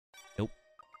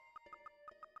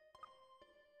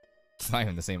It's not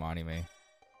even the same anime.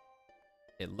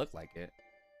 It looked like it.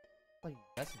 Like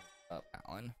messing up,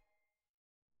 Alan.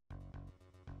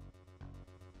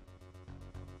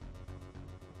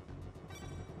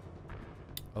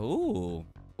 Oh,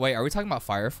 wait, are we talking about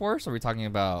Fire Force or are we talking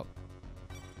about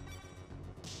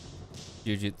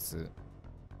Jujutsu?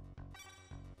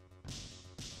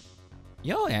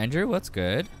 Yo, Andrew, what's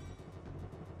good?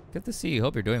 Good to see you.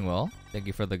 Hope you're doing well. Thank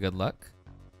you for the good luck.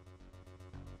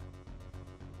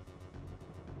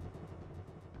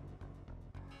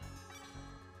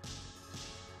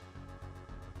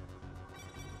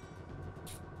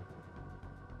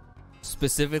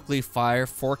 Specifically, Fire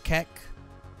Forkek.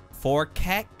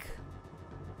 Forkek.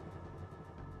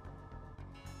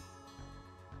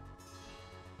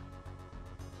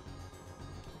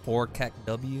 Forkek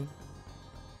W.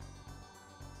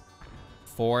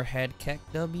 Forehead Kek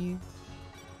W.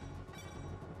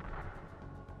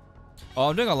 Oh,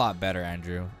 I'm doing a lot better,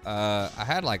 Andrew. I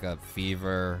had like a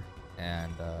fever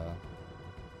and I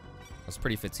was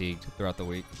pretty fatigued throughout the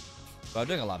week. But I'm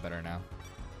doing a lot better now.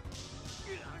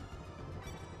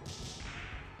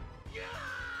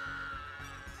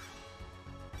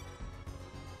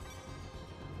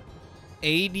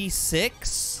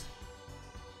 $86?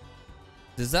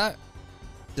 Does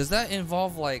that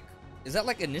involve like, is that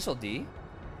like initial D?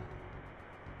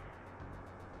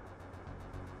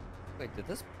 Wait, did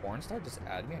this porn star just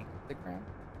add me on Instagram?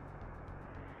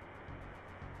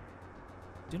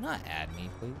 Do not add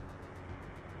me, please.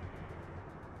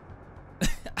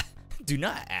 Do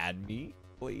not add me,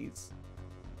 please.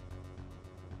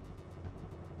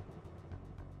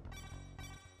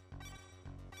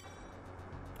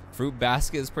 Fruit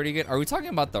Basket is pretty good. Are we talking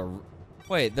about the...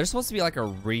 Wait, there's supposed to be like a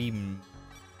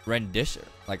rendition,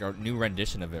 like a new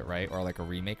rendition of it, right? Or like a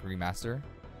remake, remaster?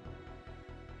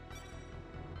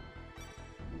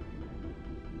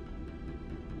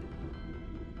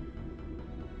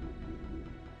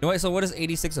 No, wait, so what is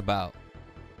 86 about?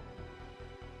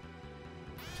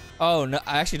 Oh, no,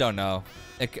 I actually don't know.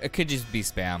 It could just be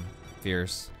spam.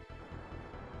 Fierce.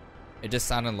 It just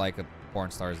sounded like a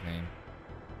porn star's name.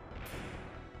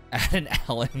 Add an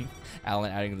Alan.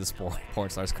 Alan adding this porn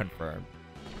stars confirmed.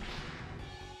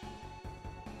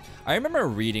 I remember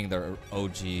reading the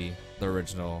OG, the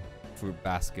original Fruit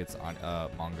Baskets on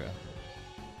manga.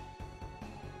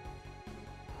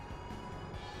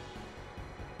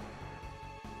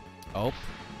 Oh.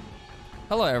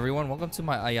 Hello everyone, welcome to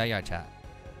my Ayaya chat.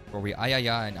 Where we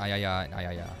Ayaya and Ayaya and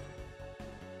Ayaya.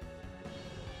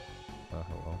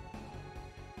 Hello.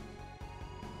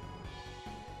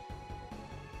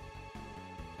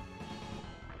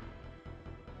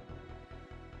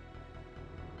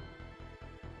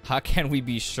 How can we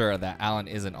be sure that Alan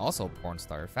isn't also a porn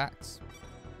star? Facts.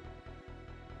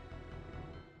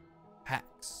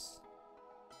 Facts.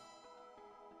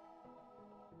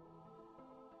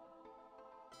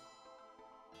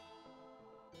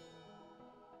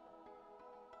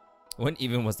 What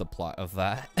even was the plot of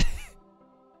that?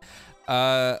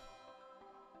 I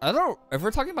don't. If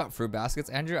we're talking about Fruit Baskets,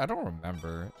 Andrew, I don't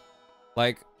remember.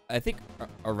 Like, I think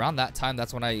around that time,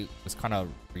 that's when I was kind of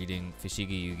reading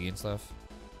Fushigi Yugi and stuff.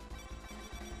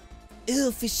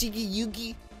 Ew, Fushigi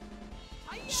Yugi.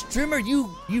 Streamer, you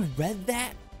read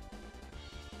that?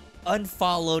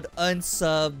 Unfollowed,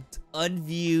 unsubbed,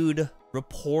 unviewed,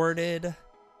 reported.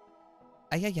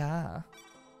 Ayaya.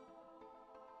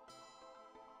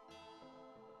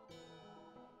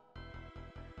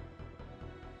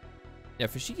 Yeah,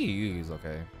 Fushigi Yugi is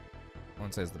okay. I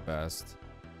wouldn't say it's the best.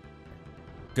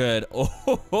 Good.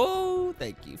 Oh,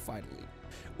 thank you, finally.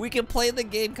 We can play the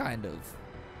game, kind of.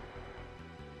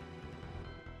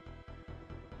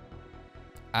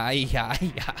 Ayaya.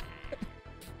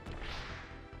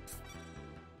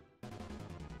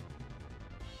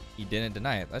 He didn't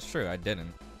deny it. That's true, I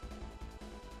didn't.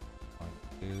 1,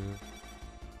 2.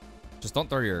 Just don't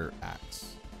throw your axe.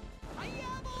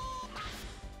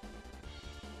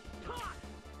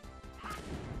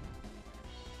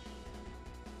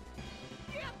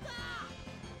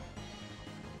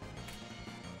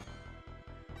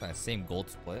 That same gold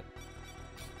split.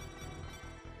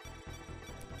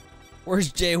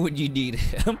 Where's Jay when you need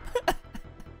him?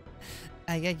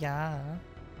 Ayaya.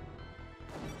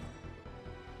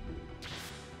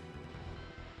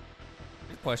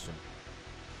 Good question.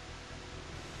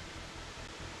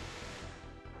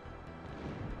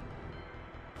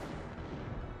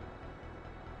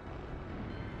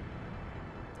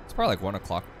 It's probably like 1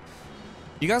 o'clock.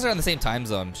 You guys are on the same time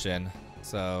zone, Shin.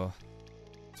 So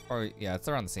it's probably, yeah, it's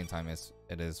around the same time as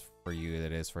it is for you, that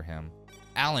it is for him.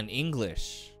 Alan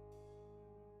English.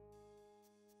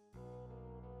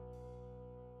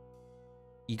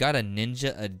 You got a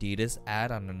Ninja Adidas ad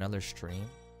on another stream?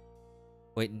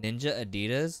 Wait, Ninja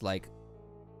Adidas? Like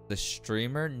the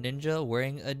streamer Ninja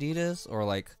wearing Adidas? Or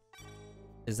like,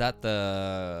 is that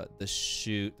the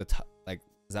shoe, like,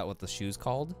 is that what the shoe's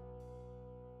called?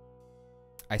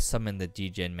 I summoned the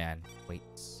DJ man.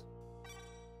 Waits.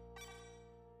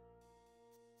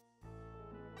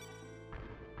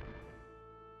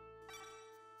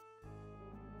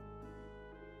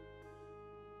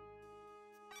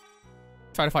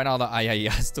 Try to find all the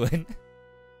Ayaya's twin.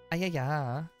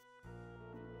 Ayaya.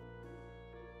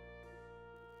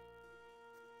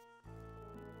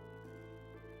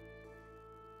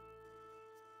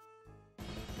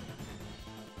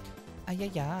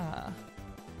 Ayaya.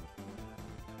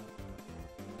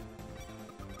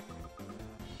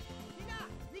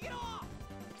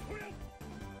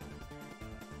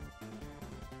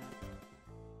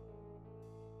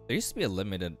 There used to be a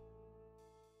limited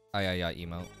Ayaya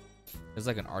emote. There's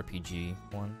like an RPG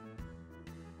one.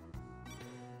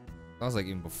 That was like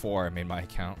even before I made my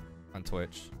account on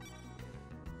Twitch.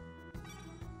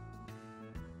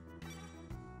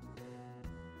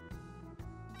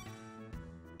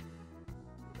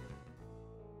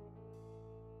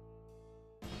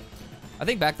 I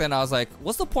think back then I was like,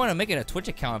 what's the point of making a Twitch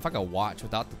account if I could watch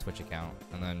without the Twitch account?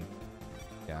 And then,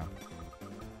 yeah.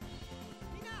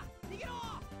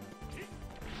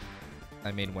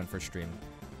 I made one for stream.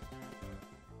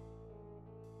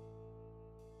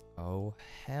 Oh,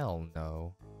 hell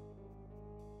no.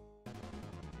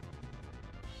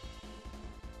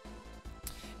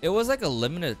 It was like a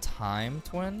limited time,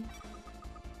 twin.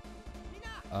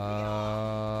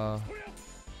 I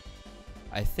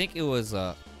think it was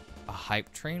a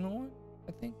hype train one,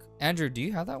 I think. Andrew, do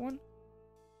you have that one?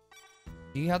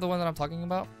 Do you have the one that I'm talking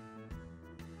about?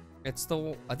 It's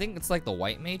the, I think it's like the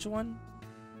white mage one.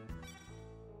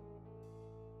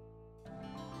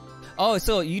 Oh,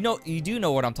 so you know, you do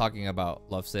know what I'm talking about,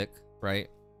 Lovesick, right?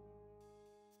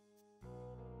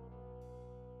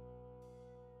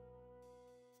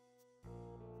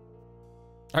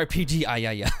 RPG,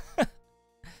 yeah.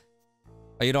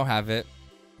 Oh, you don't have it?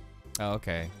 Oh,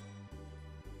 okay.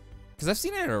 Because I've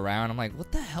seen it around. I'm like,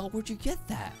 what the hell? Where'd you get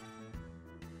that?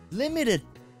 Limited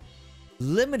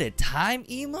time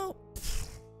emote?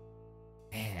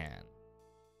 Man.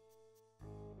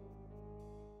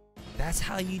 That's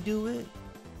how you do it?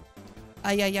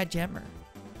 Yeah, Jammer.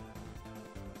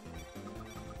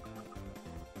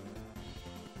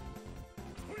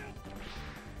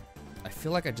 I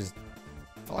feel like I just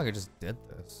did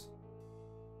this.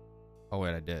 Oh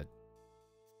wait, I did.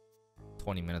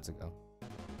 20 minutes ago.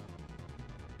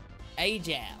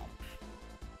 Ajal.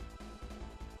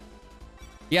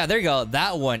 Yeah, there you go.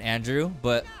 That one, Andrew,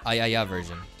 but yeah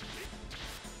version.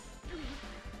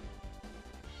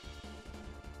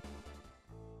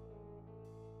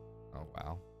 Oh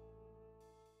wow.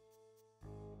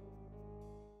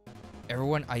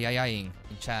 Everyone ayayaing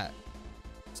in chat.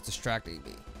 It's distracting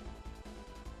me.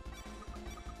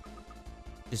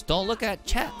 Just don't look at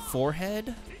chat,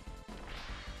 forehead.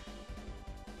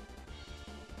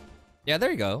 Yeah,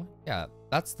 there you go. Yeah,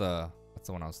 that's the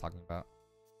one I was talking about.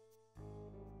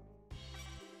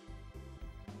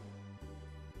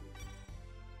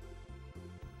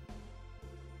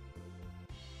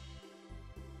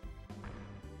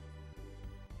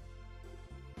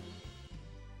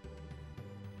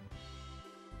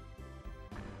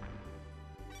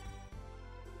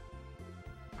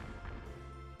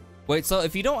 Wait, so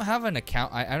if you don't have an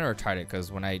account, I never tried it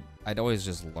because when I'd always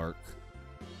just lurk.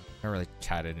 I never really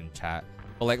chatted in chat.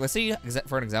 But like, let's say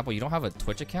for an example, you don't have a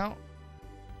Twitch account.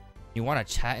 You want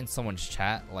to chat in someone's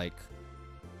chat, like,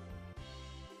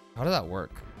 how does that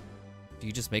work? Do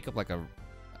you just make up like a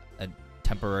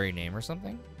temporary name or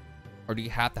something? Or do you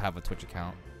have to have a Twitch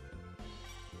account?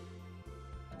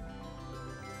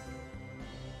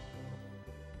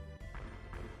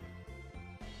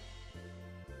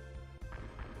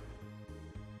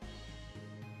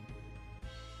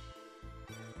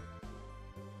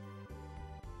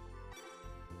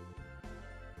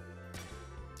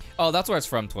 Oh, that's where it's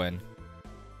from, Twin.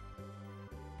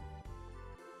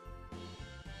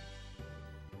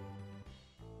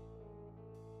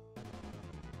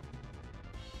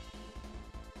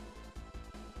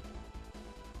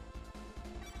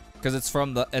 Because it's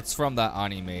from that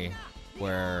anime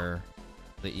where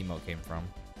the emote came from.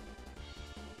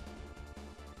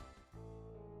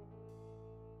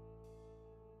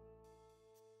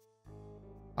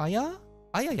 Aya?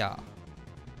 Ayaya.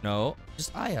 No,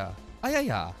 just Aya.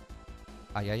 Ayaya.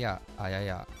 Ayaya.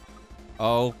 Ayaya.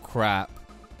 Oh crap.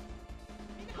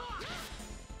 Okay.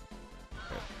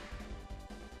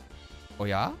 Oh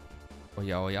yeah? Oh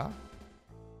yeah, oh yeah.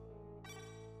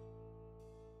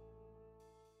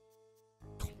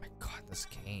 Oh my god, this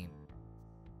game.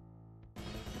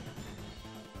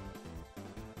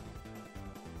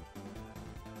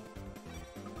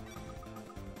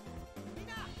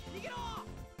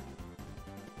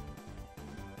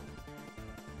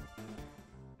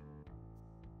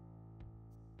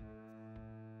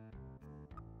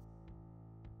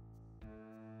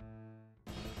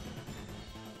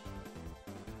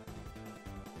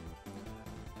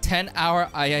 $10-hour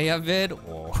Ayaya vid?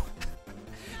 Whoa.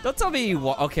 Don't tell me you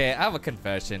okay, I have a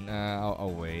confession.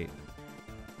 I'll wait.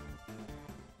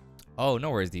 Oh,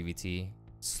 no worries, DVT.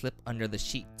 Slip under the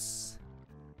sheets.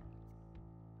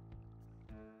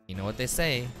 You know what they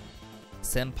say.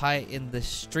 Senpai in the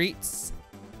streets.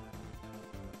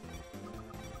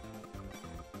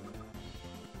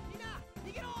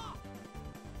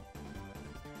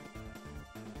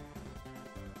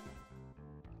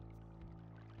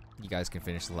 You guys can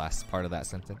finish the last part of that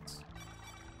sentence.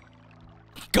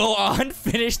 Go on,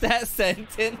 finish that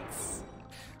sentence.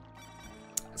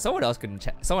 Someone else in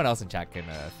chat can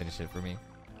finish it for me.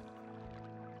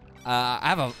 I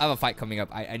have a fight coming up.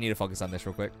 I need to focus on this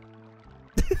real quick.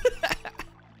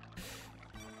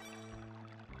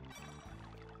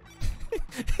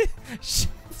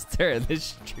 Stare at the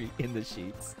street in the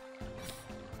sheets.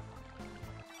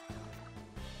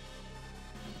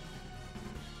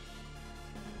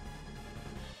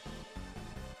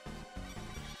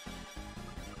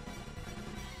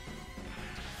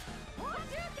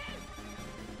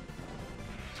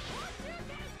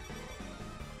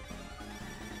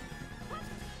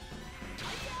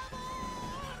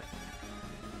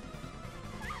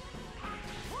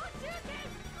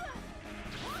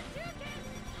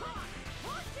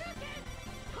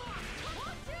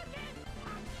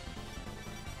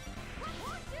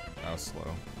 That was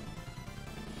slow.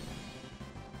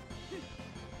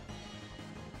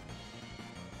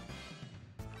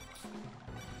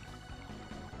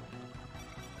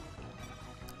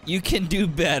 You can do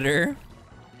better.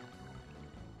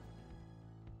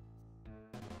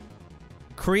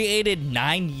 Created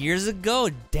 9 years ago?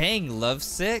 Dang,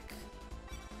 Lovesick.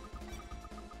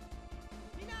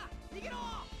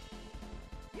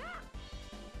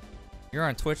 You're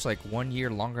on Twitch like 1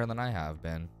 year longer than I have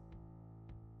been.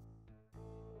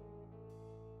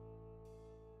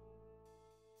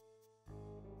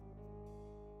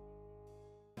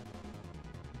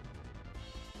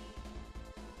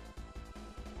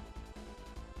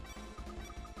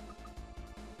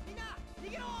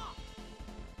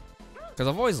 Because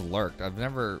I've always lurked. I've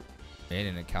never made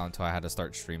an account until I had to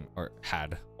start stream or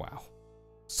had. Wow.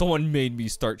 Someone made me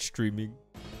start streaming.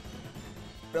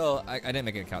 No, I didn't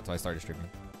make an account until I started streaming.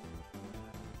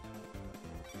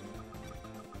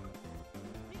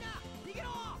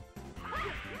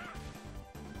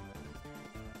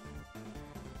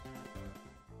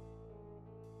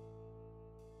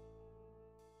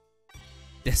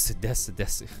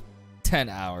 Desu. 10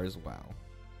 hours, wow.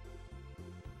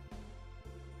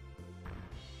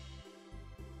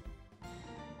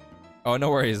 Oh,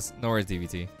 no worries,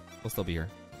 DVT. We'll still be here.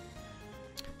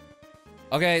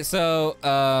 Okay, so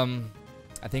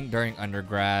I think during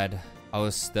undergrad I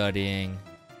was studying,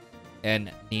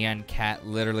 and Nyan Cat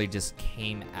literally just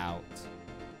came out,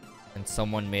 and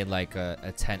someone made like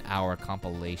a 10-hour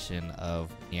compilation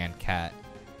of Nyan Cat,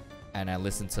 and I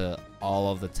listened to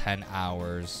all of the 10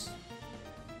 hours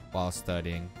while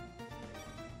studying.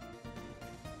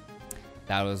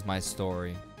 That was my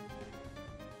story.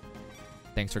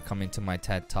 Thanks for coming to my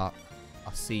TED Talk.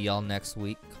 I'll see y'all next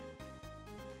week.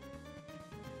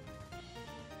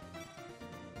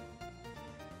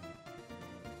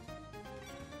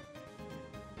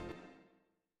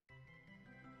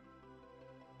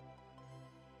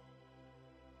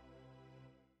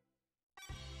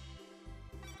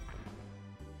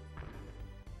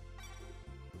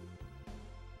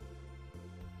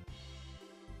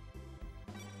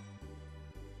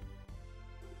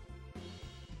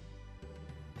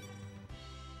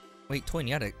 Wait, Twin,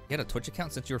 you had a Twitch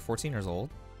account since you were 14 years old?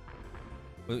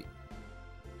 Wait.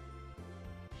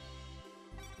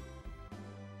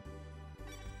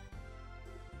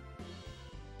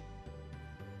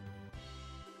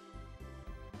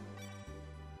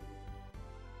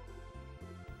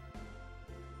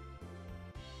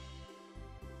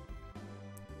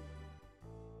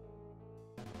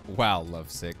 Wow,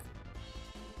 Lovesick.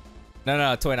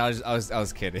 No, Twin, I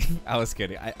was kidding. I was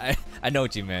kidding. I know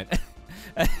what you meant.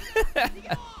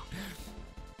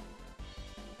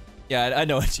 Yeah, I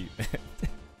know what you meant.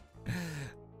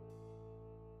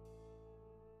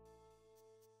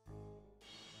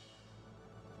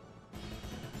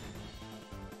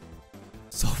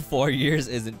 4 years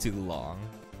isn't too long.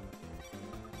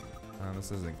 Oh,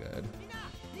 this isn't good.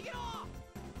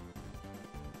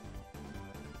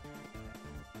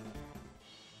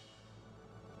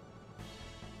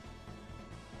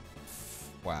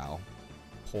 Wow.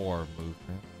 Poor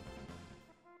movement.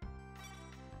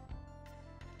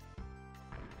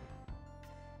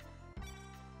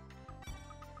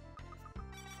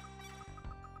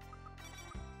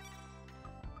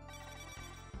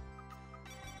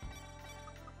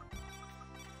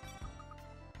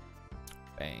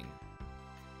 Bang.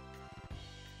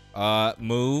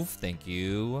 Move. Thank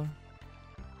you.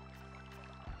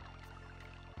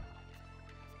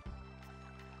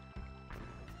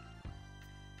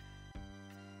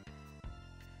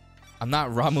 I'm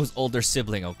not Ramu's older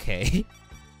sibling, okay?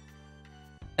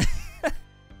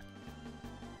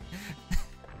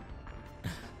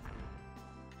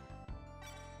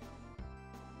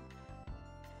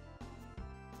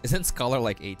 Isn't Scholar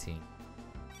like 18?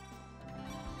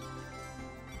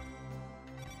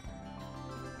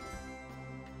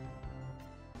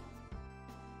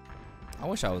 I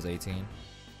wish I was 18.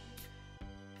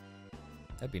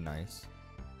 That'd be nice.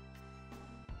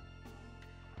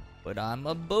 But I'm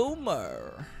a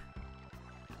boomer.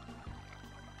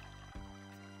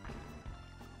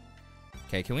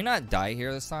 Okay, can we not die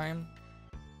here this time?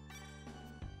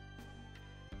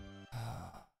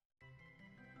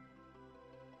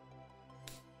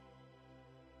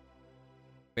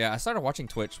 Yeah, I started watching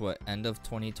Twitch, what, end of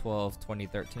 2012,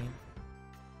 2013?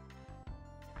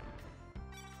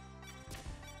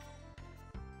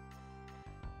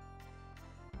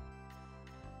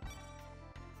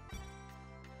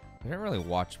 I didn't really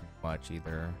watch much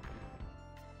either.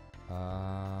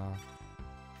 I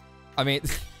mean,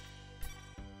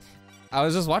 I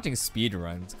was just watching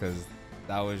speedruns because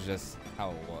that was just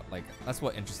how, like, that's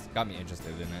what got me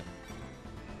interested in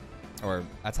it. Or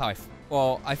that's how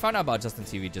well, I found out about Justin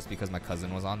TV just because my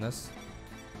cousin was on this.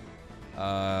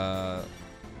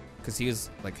 Because he was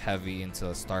like heavy into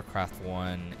StarCraft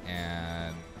 1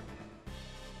 and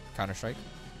Counter-Strike.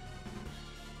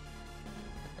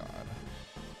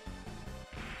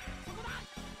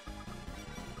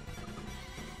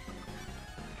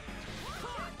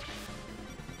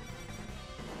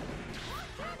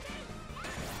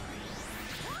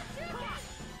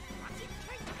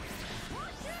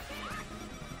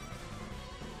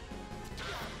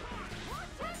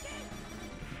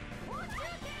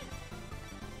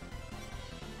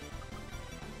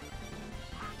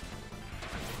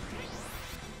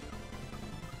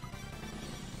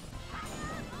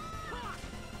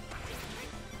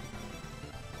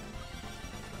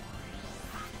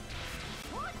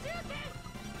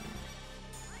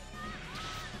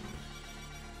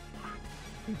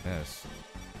 Yes.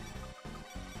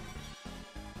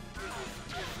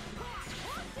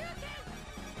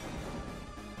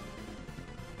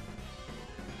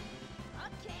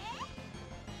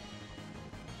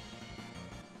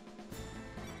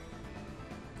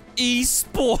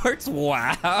 Esports,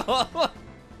 wow.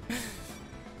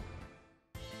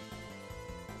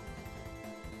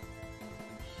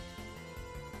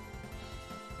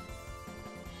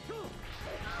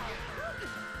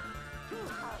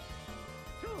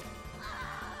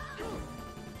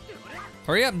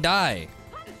 Hurry up and die.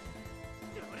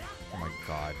 Oh my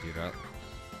god, dude.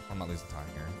 I'm not losing time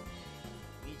here.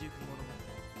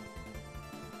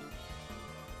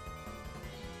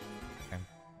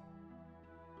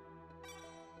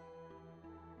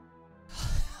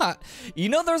 Okay. You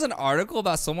know, there's an article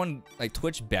about someone, like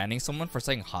Twitch banning someone for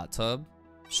saying hot tub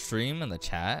stream in the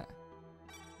chat.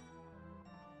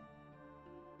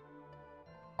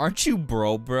 Aren't you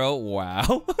bro?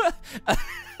 Wow.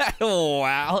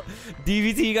 Wow.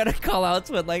 DVT, you gotta call out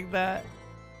to it like that.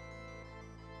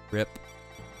 Rip.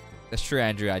 That's true,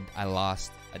 Andrew. I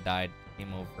lost. I died.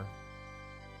 Game over.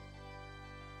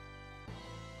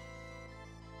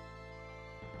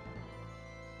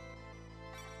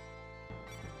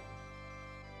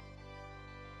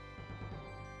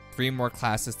 Three more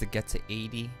classes to get to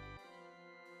 80.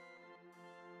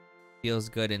 Feels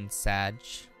good in Sag.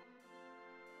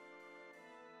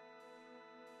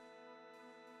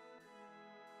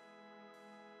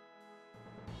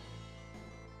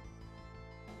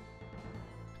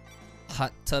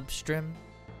 Hot tub stream.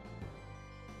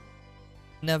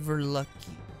 Never lucky.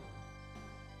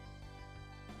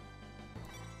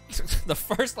 The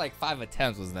first like 5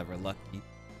 attempts was never lucky.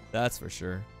 That's for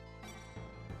sure.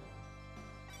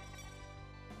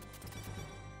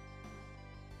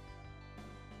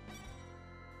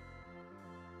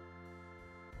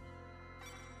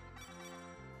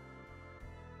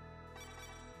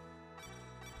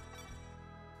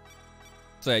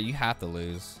 So yeah, you have to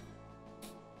lose.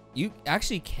 You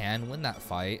actually can win that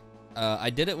fight. I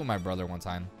did it with my brother one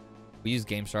time. We used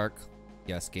Game Shark.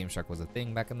 Yes, Game Shark was a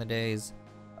thing back in the days.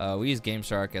 We used Game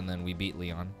Shark and then we beat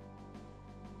Leon.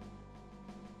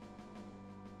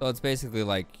 So it's basically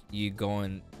like you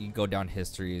go down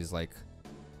histories like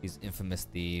these infamous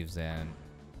thieves, and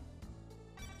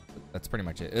that's pretty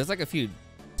much it. It was like a few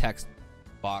text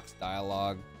box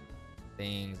dialogue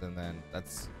things, and then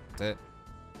that's it.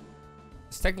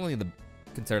 It's technically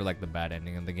considered like the bad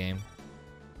ending of the game.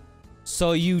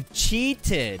 So you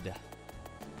cheated.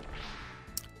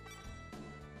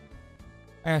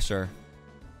 Yeah, sure.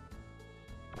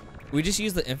 We just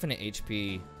used the infinite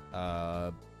HP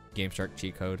Game Shark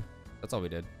cheat code. That's all we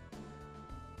did.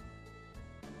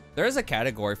 There is a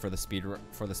category for the speed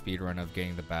run of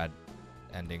getting the bad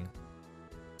ending.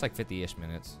 It's like 50-ish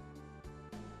minutes.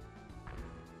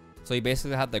 So you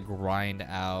basically have to grind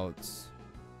out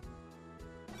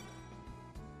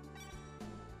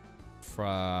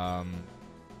from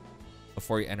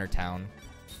before you enter town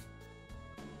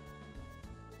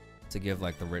to give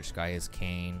like the rich guy his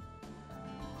cane.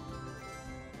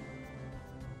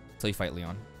 Until you fight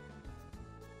Leon.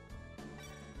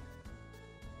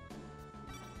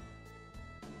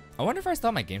 I wonder if I still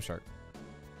have my Game Shark.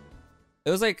 It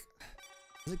was like,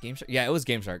 was it Game Shark? Yeah, it was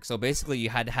Game Shark. So basically you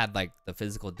had to have like the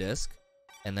physical disc,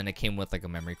 and then it came with like a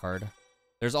memory card.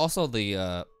 There's also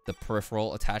the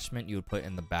peripheral attachment you would put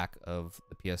in the back of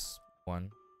the PS1.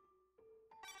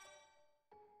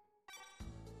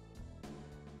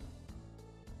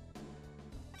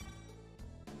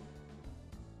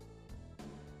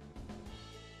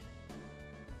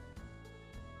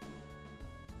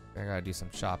 I gotta do some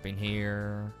shopping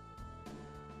here.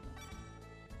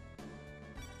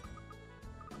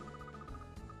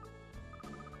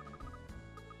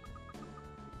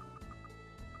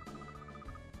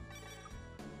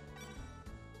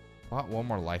 Bought one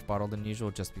more life bottle than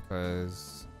usual just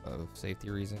because of safety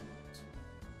reasons.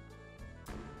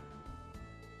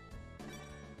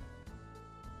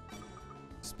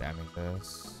 Spamming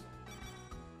this.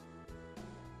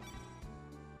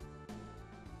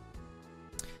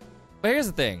 But here's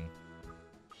the thing.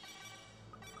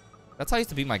 That's how I used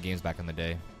to beat my games back in the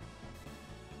day.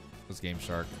 Was Game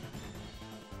Shark.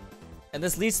 And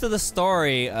this leads to the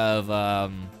story of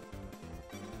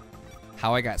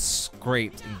how I got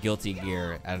scraped in Guilty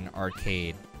Gear at an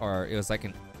arcade. Or it was like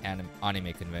an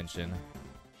anime convention.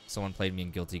 Someone played me in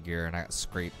Guilty Gear and I got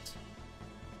scraped.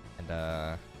 And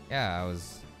yeah, I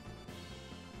was...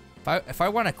 If I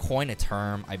want to coin a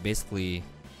term, I basically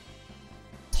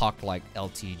talked like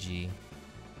LTG. You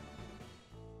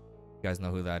guys know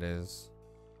who that is.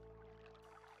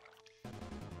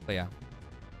 But yeah.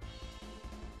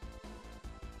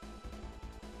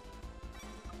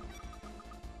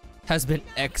 Has been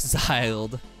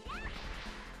exiled.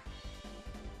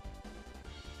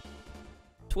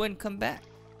 Twin, come back.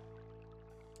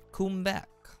 Come back.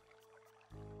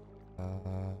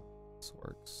 This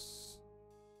works.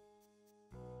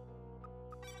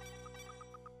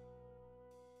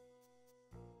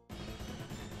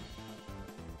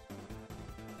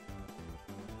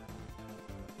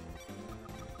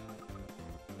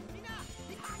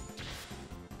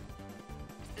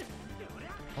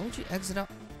 Why would you exit out?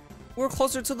 We're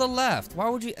closer to the left. Why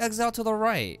would you exit out to the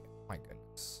right? My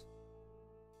goodness.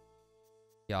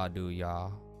 Ya do ya.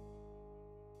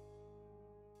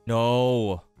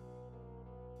 No.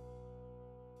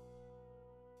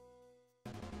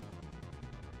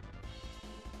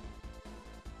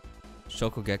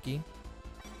 Shokugeki.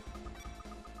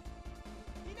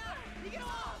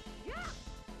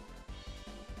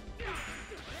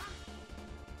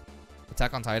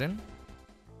 Attack on Titan.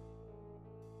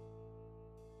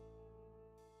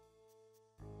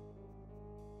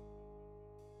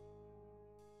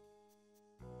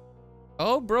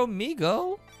 Oh, bro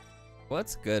Migo.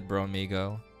 What's good, bro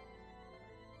Migo?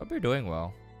 Hope you're doing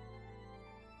well.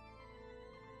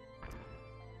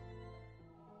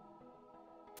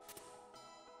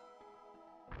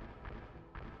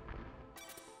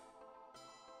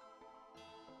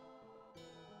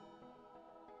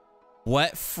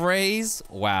 What phrase?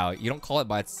 Wow, you don't call it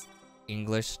by its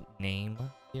English name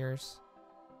here.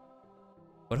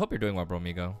 But hope you're doing well, bro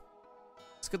Migo.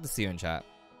 It's good to see you in chat.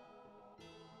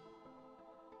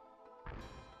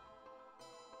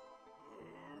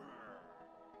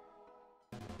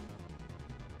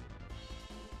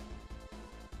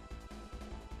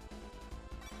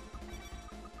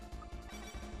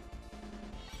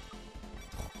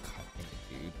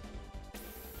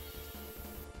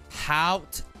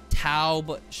 Hout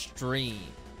Taub stream.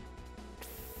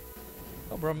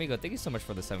 Oh, bro, amigo, thank you so much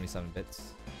for the 77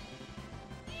 bits.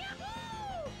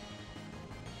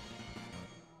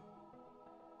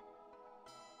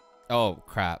 Oh,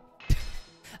 crap.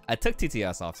 I took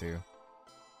TTS off too.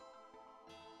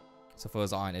 So if it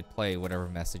was on, it'd play whatever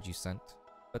message you sent.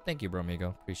 But thank you, bro,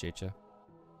 amigo. Appreciate you.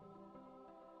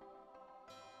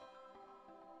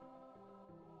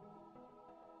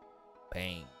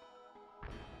 Bang.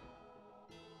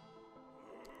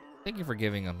 Thank you for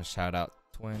giving him a shout out,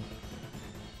 twin.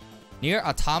 Near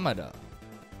Automata.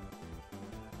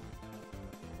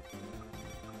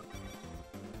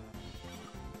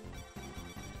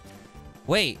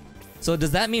 Wait, so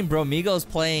does that mean Bromigo's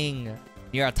playing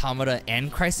Near Automata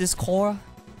and Crisis Core?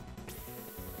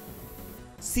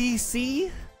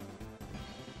 CC?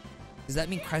 Does that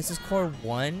mean Crisis Core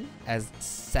 1 as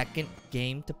second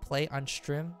game to play on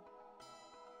stream?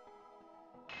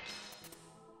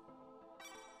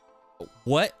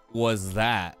 What was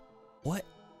that? What?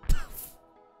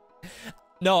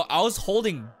 No, I was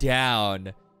holding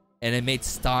down and it made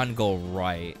Stan go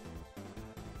right.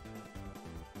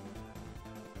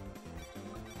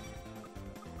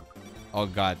 Oh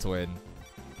god, twin.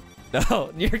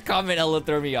 No, your comment Ella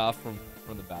threw me off from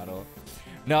the battle.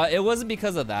 No, it wasn't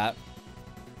because of that.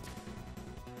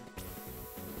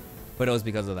 But it was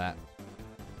because of that.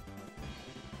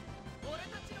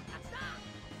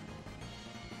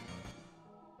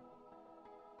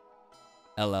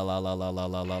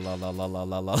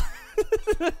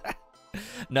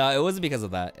 No, it wasn't because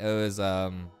of that. It was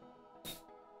yeah.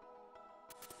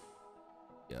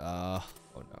 Oh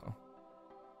no.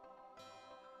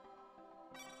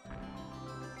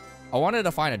 I wanted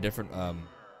to find a different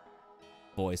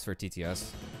voice for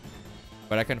TTS,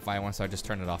 but I couldn't find one, so I just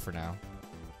turned it off for now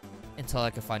until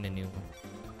I can find a new one.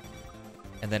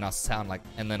 And then I'll sound like,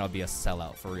 and then I'll be a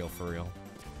sellout for real, for real.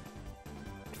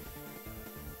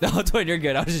 No, twin, you're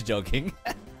good. I was just joking.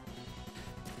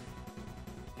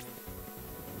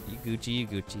 You Gucci, you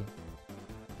Gucci.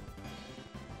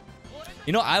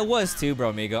 You know, I was too, bro,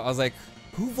 amigo. I was like,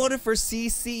 who voted for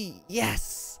CC?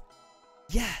 Yes.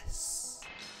 Yes.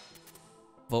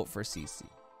 Vote for CC.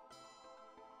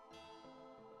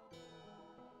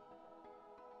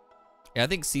 Yeah, I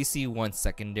think CC won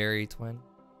secondary, twin.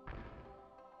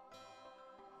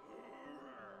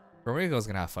 Rodrigo's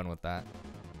gonna have fun with that.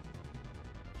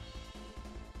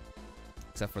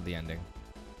 Except for the ending.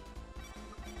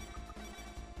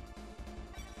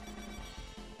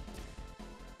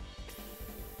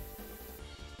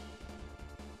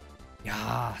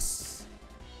 Yes.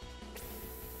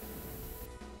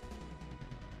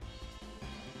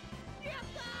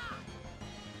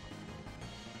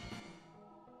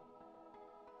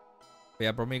 But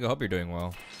yeah, Bromigo, hope you're doing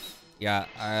well. Yeah,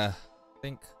 I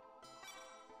think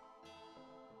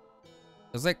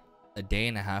it was like a day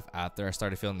and a half after I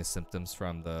started feeling the symptoms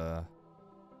from the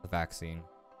vaccine.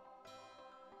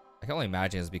 I can only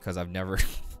imagine it's because I've never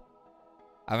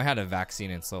I haven't had a vaccine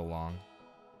in so long.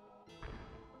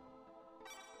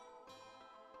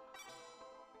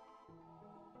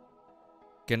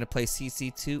 Gonna play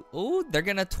CC2. Ooh, they're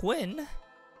gonna twin.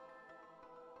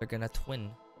 They're gonna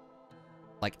twin.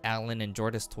 Like Alan and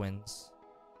Jordas twins.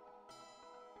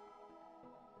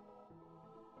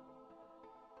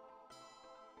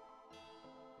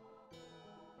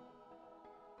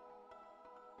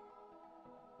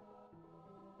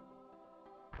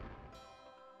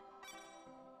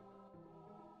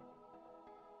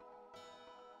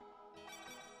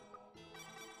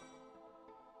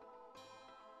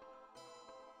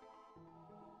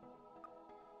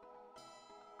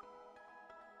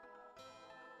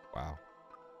 Wow.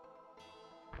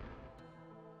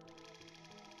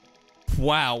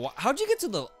 Wow, how'd you get to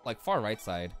the like far right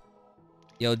side?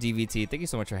 Yo, DVT, thank you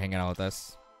so much for hanging out with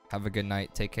us. Have a good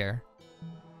night. Take care.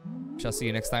 Shall see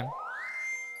you next time.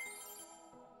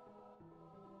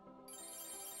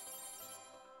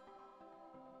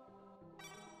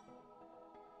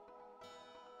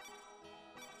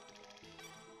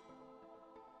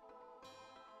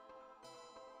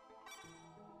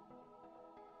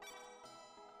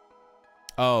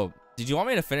 Oh, did you want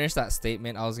me to finish that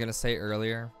statement I was gonna say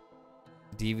earlier?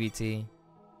 DVT.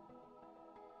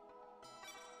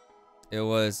 It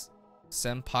was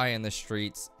senpai in the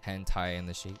streets, hentai in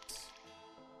the sheets.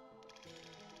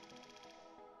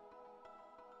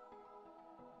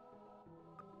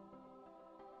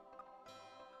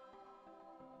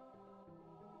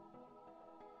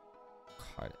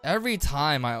 God, every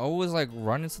time I always like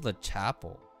run into the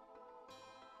chapel.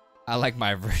 I like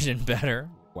my version better.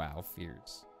 Wow,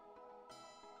 fears.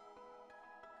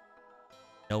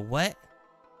 Know what?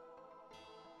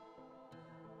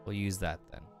 We'll use that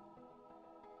then.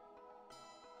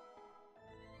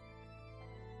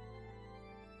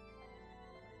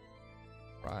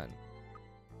 run.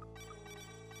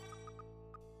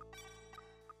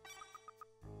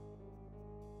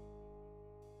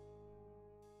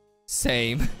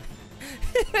 Same.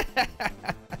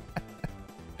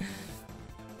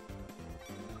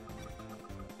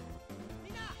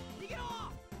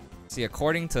 See,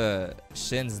 according to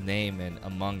Shin's name in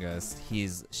Among Us,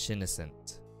 he's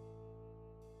Shinnocent.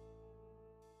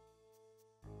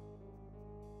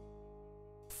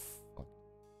 Fuck.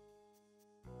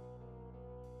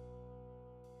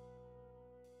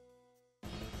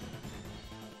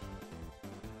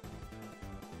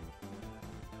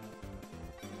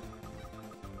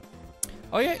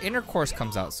 Oh yeah, Intercourse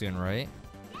comes out soon, right?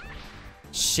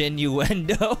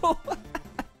 Shinuendo.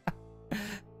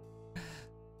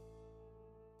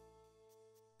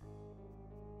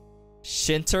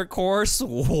 Shintercourse?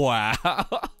 Wow.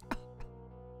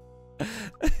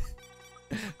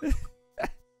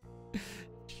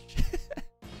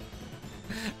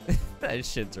 That is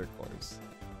Shintercourse.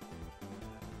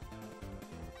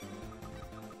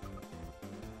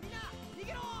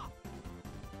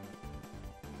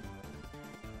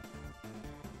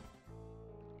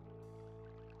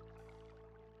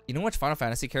 You know which Final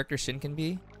Fantasy character Shin can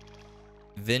be?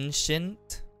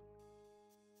 Vincent.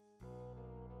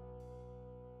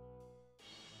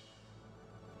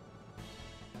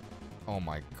 Oh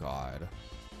my god.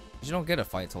 You don't get a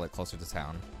fight till like closer to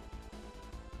town.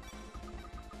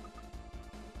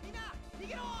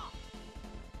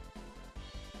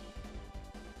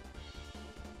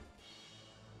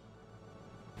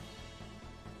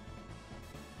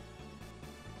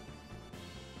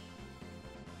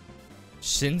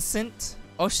 Shinsent?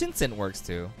 Oh, Shinsent works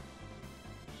too.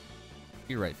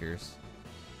 You're right, Fierce.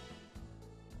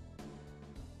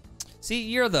 See,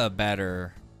 you're the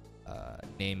better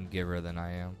name giver than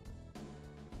I am.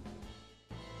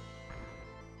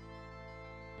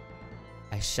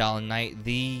 I shall knight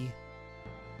thee.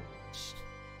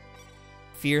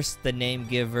 Fierce the name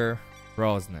giver,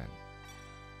 Rosnan.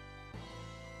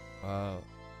 Oh,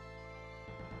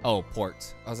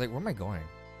 port. I was like, where am I going?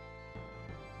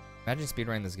 Imagine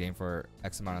speedrunning this game for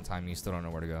X amount of time and you still don't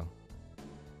know where to go.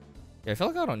 Yeah, I feel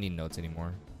like I don't need notes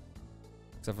anymore.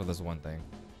 Except for this one thing.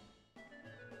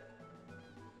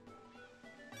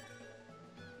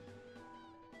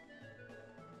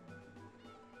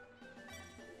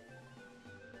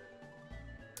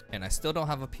 And I still don't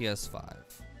have a PS5.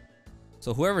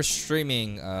 So whoever's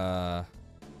streaming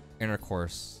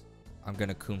Intercourse, I'm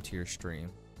gonna come to your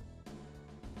stream.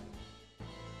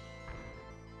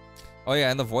 Oh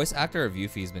yeah, and the voice actor of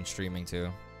Yuffie's been streaming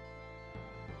too.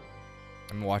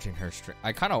 I'm watching her stream.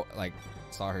 I kind of like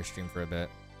saw her stream for a bit.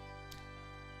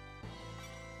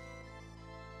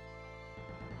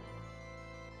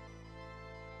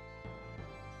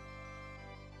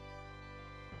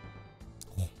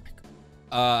 Oh my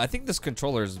god. I think this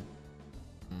controller's.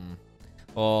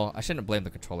 Well, I shouldn't blame the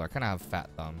controller. I kind of have fat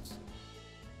thumbs.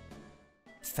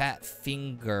 Fat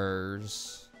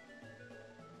fingers.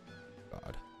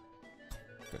 God.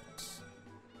 Goodness.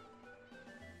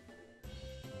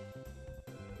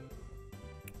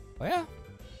 Oh yeah,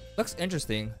 looks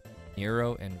interesting.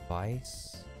 Nero and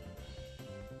Vice.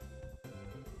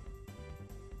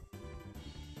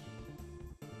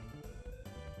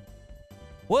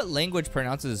 What language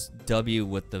pronounces W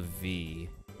with the V?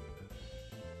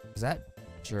 Is that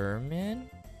German?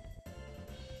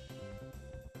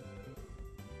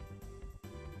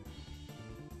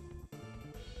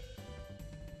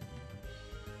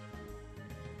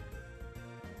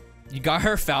 You got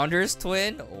her founder's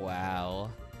twin? Wow.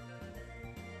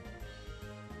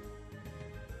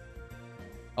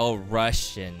 Oh,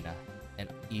 Russian and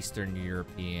Eastern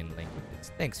European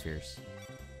languages. Thanks, Fierce.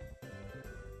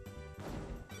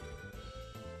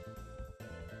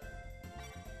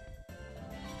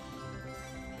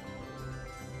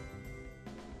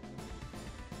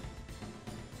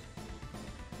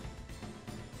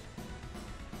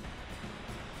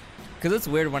 Because it's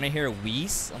weird when I hear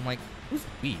Whis, I'm like, who's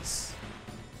Whis?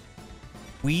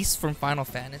 Whis from Final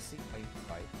Fantasy?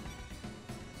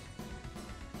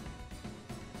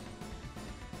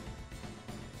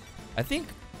 I think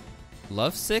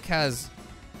Lovesick has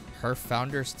her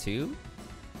founders too?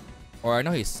 Or I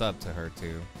know he's subbed to her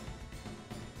too.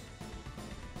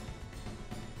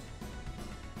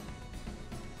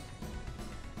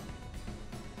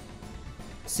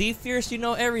 See, Fierce, you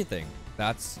know everything.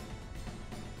 That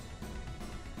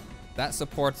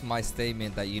supports my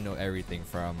statement that you know everything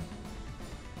from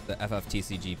the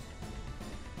FFTCG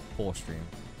full stream.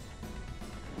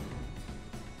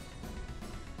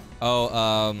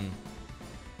 Oh,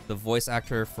 the voice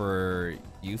actor for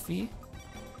Yuffie?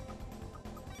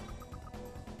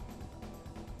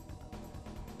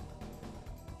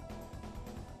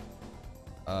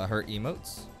 her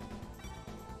emotes.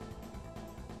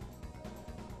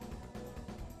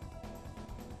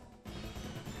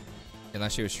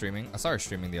 Unless she was streaming. I saw her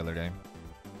streaming the other day.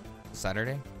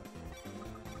 Saturday?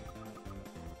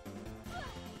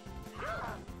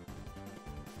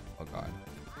 Oh god.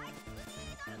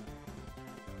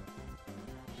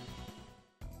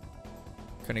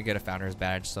 Couldn't get a founder's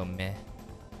badge, so meh.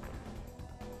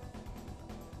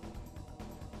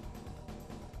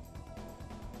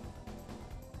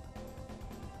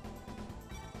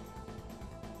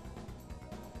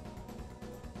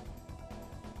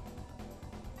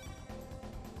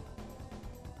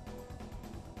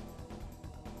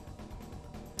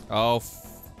 Oh,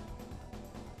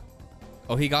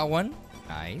 oh, he got one?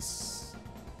 Nice.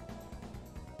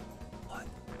 What?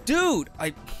 Dude,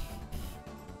 I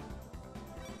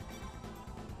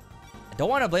don't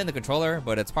want to blame the controller,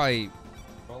 but it's probably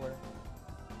controller.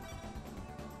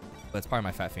 But it's probably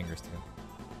my fat fingers too.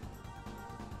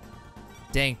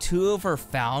 Dang, 2 of her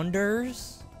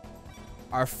founders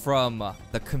are from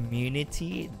the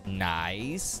community.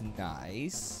 Nice,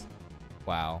 nice.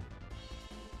 Wow.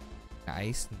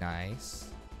 Nice, nice.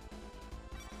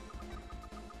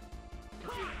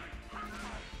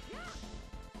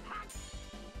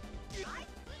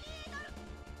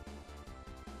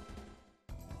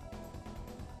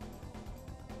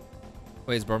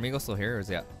 Wait, is Bromigo still here or is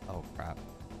he at? Oh crap.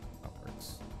 That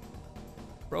works.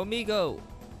 Bromigo!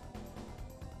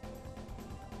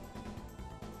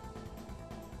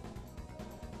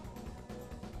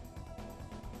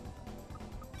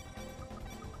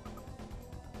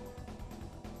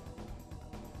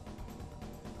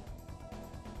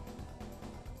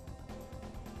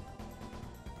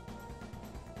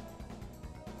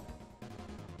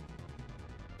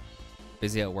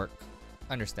 Busy at work.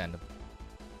 Understandable.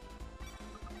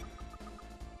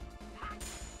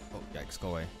 Oh, yikes, go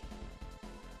away.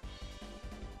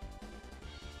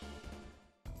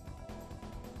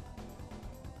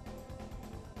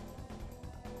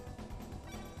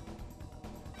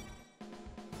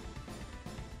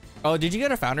 Oh, did you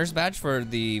get a founder's badge for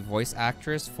the voice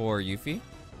actress for Yuffie?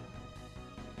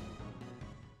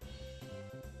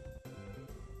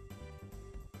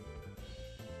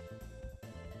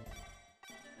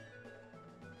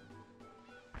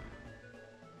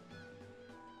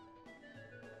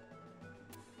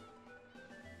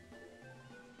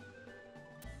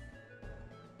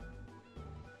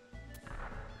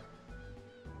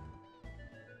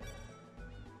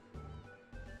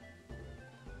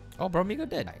 Oh, Bromigo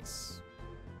did. Nice.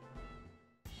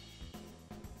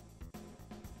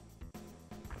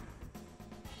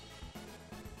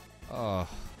 Oh.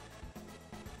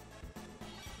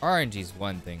 RNG is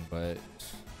one thing, but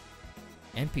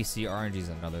NPC RNG is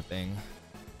another thing.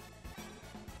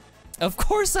 Of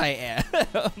course I am.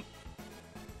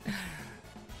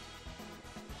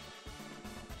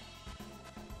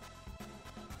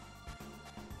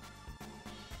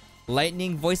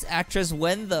 Lightning voice actress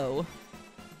when though?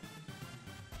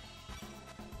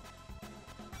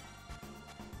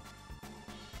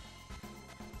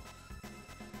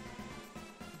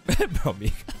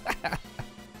 Bromigo.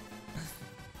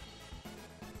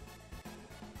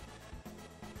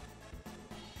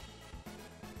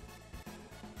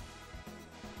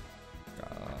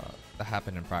 That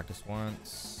happened in practice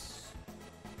once.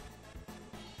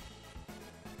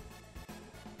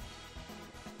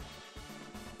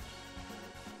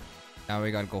 Now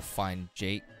we gotta go find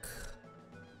Jake.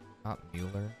 Not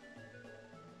Mueller.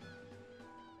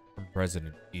 From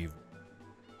Resident Evil.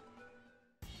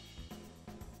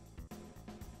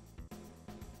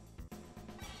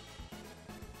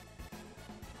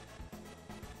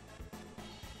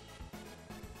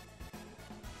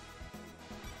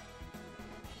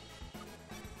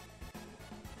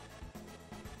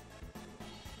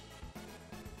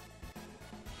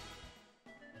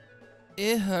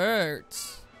 It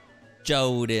hurts.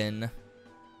 Joden.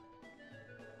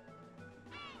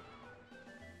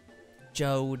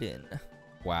 Joden.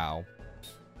 Wow.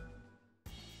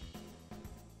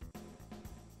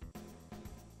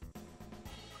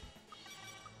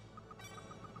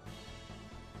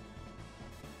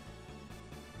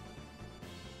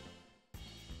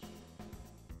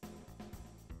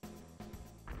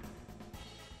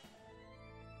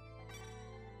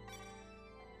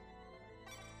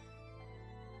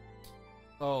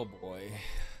 Oh boy.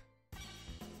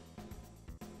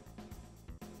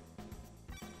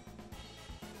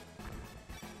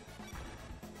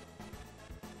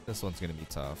 This one's gonna be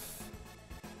tough.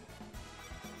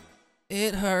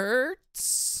 It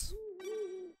hurts.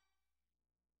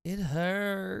 It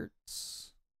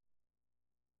hurts.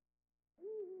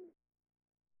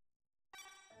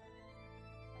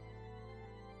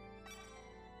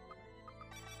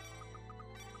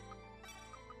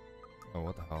 Oh,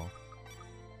 what the hell?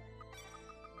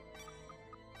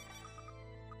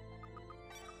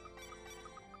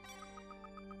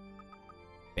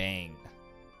 Bang.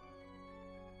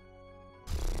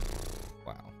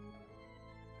 Wow.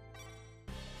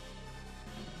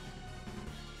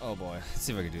 Oh boy, let's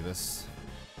see if I can do this.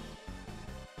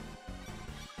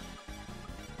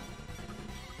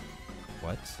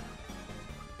 What?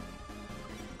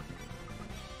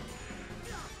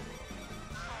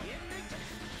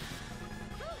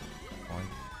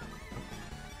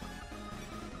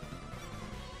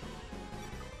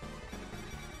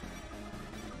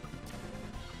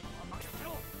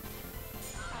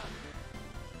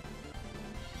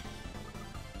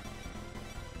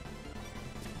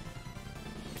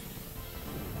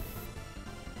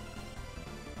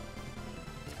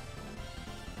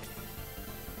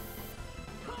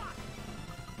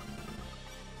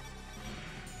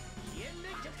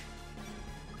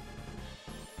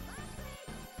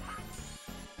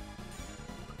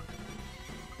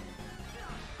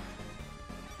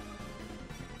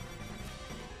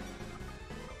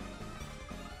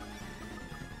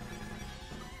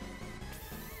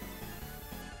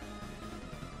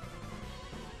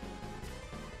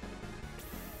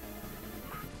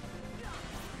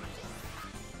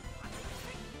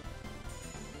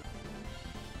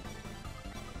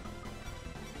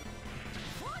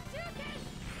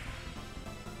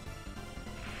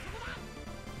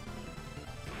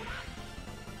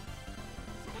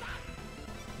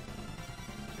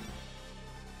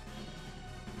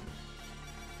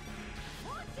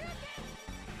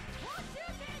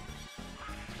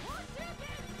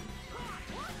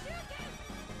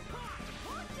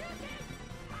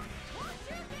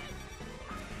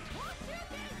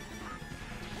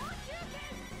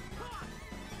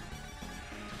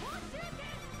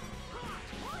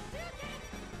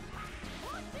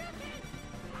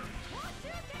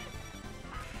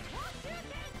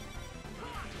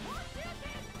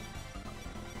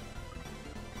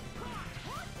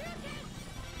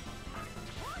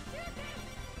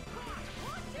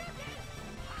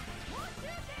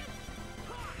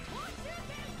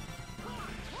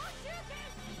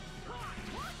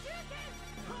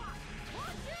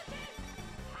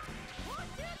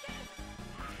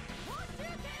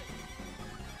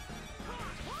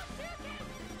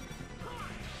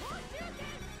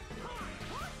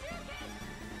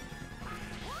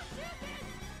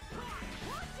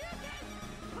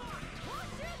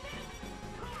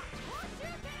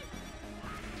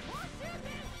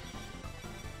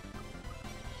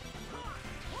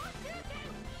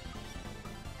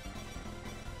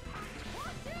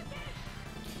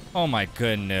 Oh my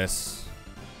goodness.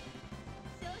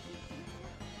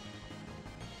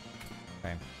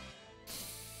 Okay.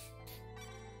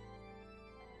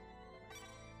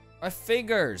 My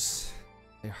fingers,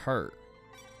 they hurt.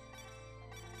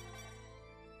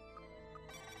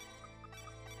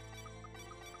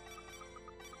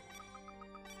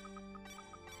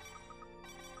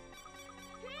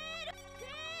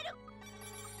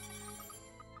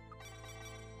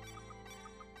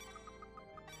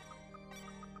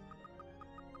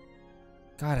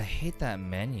 God, I hate that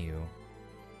menu.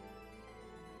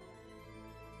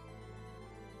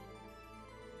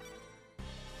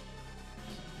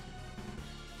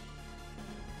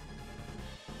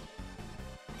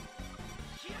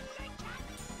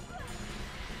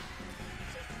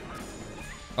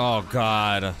 Oh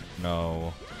God,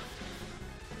 no.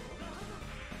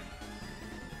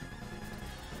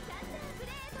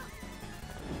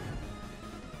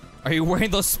 Are you wearing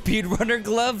those speedrunner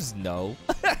gloves? No.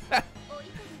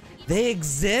 They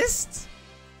exist?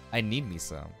 I need me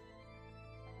some.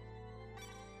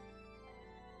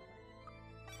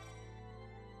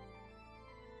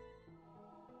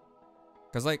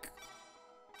 Cause like,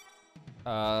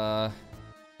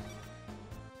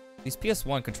 these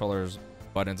PS1 controllers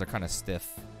buttons are kind of stiff.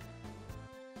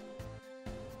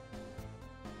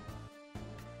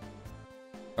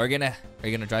 Are you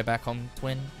gonna drive back home,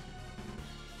 twin?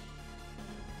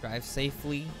 Drive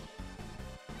safely.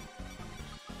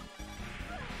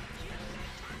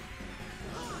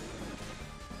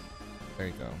 There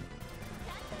you go.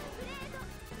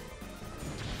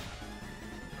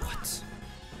 What?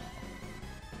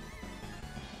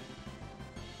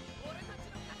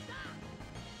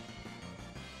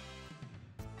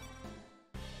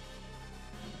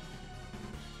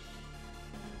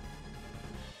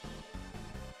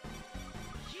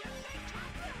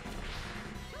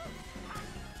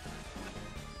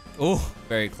 Oh,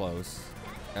 very close.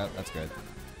 Yep, that's good.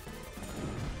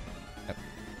 Yep.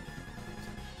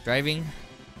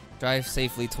 Drive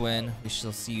safely, twin. We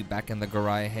shall see you back in the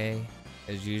garage. Hey.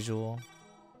 as usual.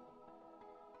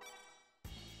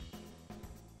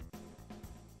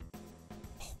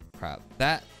 Oh, crap.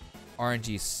 That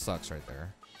RNG sucks right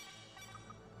there.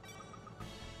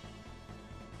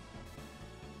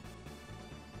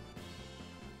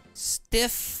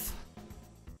 Stiff.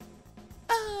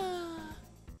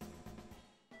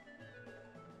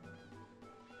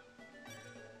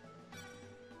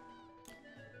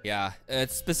 Yeah,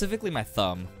 it's specifically my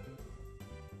thumb.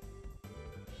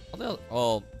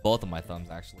 Oh, both of my thumbs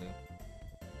actually.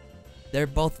 They're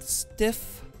both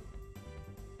stiff.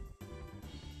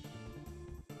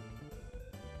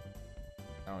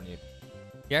 I don't need.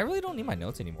 Yeah, I really don't need my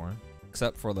notes anymore,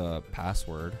 except for the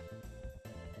password.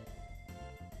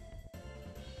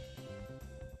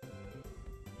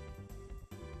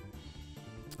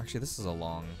 Actually, this is a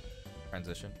long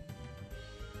transition.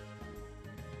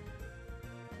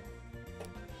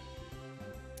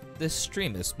 This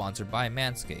stream is sponsored by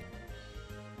Manscaped.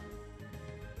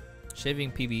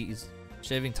 Shaving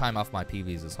time off my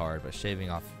PVs is hard, but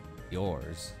shaving off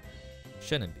yours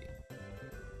shouldn't be.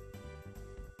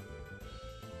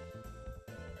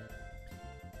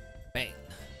 Bang.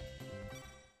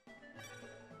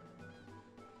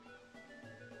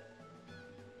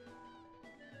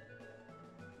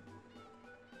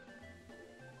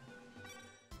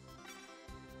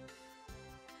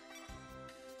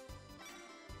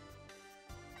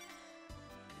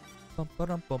 Bum,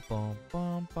 ba-dum, bum, bum,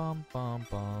 bum, bum, bum,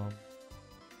 bum.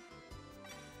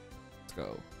 Let's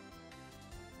go.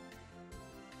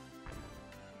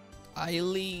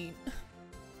 Eileen.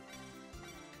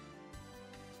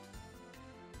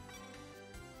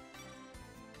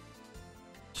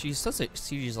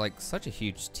 She's like such a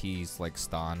huge tease, like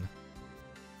Stan.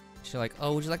 She's like,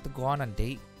 oh, would you like to go on a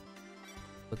date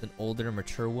with an older,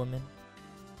 mature woman?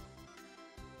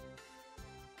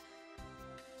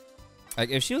 Like,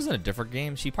 if she was in a different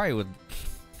game, she probably would.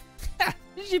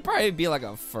 She'd probably be like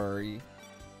a furry.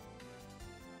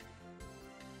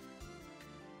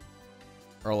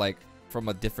 Or like from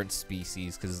a different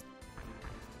species, because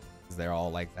they're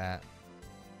all like that.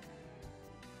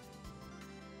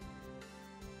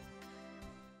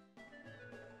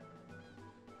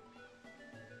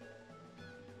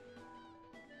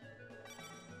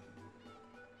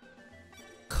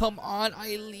 Come on,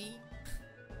 Eileen.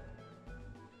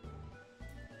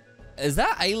 Is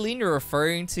that Eileen you're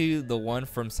referring to, the one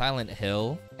from Silent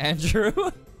Hill,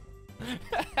 Andrew?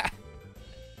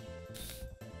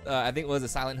 I think it was a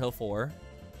Silent Hill 4.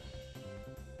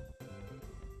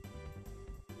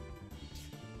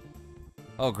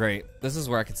 Oh great, this is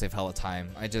where I can save hella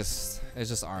time. It's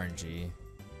just RNG.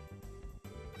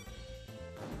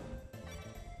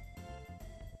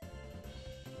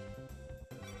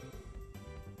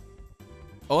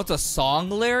 Oh, it's a song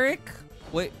lyric?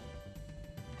 Wait.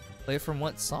 Play from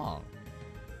what song?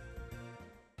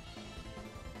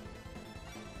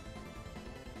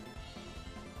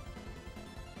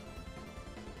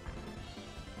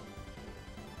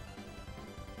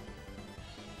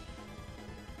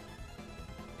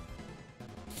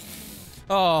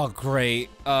 Oh, great.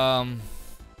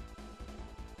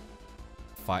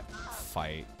 Fight.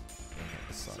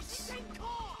 This sucks.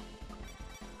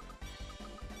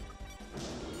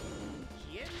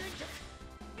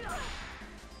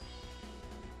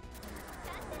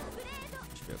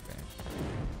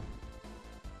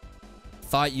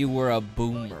 Thought you were a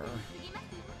boomer.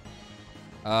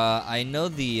 I know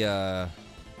the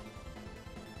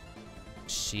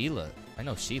Sheila. I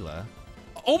know Sheila.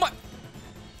 Oh my!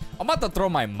 I'm about to throw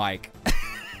my mic.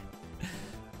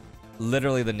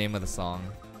 Literally the name of the song.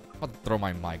 I'm about to throw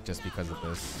my mic just because of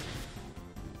this.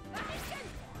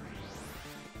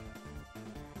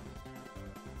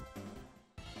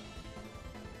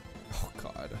 Oh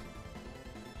god.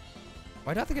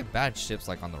 Why'd I have to get bad ships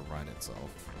like on the run itself?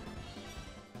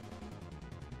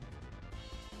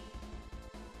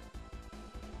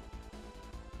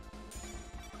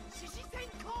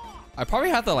 I probably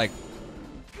have to like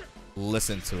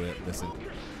listen to it.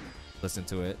 Listen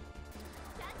to it.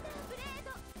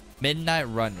 Midnight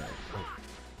Runner. Oh.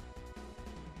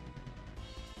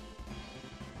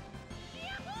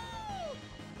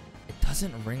 It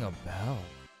doesn't ring a bell.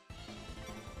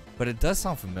 But it does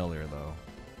sound familiar though.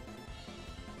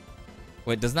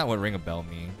 Wait, doesn't that what ring a bell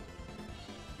mean?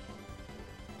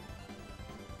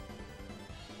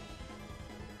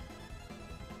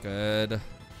 Good.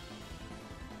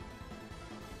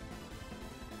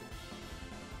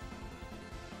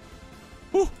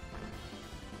 Woo.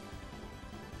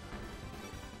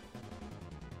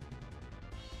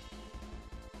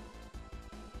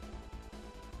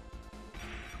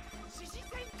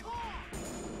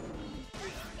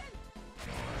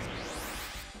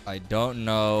 I don't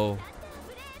know.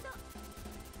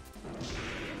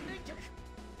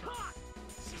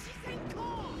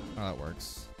 Oh, that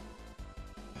works.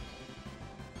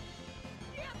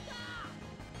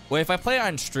 Wait, if I play it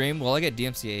on stream, will I get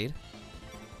DMC aid?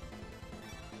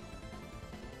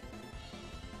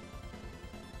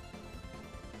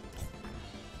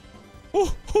 Ooh,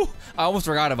 ooh, I almost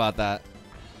forgot about that.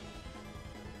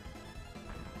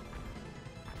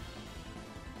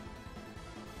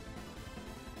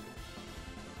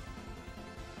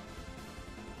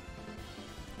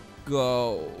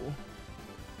 Go.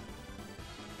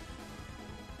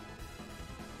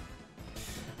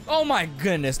 Oh my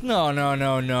goodness. No, no,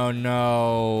 no, no, no.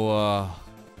 Oh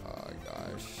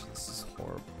gosh, this is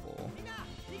horrible.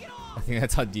 I think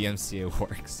that's how DMCA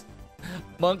works.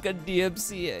 Monka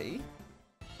DMCA.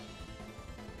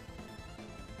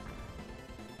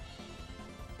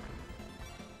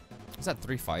 Is that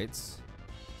 3 fights?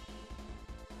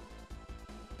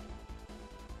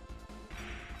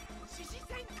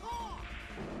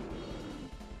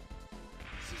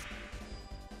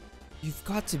 You've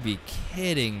got to be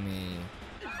kidding me.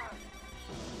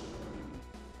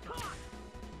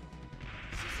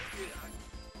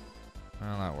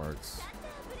 Well, that works.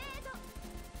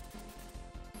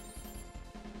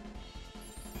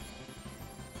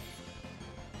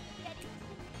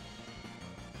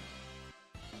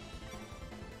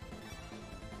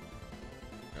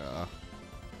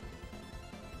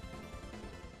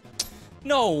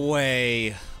 No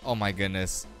way. Oh my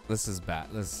goodness. This is bad.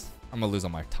 I'm gonna lose all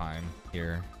my time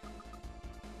here.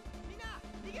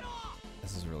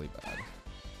 This is really bad.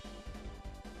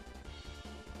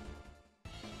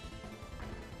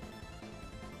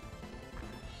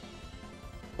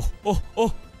 Oh, oh,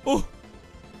 oh, oh.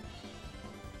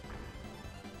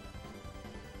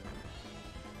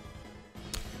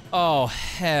 Oh,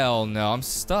 hell no. I'm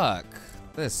stuck.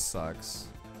 This sucks.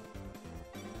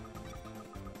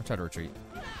 I'll try to retreat.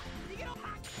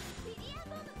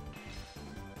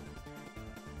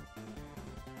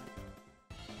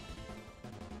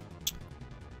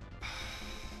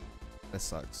 This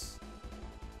sucks.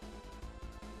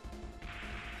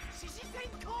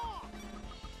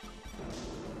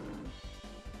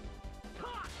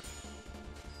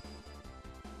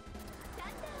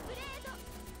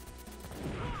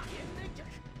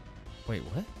 Wait,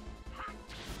 what?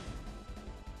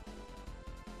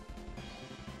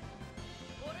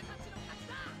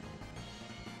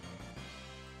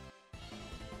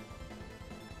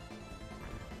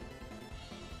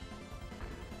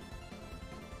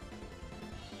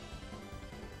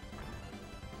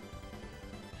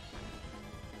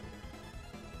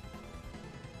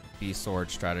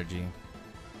 Sword strategy.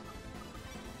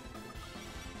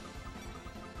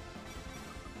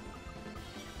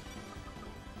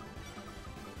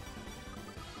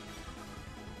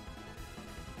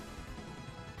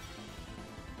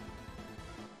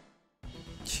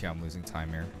 Yeah, I'm losing time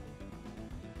here.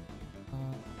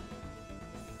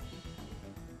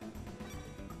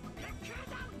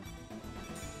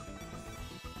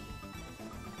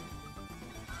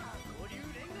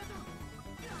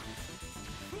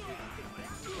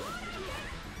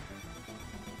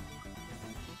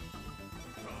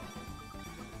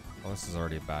 This is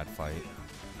already a bad fight.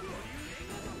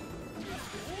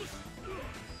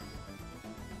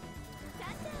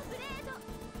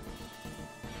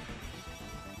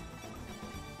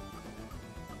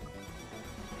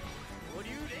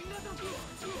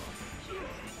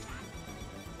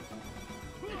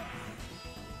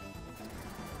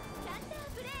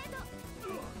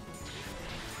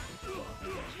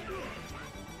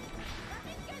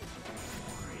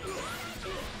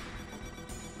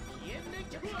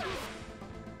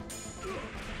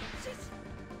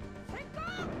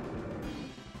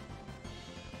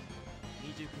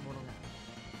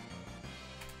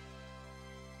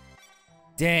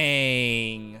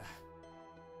 Dang.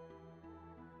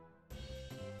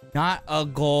 Not a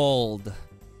gold.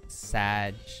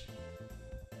 Sag.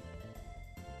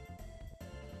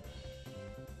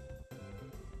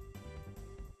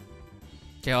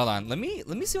 Okay, hold on. Let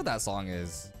me see what that song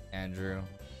is, Andrew.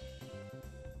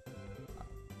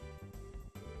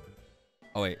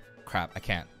 Oh wait, crap, I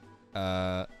can't.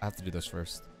 I have to do this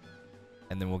first.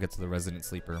 And then we'll get to the Resident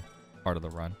Sleeper part of the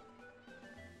run.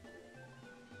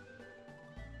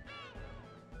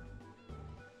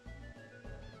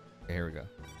 Okay, here we go.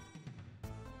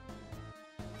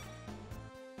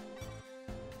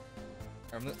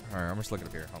 Alright, I'm just looking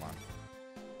up here. Hold on.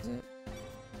 Is it?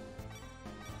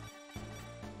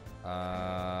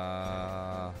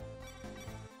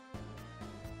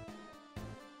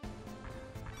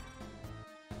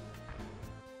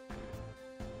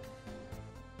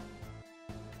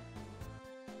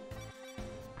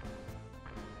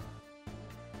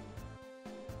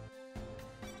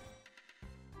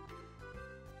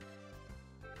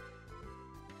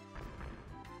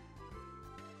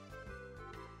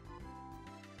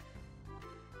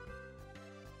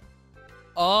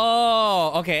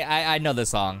 Oh, okay. I know this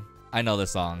song. I know this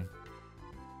song.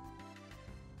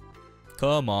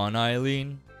 Come on,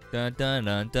 Eileen. Dun, dun,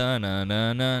 dun, dun, dun,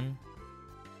 dun, dun.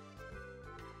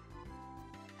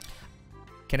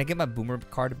 Can I get my boomer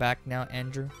card back now,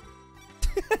 Andrew?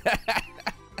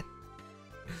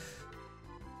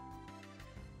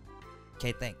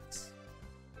 Okay, thanks.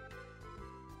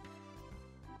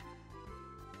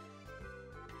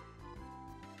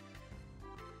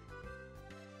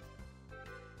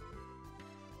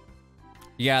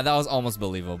 Yeah, that was almost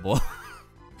believable.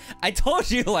 I told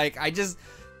you, like,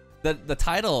 the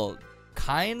title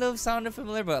kind of sounded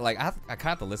familiar, but like I kind of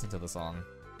have to listen to the song.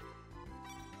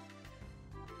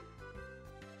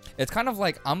 It's kind of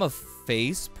like I'm a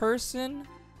face person.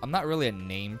 I'm not really a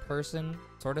name person,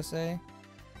 sort of say.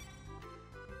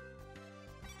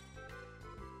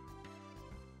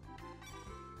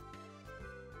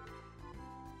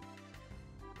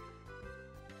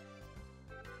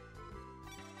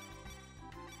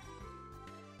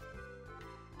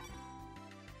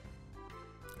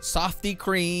 Softy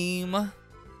cream.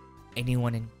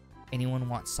 Anyone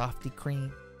want softy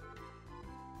cream?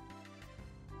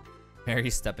 Mary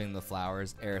stepping the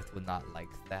flowers. Aerith would not like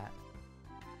that.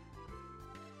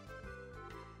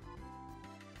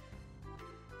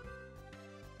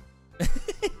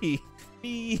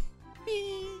 Me.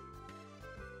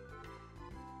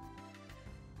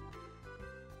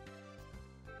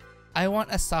 I want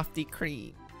a softy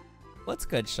cream. What's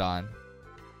good, Sean?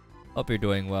 Hope you're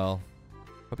doing well.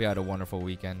 Hope you had a wonderful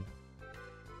weekend.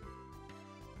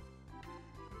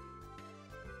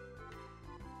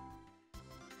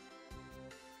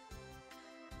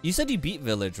 You said you beat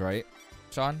Village, right,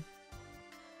 Sean?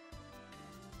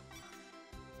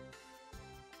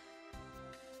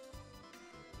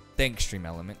 Thanks, Stream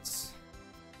Elements.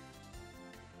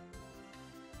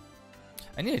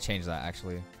 I need to change that,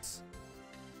 actually.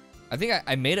 I think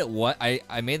I made it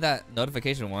I made that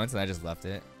notification once and I just left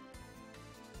it.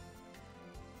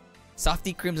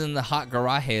 Softy creams in the hot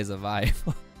garage is a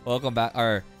vibe. Welcome back,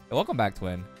 welcome back,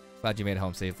 Twin. Glad you made it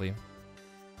home safely.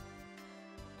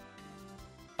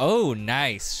 Oh,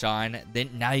 nice, Sean. Then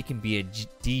now you can be a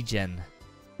D-Gen.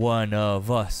 One of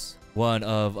us. One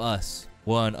of us.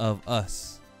 One of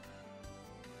us.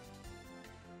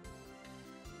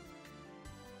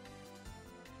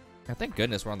 Yeah, thank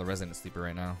goodness we're on the Resident Sleeper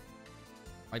right now.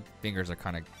 My fingers are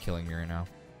kind of killing me right now.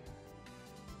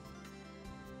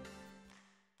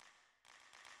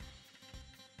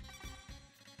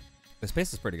 The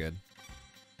space is pretty good.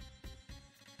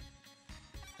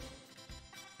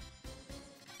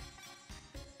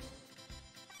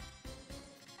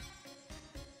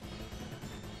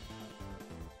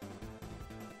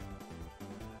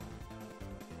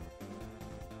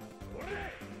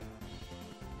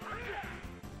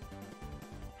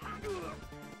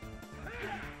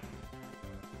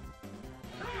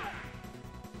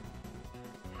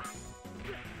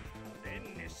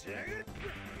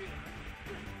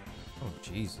 Oh,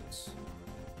 Jesus.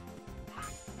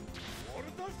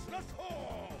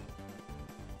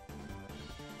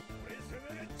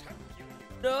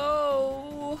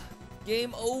 No!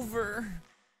 Game over.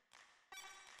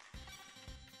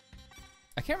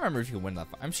 I can't remember if you can win that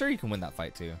fight. I'm sure you can win that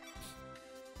fight too.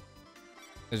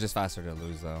 It's just faster to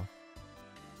lose though.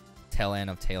 Tail end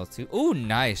of Tales 2. Ooh,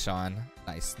 nice, Sean.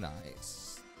 Nice,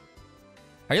 nice.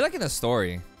 How are you liking the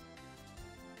story?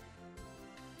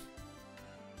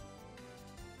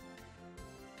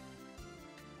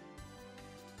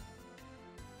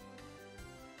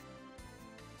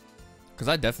 Because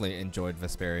I definitely enjoyed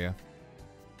Vesperia.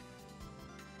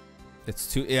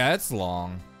 It's too, yeah, it's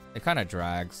long. It kind of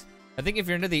drags. I think if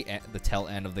you're into the tail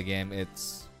end of the game,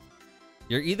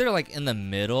 you're either like in the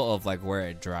middle of like where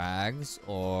it drags,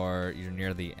 or you're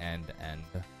near the end.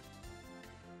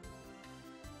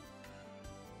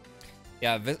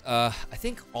 Yeah, I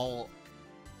think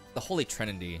the Holy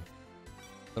Trinity,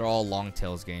 they're all Long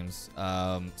Tales games.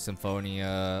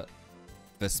 Symphonia,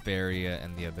 Vesperia,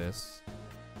 and the Abyss.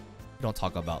 Don't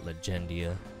talk about Legendia.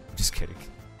 I'm just kidding.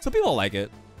 Some people like it.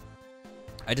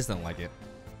 I just don't like it.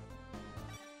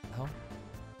 Oh.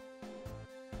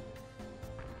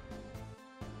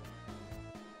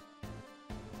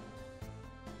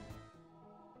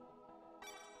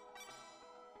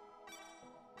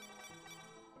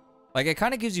 Like, it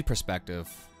kind of gives you perspective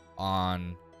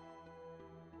on...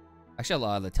 Actually, a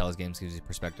lot of the Tales games gives you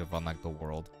perspective on, like, the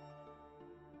world.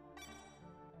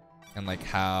 And, like,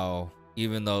 how...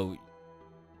 Even though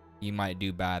you might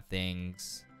do bad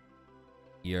things,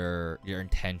 your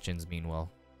intentions mean well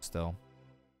still.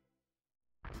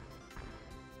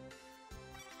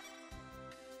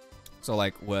 So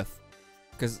like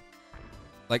because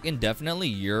Like indefinitely,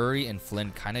 Yuri and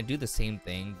Flynn kind of do the same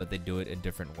thing, but they do it in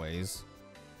different ways.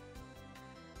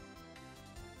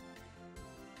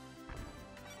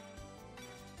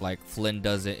 Like Flynn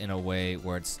does it in a way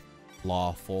where it's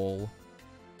lawful,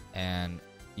 and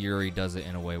Yuri does it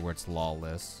in a way where it's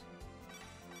lawless.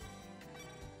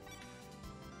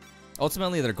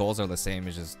 Ultimately, their goals are the same,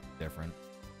 it's just different.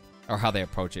 Or how they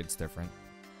approach it's different.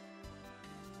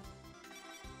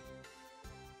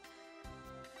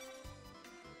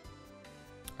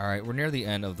 Alright, we're near the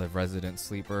end of the Resident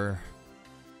Sleeper.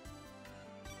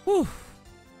 Whew.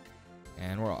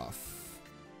 And we're off.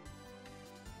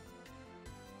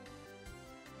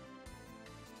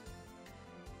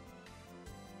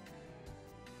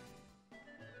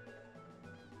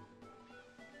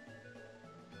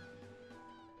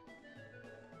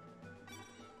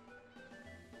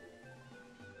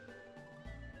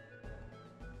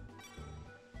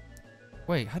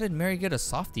 Wait, how did Mary get a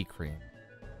softy cream?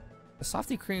 The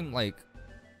softy cream, like,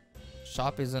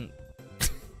 shop isn't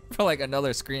for like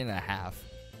another screen and a half.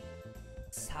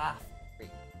 Soft cream.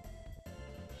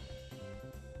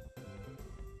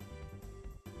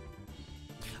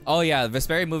 Oh yeah, the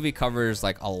Vesperia movie covers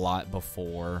like a lot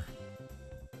before,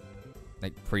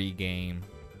 like pre-game.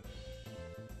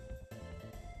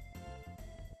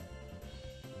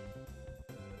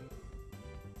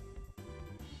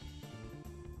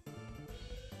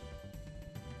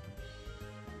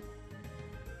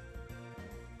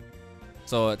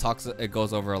 So it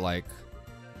goes over like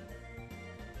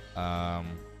how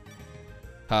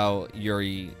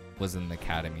Yuri was in the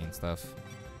academy and stuff.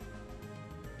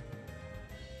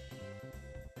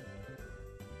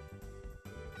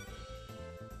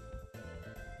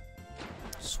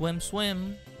 Swim,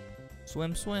 swim.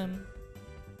 Swim, swim.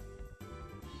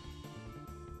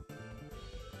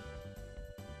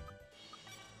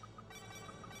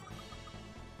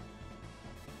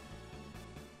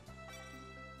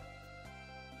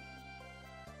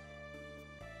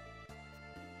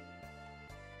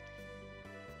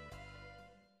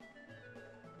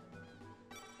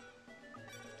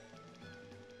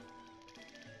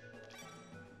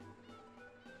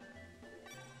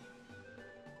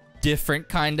 Different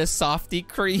kind of softy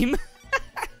cream.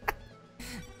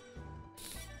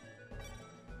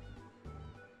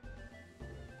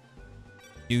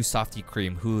 New softy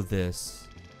cream. Who this?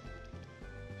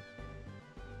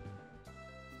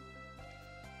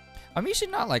 I mean, she's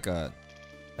not like a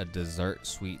dessert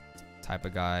sweet type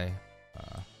of guy.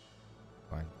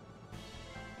 Fine.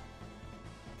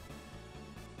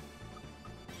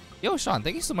 Yo, Sean,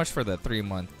 thank you so much for the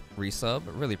 3-month resub.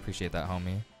 Really appreciate that,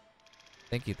 homie.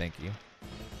 Thank you, thank you.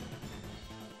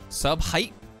 Sub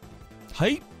height.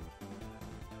 Height.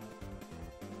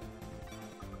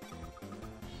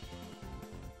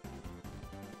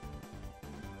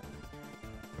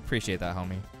 Appreciate that,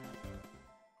 homie.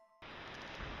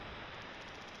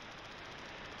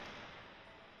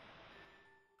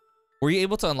 Were you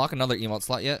able to unlock another emote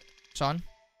slot yet, Sean?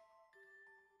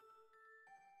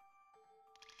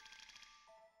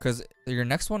 Because your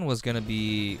next one was going to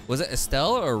be... Was it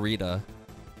Estelle or Rita?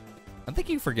 I'm thank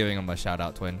you for giving him a shout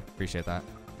out, Twin. Appreciate that.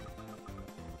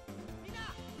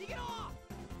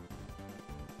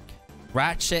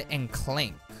 Ratchet and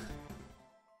Clank.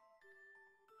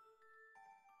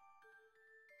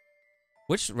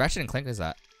 Which Ratchet and Clank is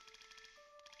that?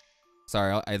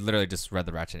 Sorry, I literally just read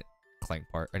the Ratchet and Clank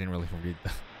part. I didn't really read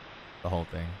the whole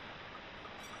thing.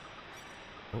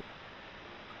 Oh.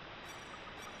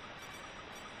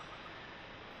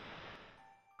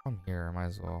 I'm here, I might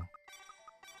as well.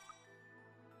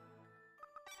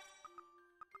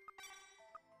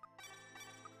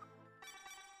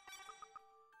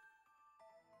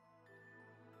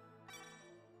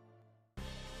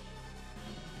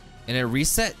 And it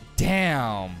reset?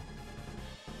 Damn.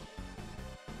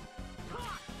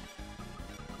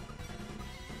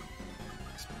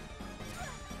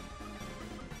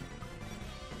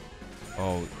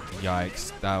 Oh,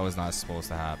 yikes. That was not supposed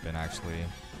to happen, actually.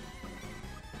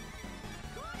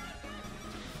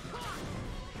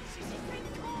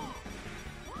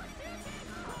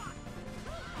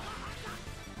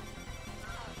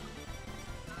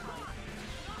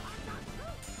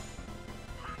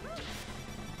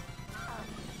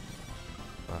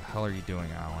 What the hell are you doing,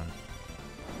 Alan?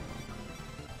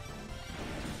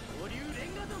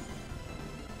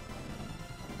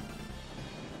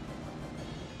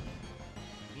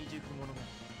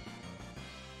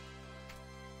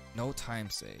 No time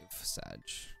save, Sag. I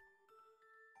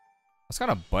was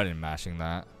kind of button mashing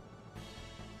that.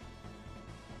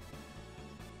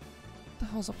 What the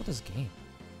hell's up with this game?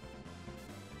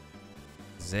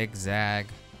 Zigzag.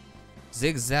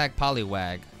 Zigzag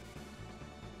Poliwag.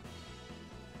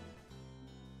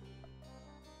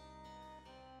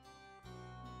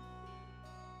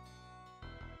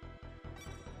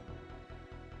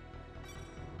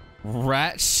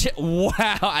 Rat shit.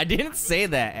 Wow, I didn't say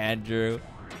that, Andrew.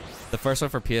 The first one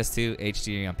for PS2,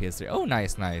 HD on PS3. Oh,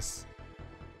 nice, nice.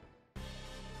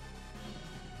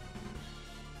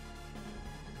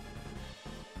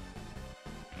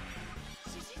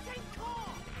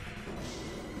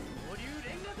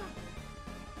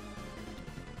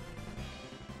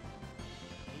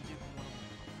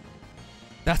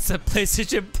 That's a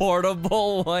PlayStation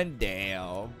Portable one.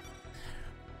 Damn.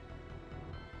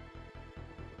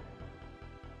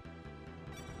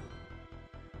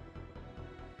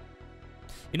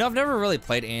 You know, I've never really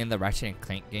played any of the Ratchet and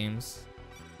Clank games,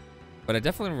 but I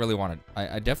definitely really want to.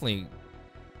 I definitely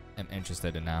am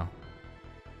interested in now,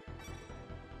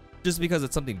 just because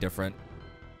it's something different.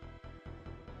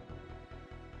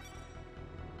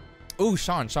 Ooh,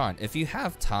 Sean, if you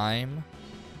have time,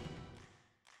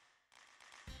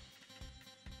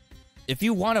 if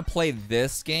you want to play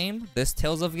this game, this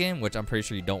Tales of game, which I'm pretty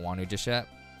sure you don't want to just yet,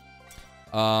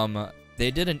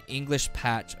 they did an English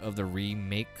patch of the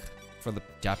remake for the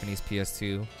Japanese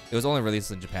PS2. It was only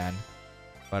released in Japan,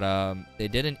 but they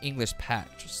did an English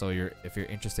patch. So if you're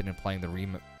interested in playing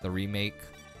the remake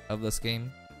of this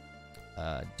game,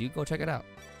 do go check it out.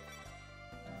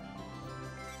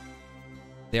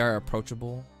 They are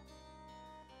approachable.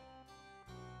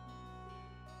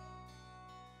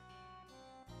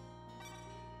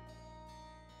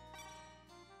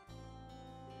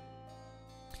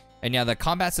 And yeah, the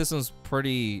combat system's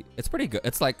pretty good.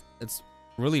 It's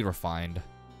really refined.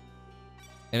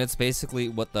 And it's basically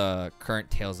what the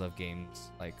current Tales of games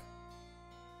like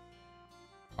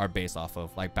are based off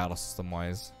of, like battle system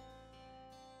wise.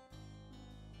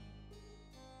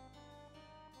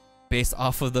 Based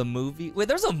off of the movie. Wait,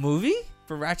 there's a movie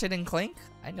for Ratchet and Clank?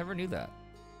 I never knew that.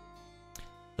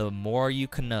 The more you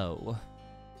can know.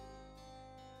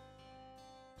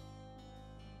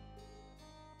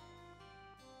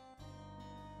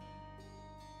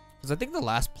 Because I think the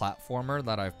last platformer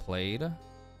that I've played,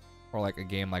 or like a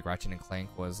game like Ratchet and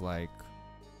Clank, was like,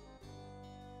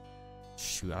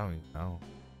 shoot, I don't even know.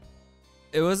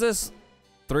 It was this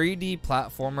 3D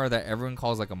platformer that everyone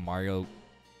calls like a Mario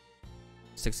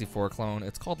 64 clone.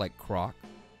 It's called like Croc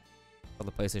for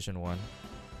the PlayStation 1.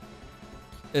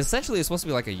 Essentially, it's supposed to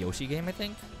be like a Yoshi game, I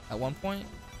think, at one point.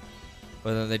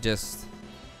 But then they just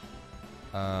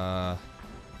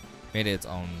made it its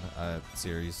own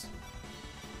series.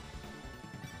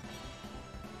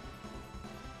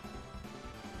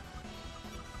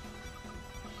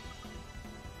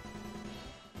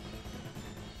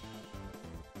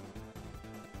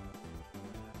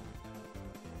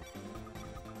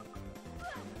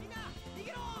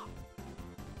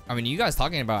 I mean, you guys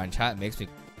talking about it in chat makes me,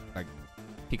 like,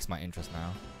 piques my interest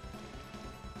now.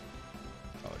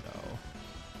 Oh no.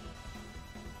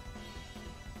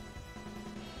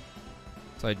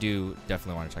 So I do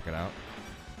definitely want to check it out.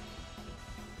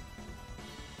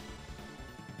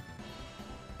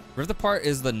 Rift Apart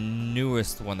is the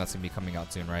newest one that's gonna be coming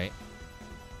out soon, right?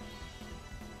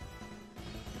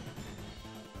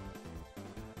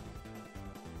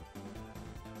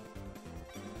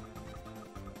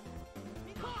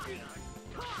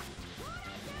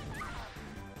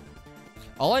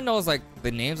 All I know is like the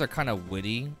names are kind of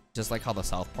witty, just like how the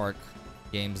South Park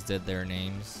games did their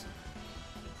names.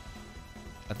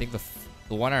 I think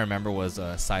the one I remember was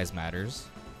Size Matters.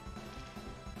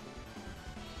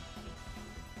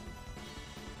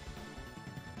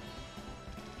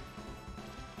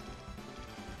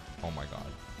 Oh my god.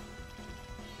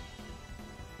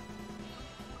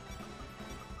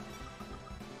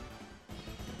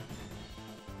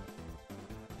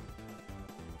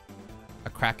 A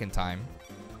Crack in Time.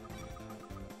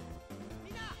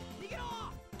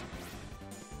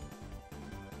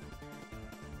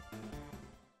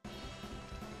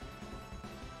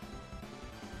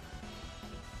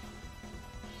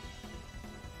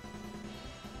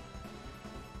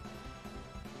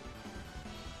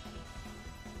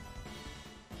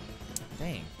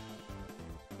 Dang.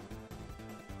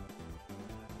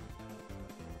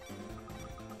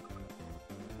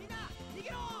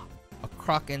 A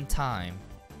Crock in Time.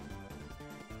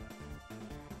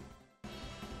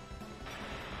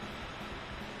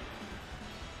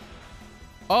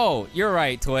 Oh, you're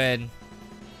right, Twin.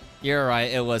 You're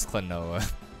right, it was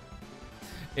Klonoa.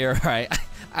 You're right.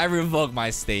 I revoke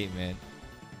my statement.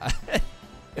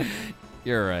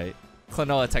 You're right.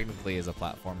 Klonoa technically is a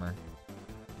platformer.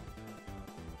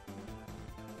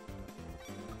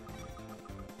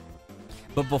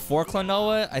 But before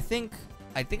Klonoa, I think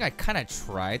I kind of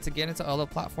tried to get into other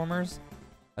platformers.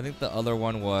 I think the other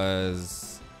one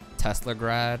was Tesla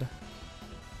Grad.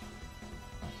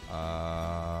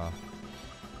 I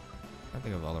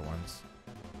think of other ones.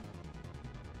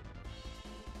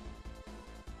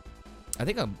 I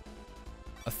think a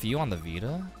few on the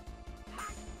Vita.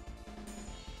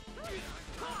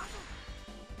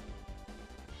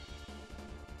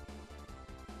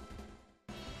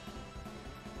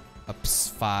 A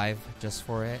PS5 just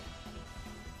for it.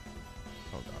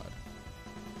 Oh god.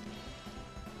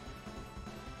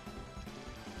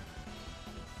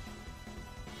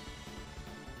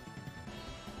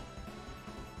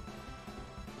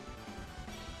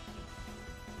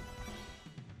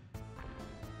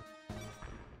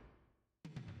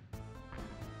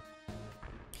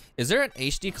 Is there an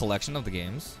HD collection of the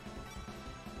games?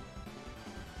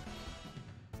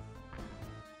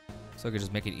 So I could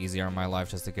just make it easier in my life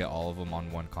just to get all of them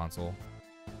on one console.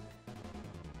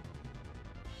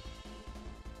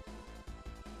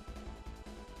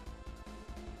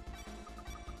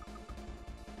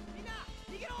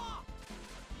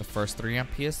 The first 3 on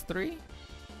PS3?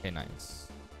 Okay, nice.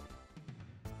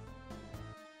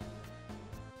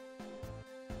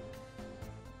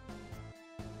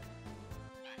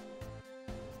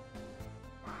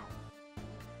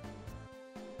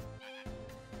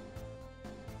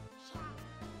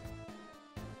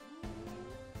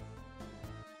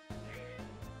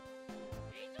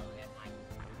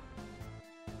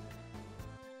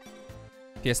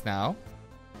 PS Now.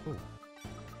 Ooh.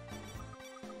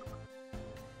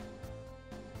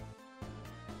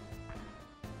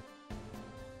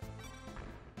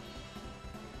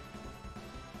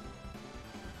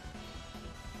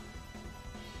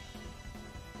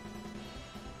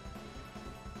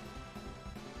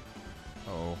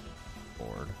 Oh,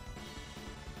 Lord.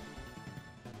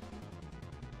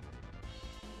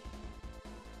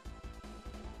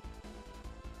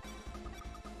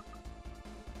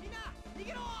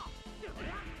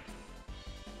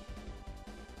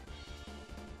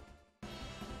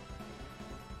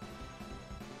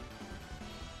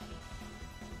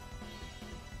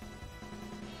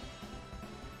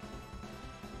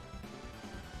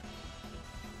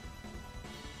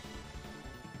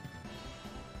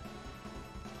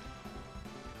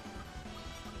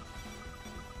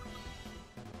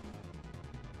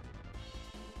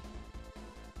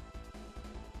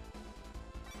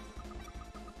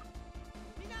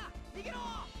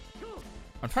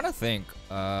 I'm trying to think.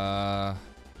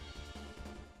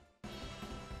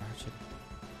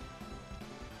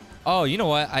 Oh, you know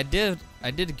what? I did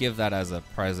give that as a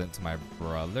present to my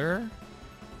brother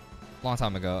a long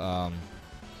time ago.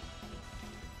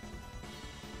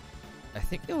 I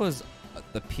think it was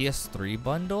the PS3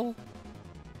 bundle.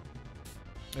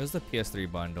 It was the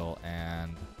PS3 bundle,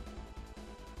 and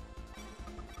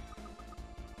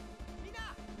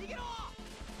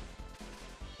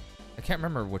I can't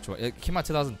remember which one. It came out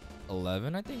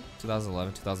 2011, I think.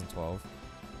 2011, 2012.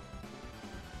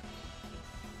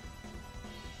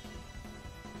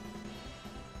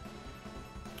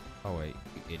 Oh wait,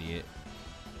 you idiot.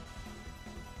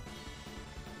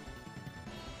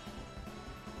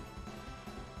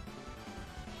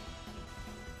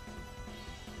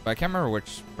 But I can't remember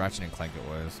which Ratchet and Clank it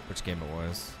was, which game it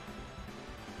was.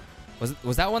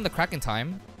 Was that one the Crack in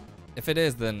Time? If it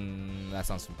is, then that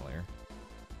sounds familiar.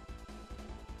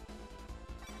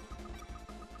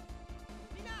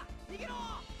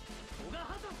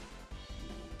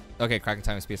 Okay, Crack in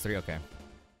Time is PS3. Okay,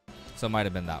 so it might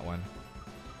have been that one.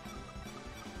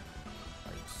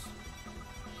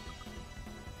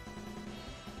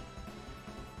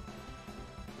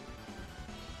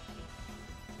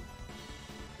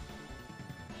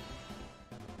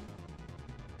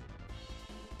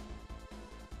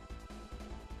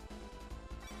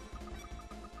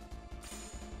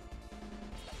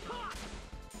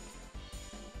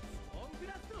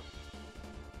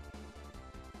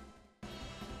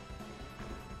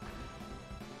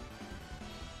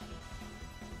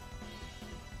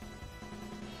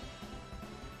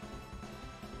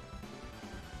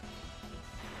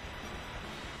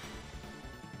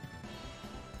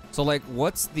 So like,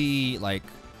 what's the like?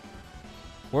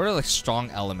 What are the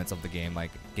strong elements of the game?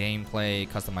 Like gameplay,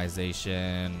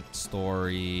 customization,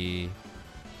 story,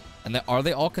 and then are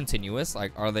they all continuous?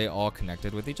 Like, are they all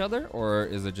connected with each other, or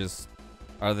is it just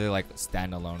are they like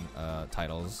standalone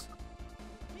titles?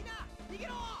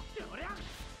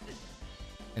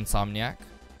 Insomniac.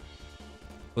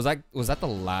 Was that the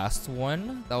last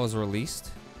one that was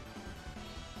released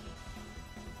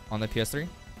on the PS3,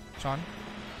 Sean?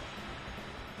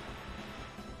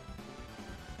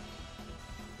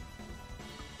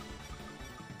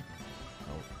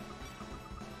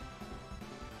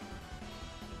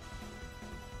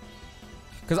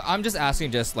 Because I'm just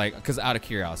asking just like, because out of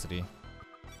curiosity.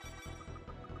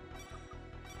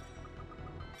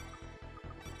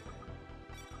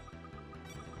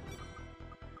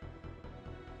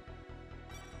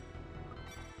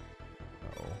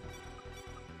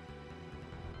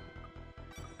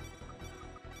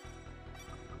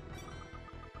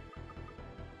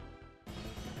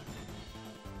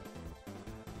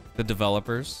 The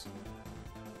developers.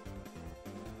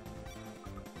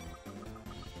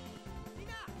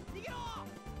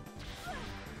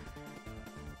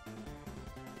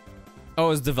 Oh, it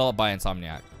was developed by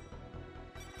Insomniac.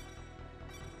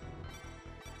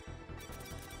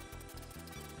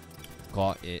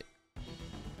 Got it.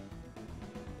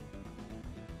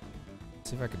 Let's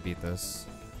see if I can beat this.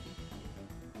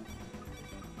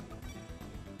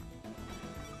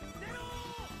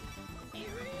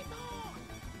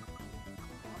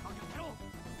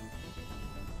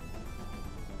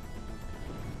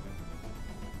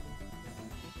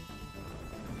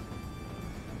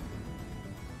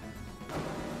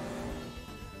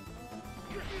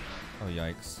 Oh,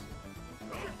 yikes.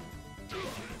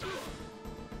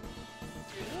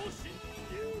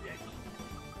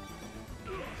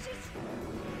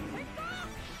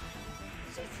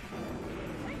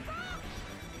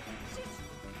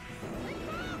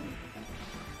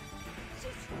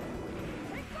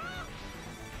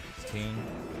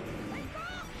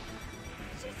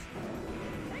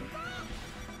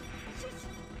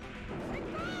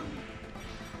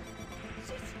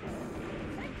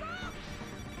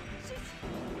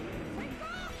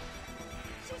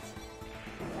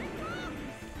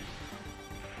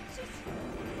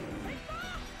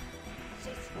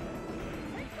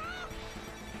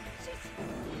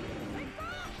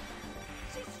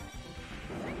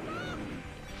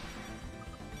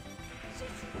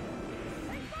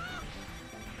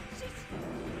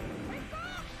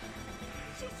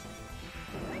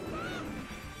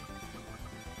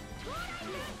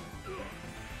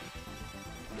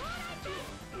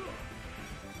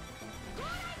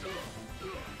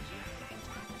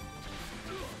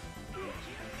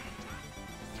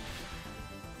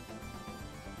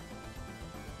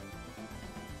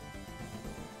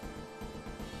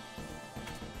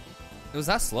 It was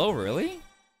that slow, really?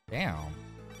 Damn.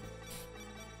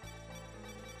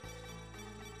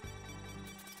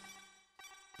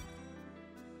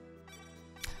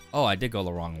 Oh, I did go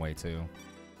the wrong way too.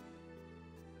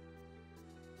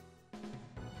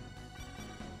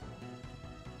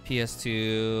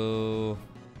 PS2.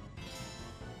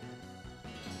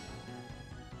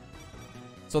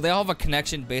 So they all have a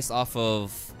connection based off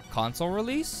of console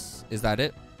release? Is that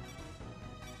it?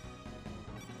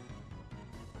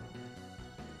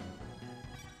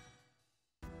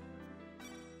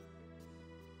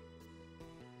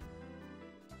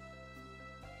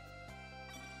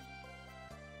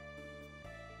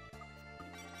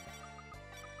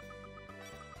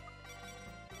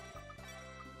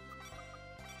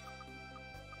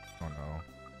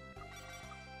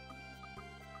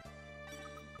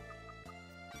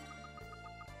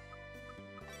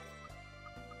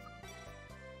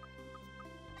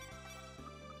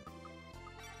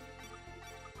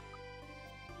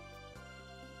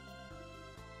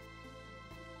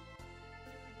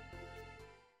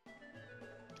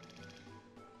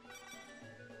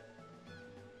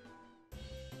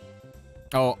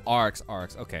 Oh, arcs,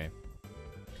 okay.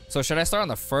 So should I start on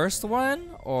the first one,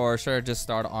 or should I just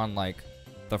start on like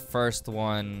the first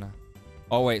one?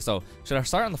 Oh wait, so should I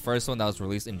start on the first one that was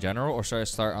released in general, or should I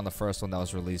start on the first one that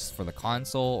was released for the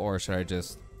console, or should I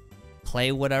just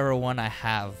play whatever one I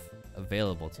have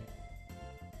available to me?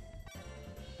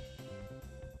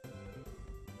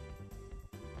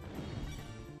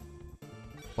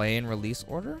 Play in release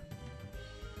order?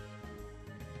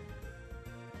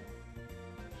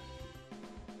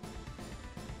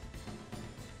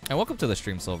 And welcome to the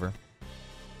stream, Silver.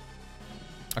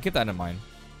 I'll keep that in mind.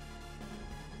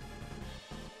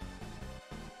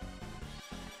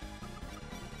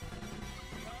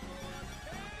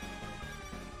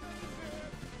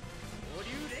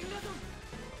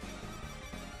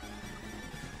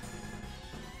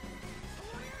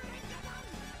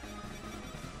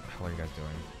 What are you guys doing?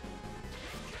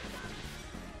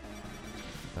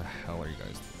 What the hell are you guys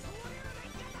doing?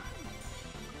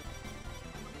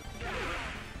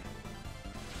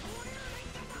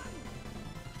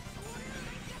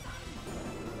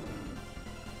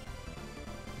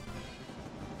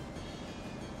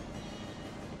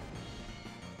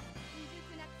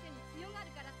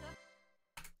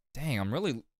 Dang, I'm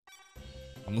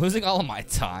losing all of my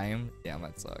time. Damn,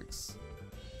 that sucks.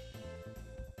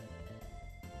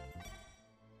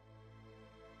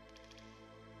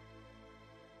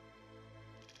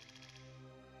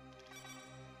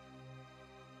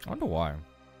 I wonder why.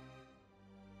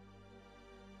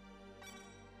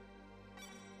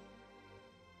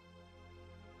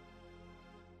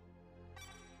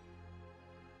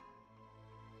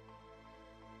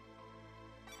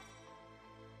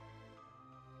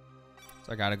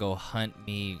 So I gotta go hunt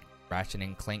me Ratchet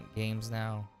and Clank games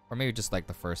now. Or maybe just like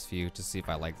the first few to see if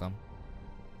I like them.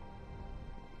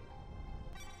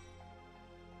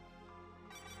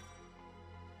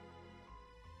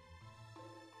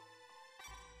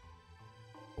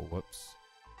 Oh, whoops.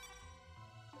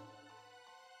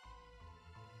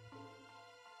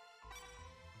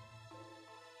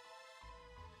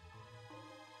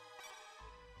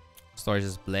 Storage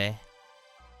is bleh.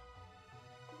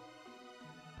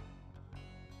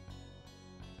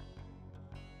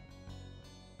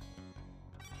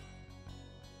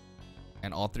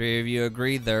 And all three of you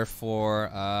agree, therefore,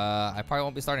 I probably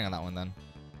won't be starting on that one then.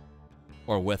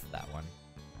 Or with that one.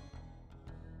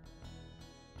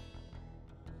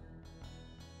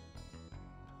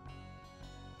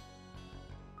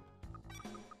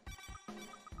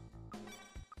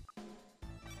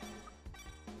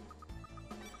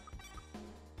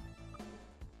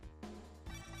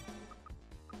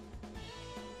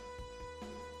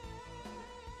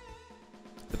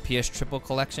 The PS Triple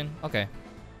Collection? Okay.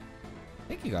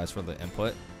 Thank you guys for the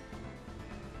input.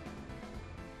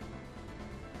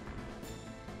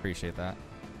 Appreciate that.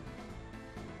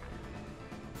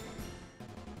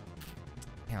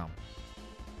 Damn.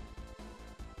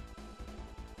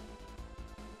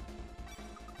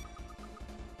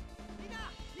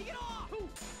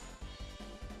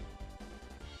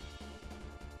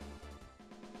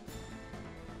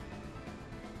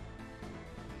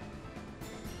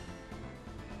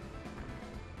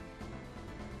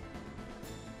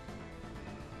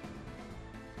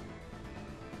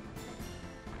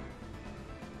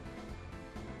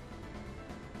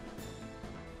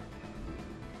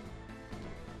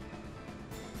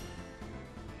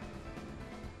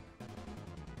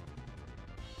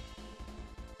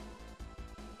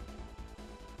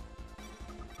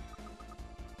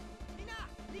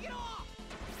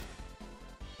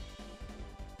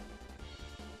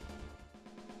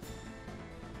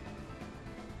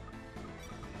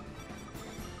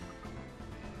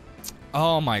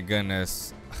 Oh my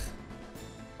goodness.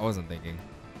 I wasn't thinking.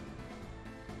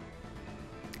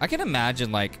 I can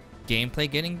imagine like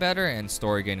gameplay getting better and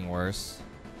story getting worse.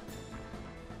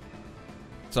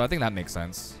 So I think that makes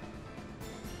sense.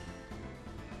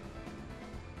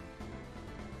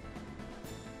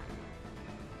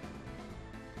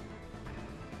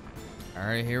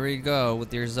 Alright, here we go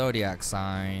with your zodiac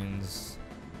signs.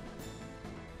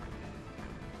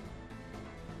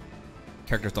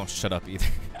 Characters don't shut up either.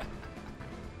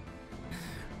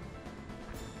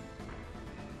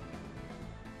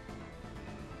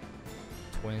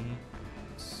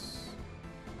 Twins.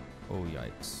 Oh,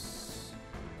 yikes.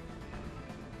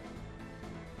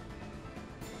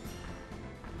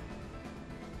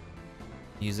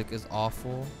 Music is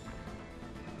awful.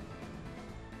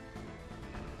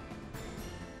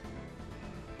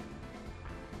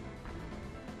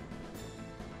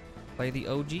 Play the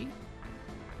OG.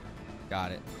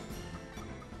 Got it.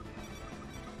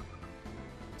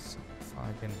 Let's see if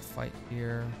I can fight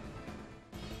here.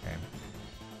 Okay.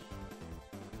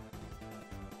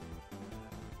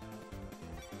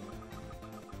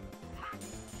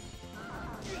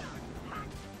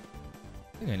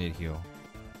 I think I need heal.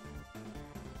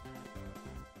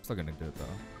 Still gonna do it though.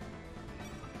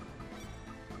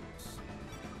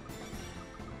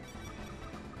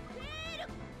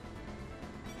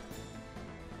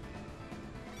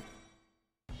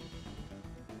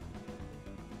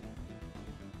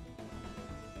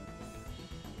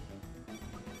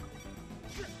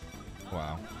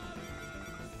 Wow.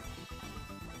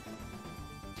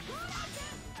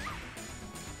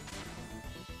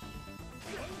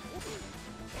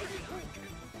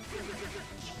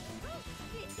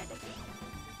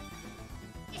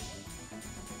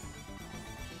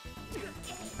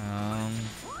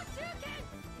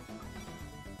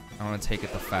 I want to take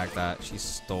it the fact that she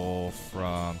stole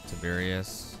from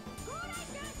Tiberius.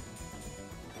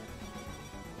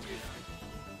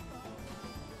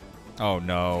 Oh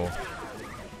no.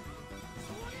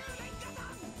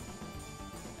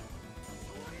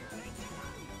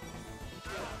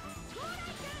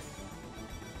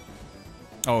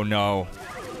 Oh no.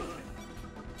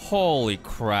 Holy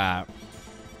crap.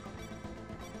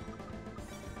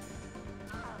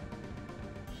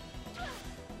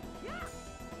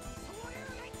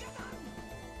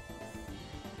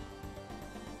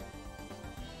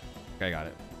 Okay, I got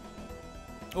it.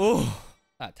 Oh,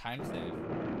 that time save.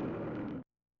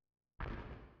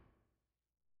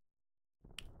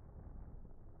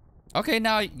 Okay,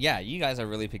 now, yeah, you guys are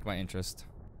really piqued my interest.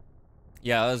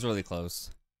 Yeah, that was really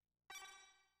close.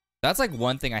 That's like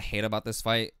one thing I hate about this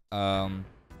fight.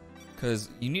 Because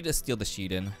you need to steal the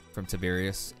Shiden from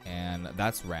Tiberius, and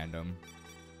that's random.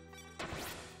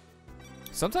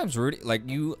 Sometimes Rudy, like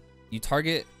you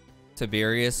target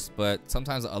Tiberius, but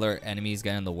sometimes other enemies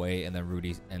get in the way, and then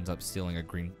Rudy ends up stealing a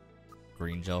green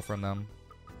gel from them.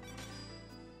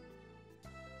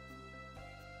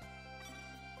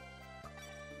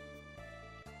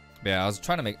 But yeah, I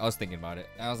was thinking about it,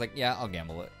 and I was like, yeah, I'll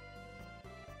gamble it.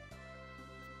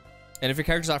 And if your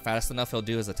character's not fast enough, he'll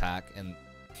do his attack, and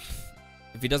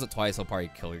if he does it twice, he'll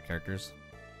probably kill your characters.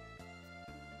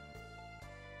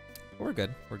 We're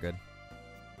good. We're good.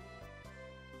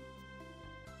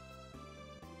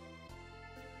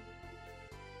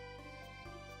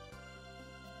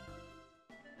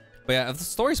 But yeah, if the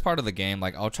story's part of the game,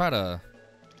 like, I'll try to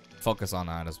focus on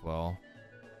that as well.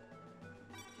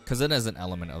 Because it is an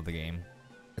element of the game.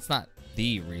 It's not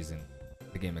the reason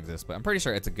the game exists, but I'm pretty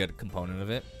sure it's a good component of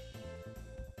it.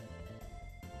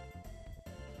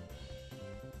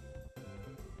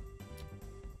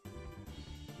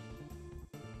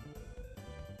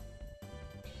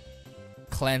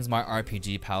 Cleanse my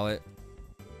RPG palette.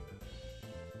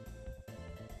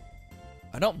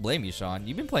 I don't blame you, Sean.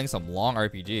 You've been playing some long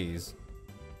RPGs.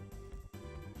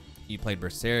 You played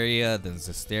Berseria, then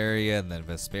Zestiria, then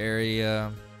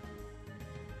Vesperia.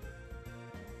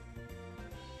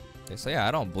 Okay, so yeah,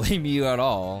 I don't blame you at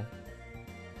all.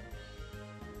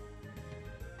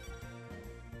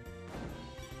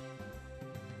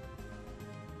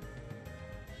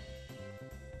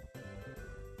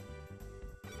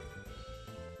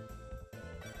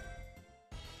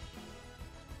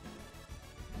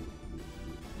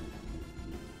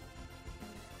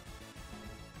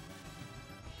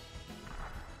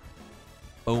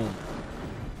 Boom.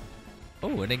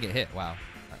 Oh, it didn't get hit. Wow.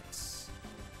 Nice.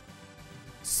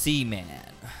 Seaman.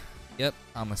 Yep,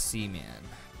 I'm a seaman.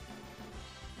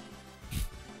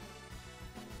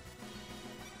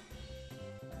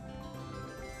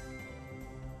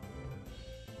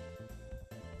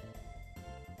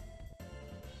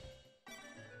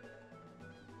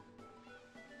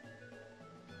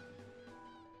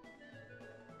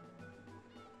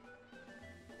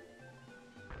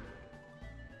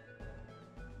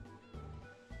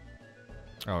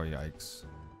 Oh, yikes.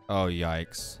 Oh,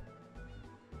 yikes.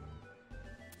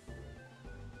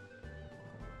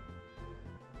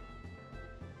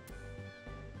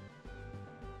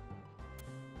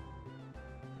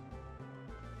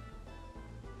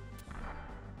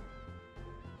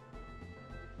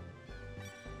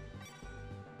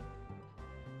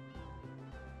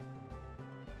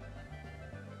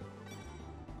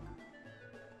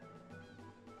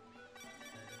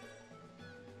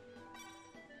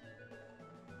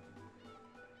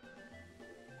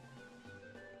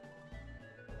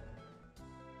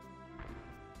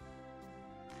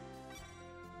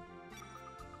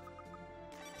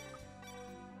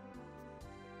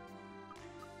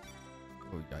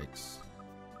 Oh, yikes.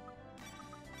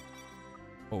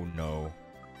 Oh, no.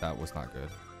 That was not good.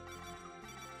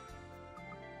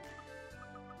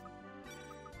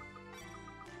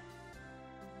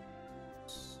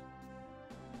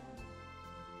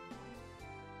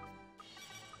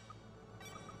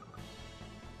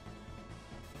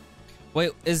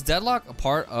 Wait, is Deadlock a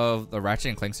part of the Ratchet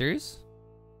and Clank series?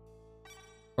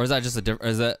 Or is that just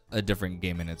a different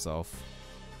game in itself?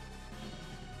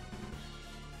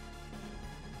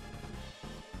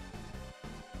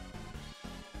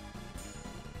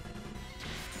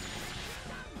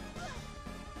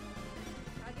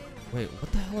 Wait,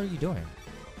 what the hell are you doing?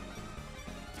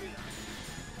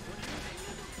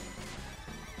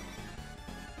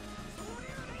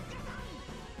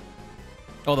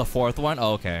 Oh, the fourth one?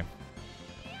 Oh, okay.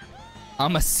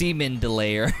 I'm a seaman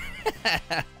delayer.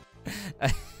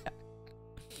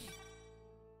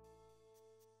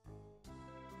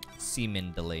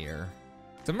 Seaman delayer.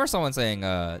 I remember someone saying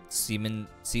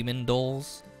seaman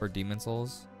doles for Demon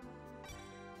Souls.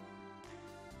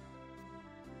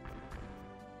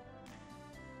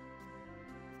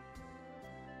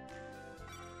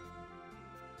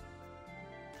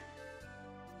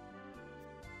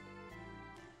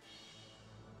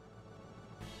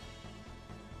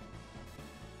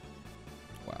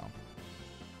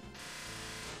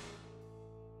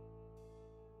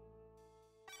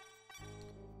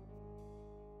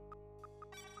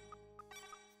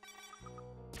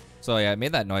 So yeah, I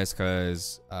made that noise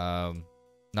because not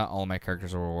all my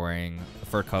characters were wearing a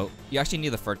fur coat. You actually need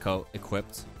the fur coat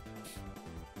equipped,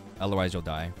 otherwise you'll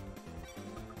die.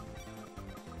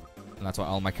 And that's why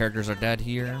all my characters are dead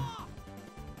here.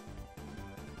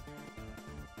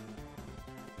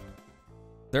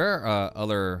 There are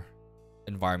other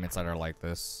environments that are like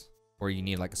this, where you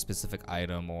need like a specific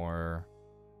item or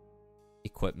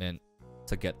equipment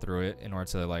to get through it in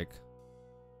order to like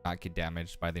not get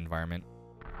damaged by the environment.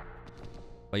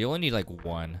 But you only need like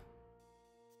one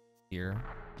here.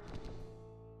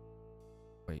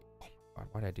 Wait, oh my god,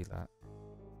 why did I do that?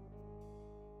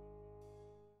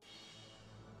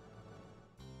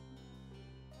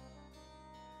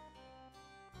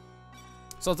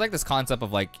 So it's like this concept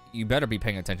of like, you better be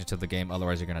paying attention to the game,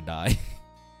 otherwise you're gonna die.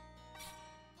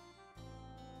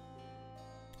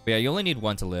 But yeah, you only need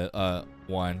one to live,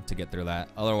 one to get through that.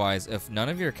 Otherwise, if none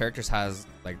of your characters has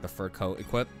like the fur coat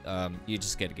equipped, you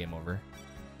just get a game over.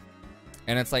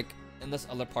 And it's like in this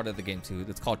other part of the game too.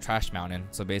 It's called Trash Mountain.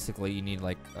 So basically, you need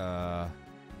like I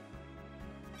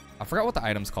forgot what the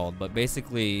item's called, but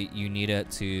basically you need it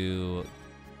to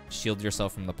shield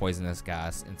yourself from the poisonous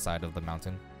gas inside of the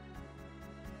mountain.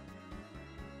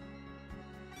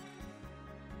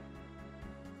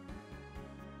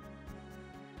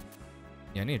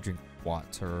 Yeah, I need to drink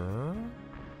water.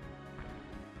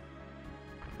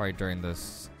 Probably during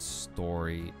this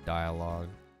story dialogue.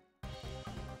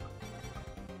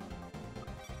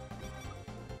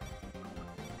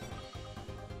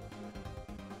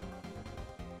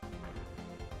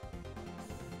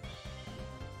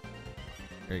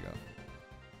 There you go.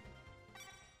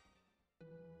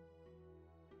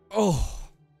 Oh!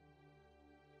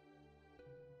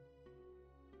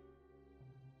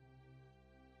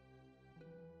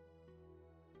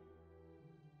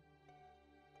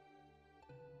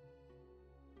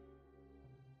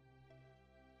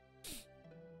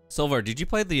 Silver, did you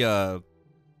play the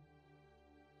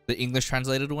English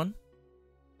translated one?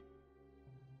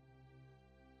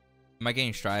 Am I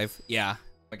getting Strive? Yeah,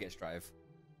 I get Strive.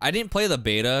 I didn't play the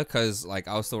beta because like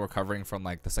I was still recovering from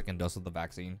like the second dose of the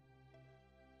vaccine.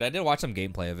 But I did watch some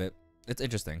gameplay of it. It's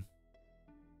interesting.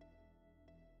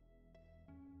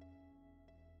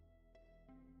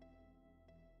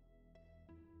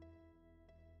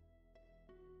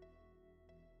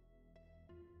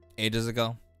 Ages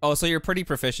ago. Oh, so you're pretty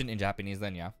proficient in Japanese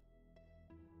then, yeah?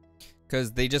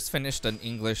 Because they just finished an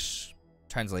English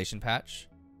translation patch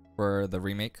for the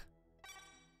remake.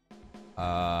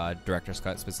 Director's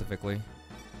Cut specifically.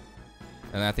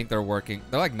 And I think they're working...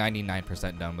 They're like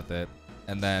 99% done with it.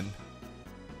 And then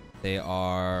they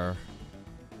are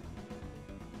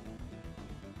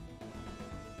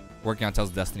working on Tales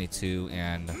of Destiny 2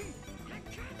 and...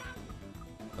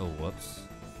 Oh, whoops.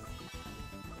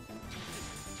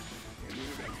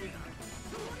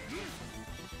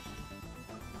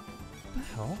 What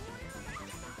the hell?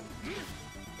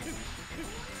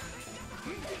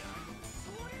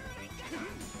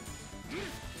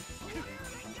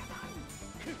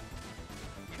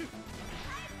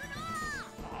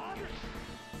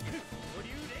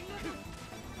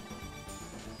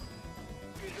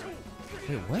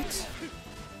 Wait, what?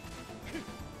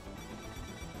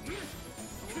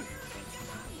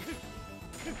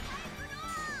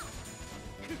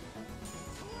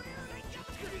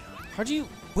 How'd you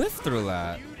whiff through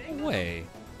that? No way.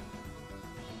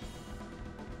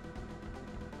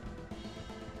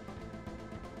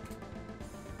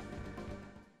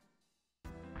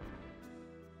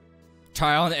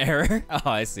 Trial and error? Oh,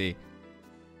 I see.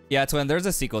 Yeah, Twin, there's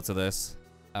a sequel to this.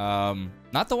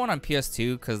 Not the one on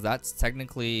PS2, because that's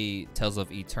technically Tales of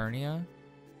Eternia.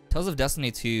 Tales of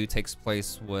Destiny 2 takes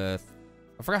place with...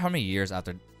 I forgot how many years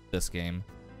after this game.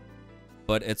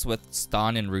 But it's with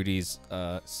Stan and Rudy's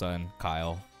son,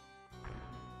 Kyle.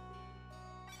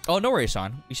 Oh, no worries,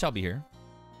 Sean. We shall be here.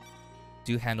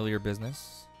 Do handle your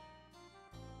business.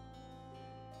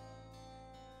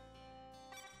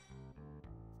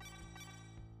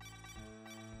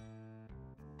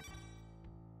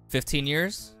 $15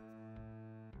 years?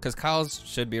 Because Kyle's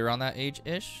should be around that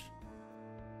age-ish.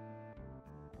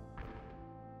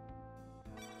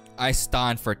 I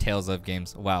stan for Tales of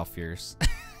games. Wow, fierce.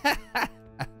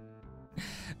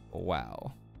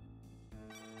 Wow.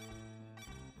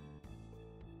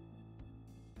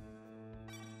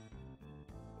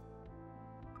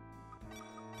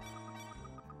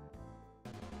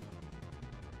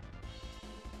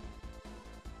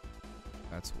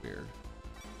 That's weird.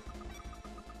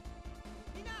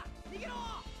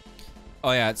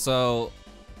 Oh yeah, so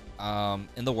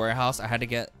in the warehouse I had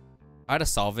to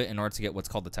solve it in order to get what's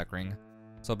called the tech ring.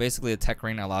 So basically the tech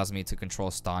ring allows me to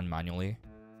control Stan manually.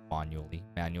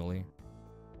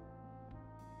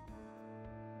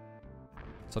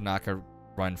 So now I can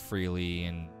run freely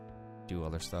and do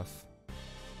other stuff.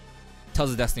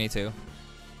 Tales of Destiny 2.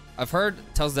 I've heard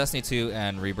Tales of Destiny 2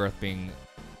 and Rebirth being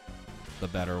the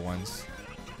better ones.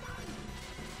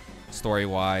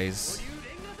 story-wise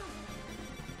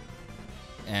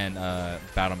and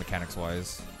battle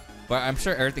mechanics-wise. But I'm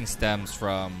sure everything stems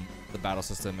from the battle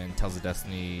system in Tales of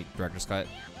Destiny Director's Cut.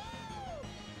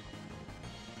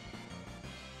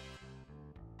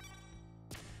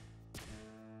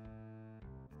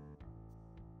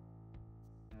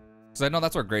 Because I know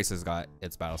that's where Grace's got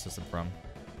its battle system from.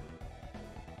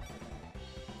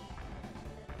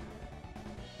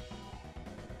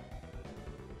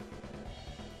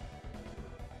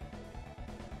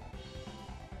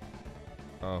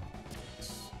 Oh.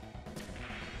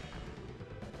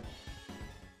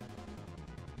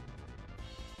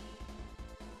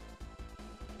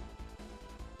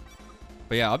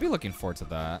 But yeah, I'll be looking forward to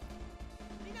that.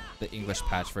 The English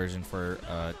patch version for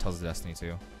Tales of Destiny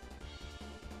 2.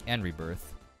 And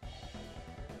Rebirth.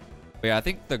 But yeah, I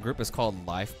think the group is called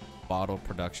Life Bottle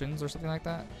Productions or something like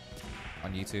that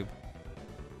on YouTube.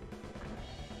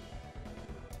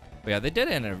 But yeah, they did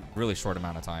it in a really short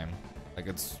amount of time. Like,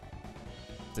 it's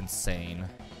insane.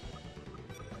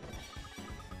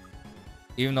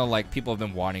 Even though, like, people have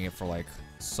been wanting it for, like,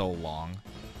 so long.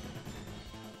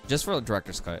 Just for the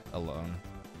director's cut alone.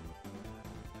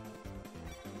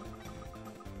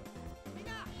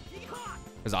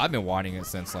 Because I've been wanting it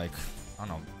since, like, I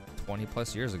don't know, 20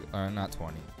 plus years ago. Or not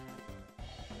 20.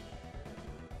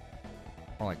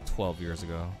 More like 12 years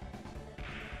ago.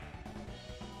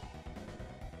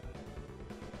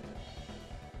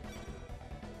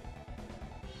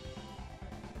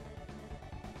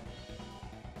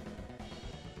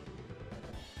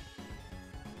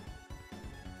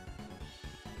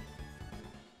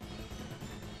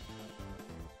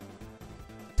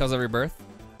 Tales of Rebirth.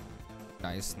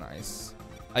 Nice, nice.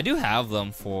 I do have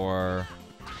them for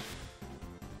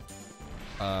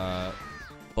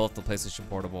both the PlayStation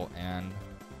Portable and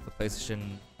the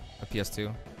PlayStation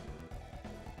PS2.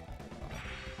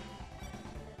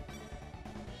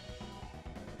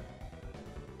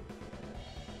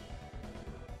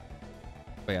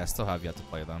 But yeah, I still have yet to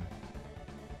play them.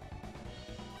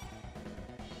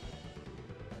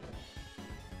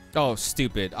 Oh,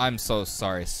 stupid. I'm so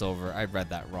sorry, Silver. I read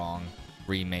that wrong.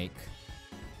 Remake.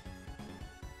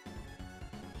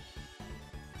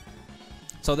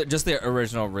 So just the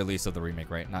original release of the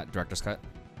remake, right? Not director's cut?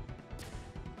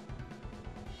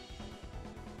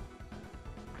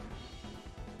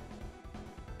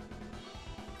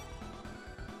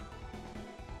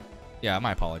 Yeah,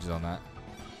 my apologies on that.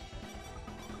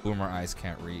 Boomer eyes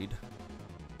can't read.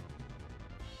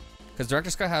 Because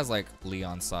director's cut has, like,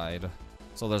 Leon's side.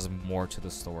 So there's more to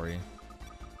the story.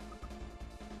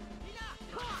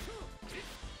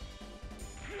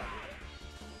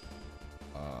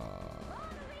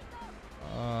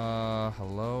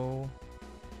 Hello?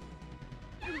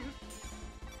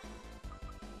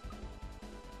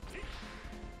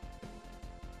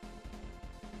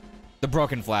 The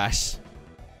broken flash.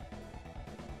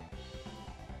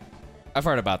 I've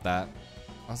heard about that.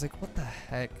 I was like, what the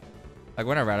heck? Like,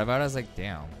 when I read about it, I was like,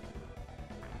 damn.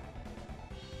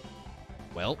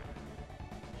 Well.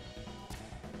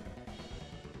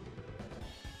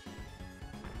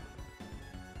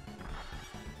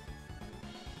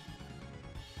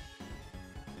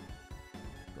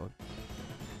 Good.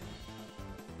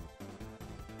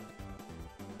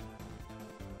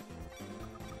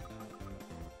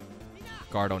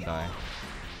 Guard, don't die.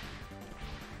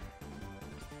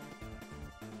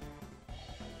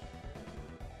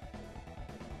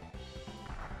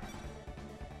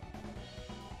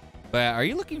 But are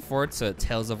you looking forward to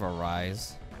Tales of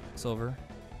Arise, Silver?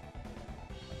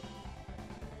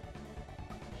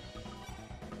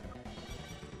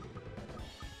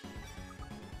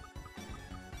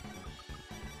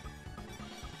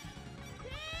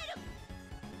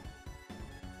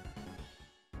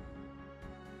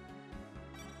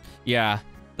 Yeah,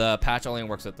 the patch only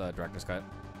works with the director's cut.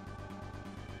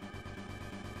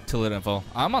 Too little info.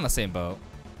 I'm on the same boat.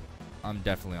 I'm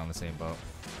definitely on the same boat.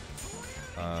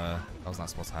 That was not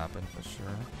supposed to happen, for sure.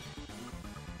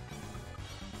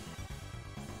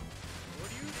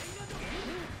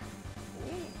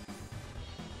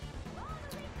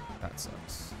 That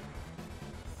sucks.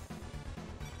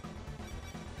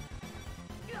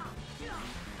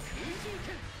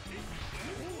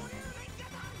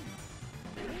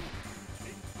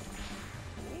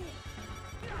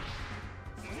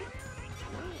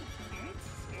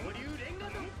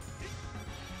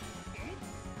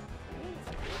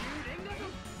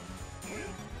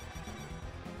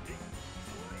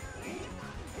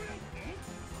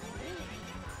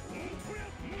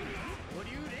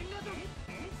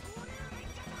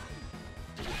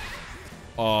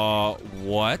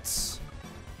 What?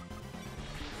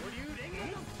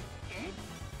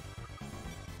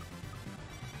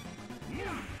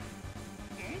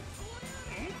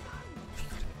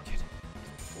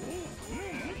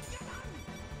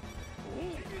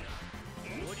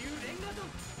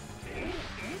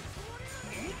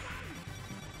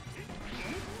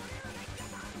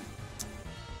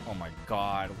 my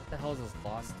god. What the hell is this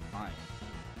lost time?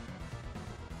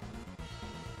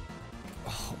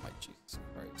 Oh my Jesus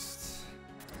Christ.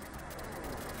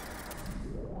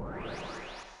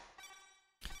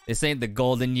 This ain't the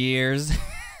golden years.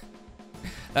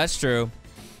 That's true.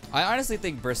 I honestly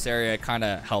think Berseria kind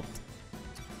of helped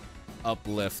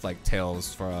uplift like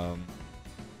Tales from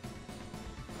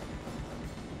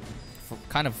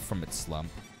kind of from its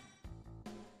slump.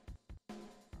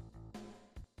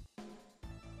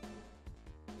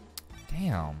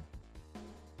 Damn.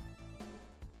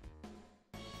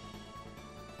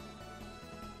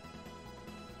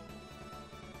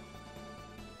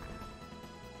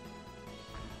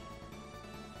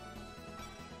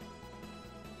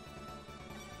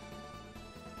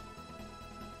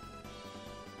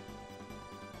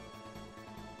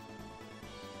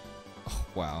 Oh,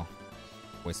 wow.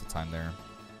 Waste of time there.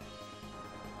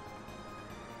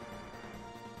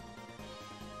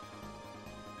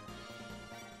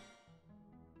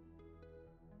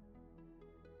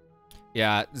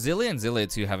 Yeah, Zillia and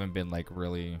Zillia 2 haven't been like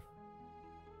really.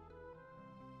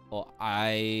 Well,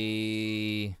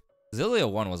 Zillia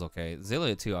 1 was okay.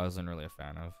 Zillia 2 I wasn't really a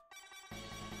fan of.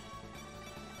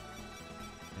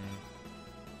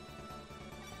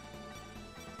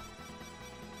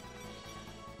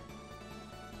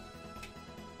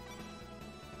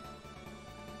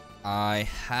 I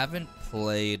haven't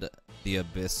played The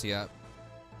Abyss yet,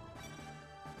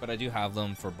 but I do have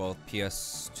them for both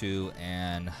PS2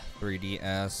 and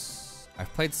 3DS.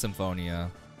 I've played Symphonia.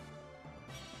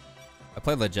 I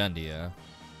played Legendia.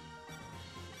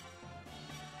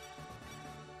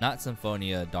 Not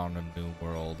Symphonia, Dawn of New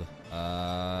World.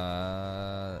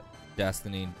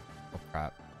 Destiny. Oh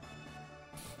crap.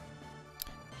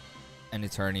 And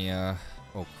Eternia.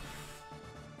 Oh.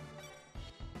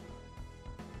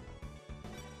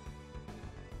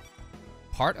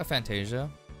 Part of Fantasia.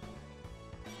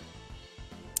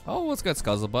 Oh, what's good,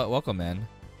 Scuzzlebutt? Welcome in.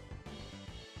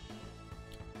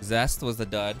 Zest was the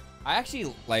dud. I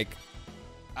actually liked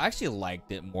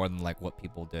it more than like what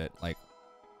people did, like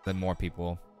than more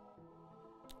people.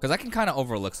 Because I can kind of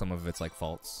overlook some of its like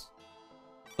faults.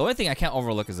 The only thing I can't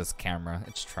overlook is this camera.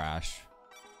 It's trash.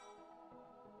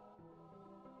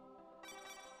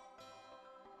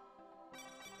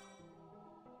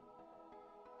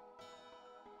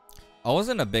 I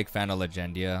wasn't a big fan of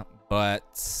Legendia, but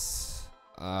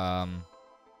I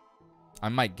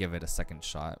might give it a second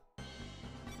shot.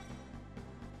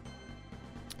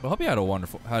 But I hope you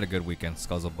had a good weekend,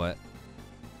 Scuzzlebutt.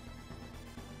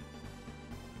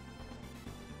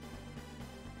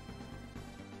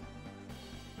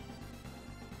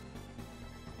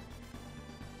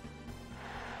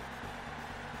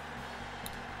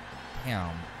 Damn.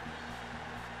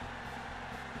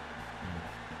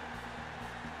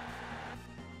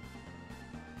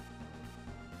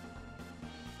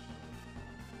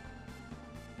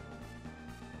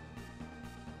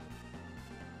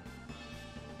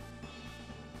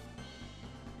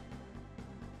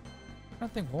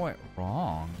 Nothing went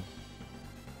wrong.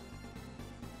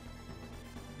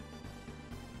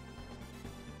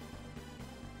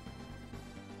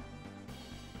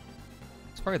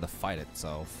 It's probably the fight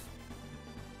itself.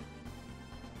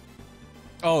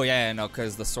 Oh yeah, no,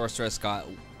 because the sorceress got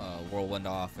whirlwind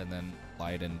off, and then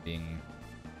Lydon being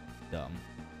dumb.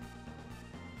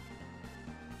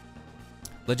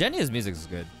 Legendia's music is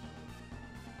good.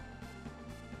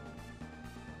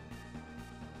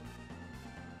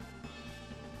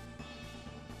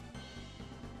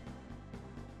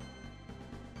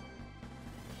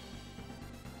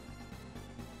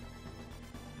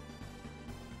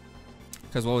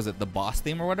 Because what was it, the boss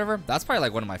theme or whatever? That's probably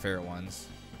like one of my favorite ones.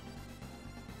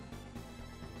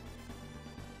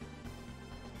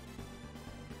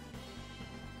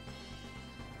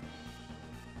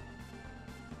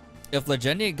 If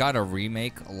Legendia got a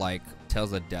remake like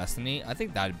Tales of Destiny, I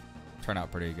think that'd turn out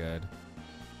pretty good.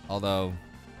 Although,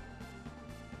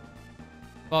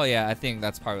 well, yeah, I think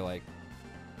that's probably like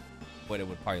what it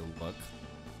would probably look.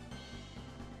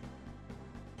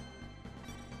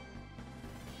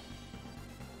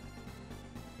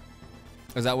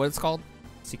 Is that what it's called?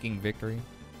 Seeking Victory?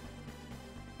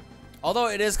 Although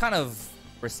it is kind of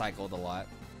recycled a lot.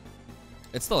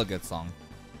 It's still a good song.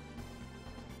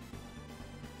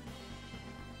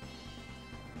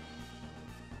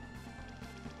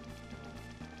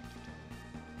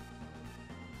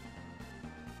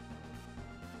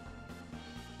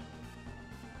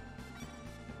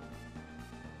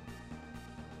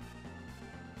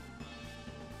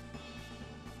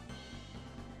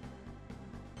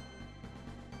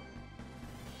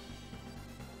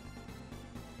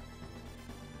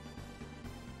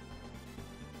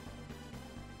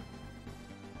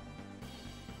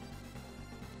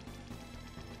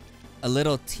 A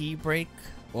little tea break.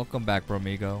 Welcome back,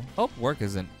 Bromigo. Hope work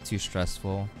isn't too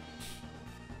stressful.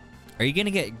 Are you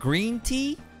gonna get green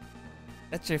tea?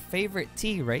 That's your favorite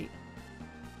tea, right?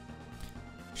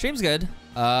 Stream's good.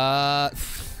 I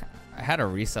had to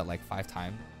reset like 5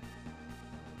 times.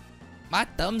 My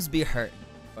thumbs be hurting,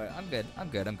 but I'm good. I'm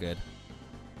good. I'm good.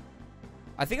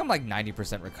 I think I'm like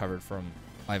 90% recovered from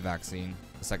my vaccine,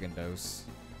 the 2nd dose.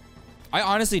 I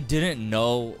honestly didn't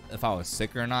know if I was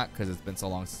sick or not because it's been so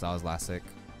long since I was last sick.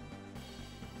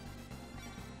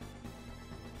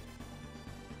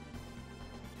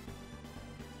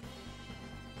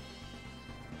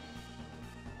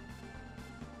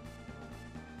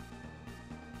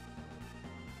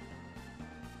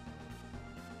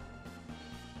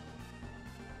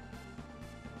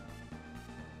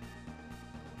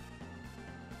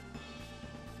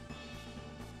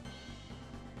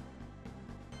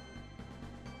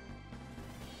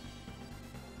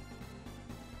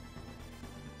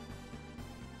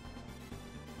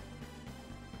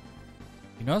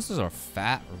 You notice there's a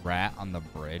fat rat on the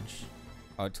bridge?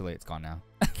 Oh, too late. It's gone now.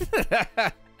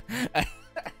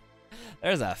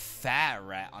 There's a fat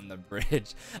rat on the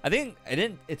bridge. I think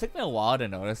it took me a while to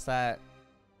notice that.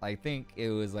 I think it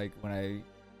was like when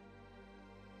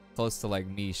close to like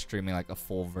me streaming like a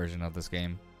full version of this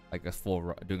game. Like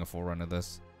doing a full run of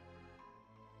this.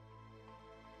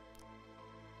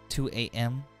 2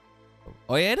 a.m.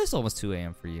 Oh yeah, it is almost 2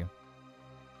 a.m. for you.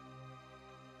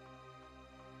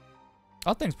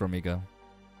 Oh, thanks, Bromigo.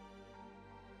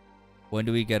 When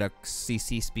do we get a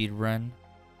CC speed run?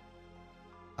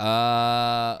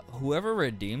 Whoever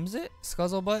redeems it,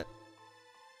 Scuzzlebutt.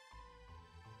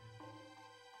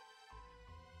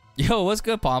 Yo, what's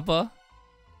good, Pampa?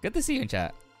 Good to see you in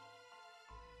chat.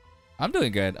 I'm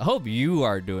doing good. I hope you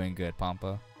are doing good,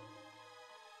 Pampa.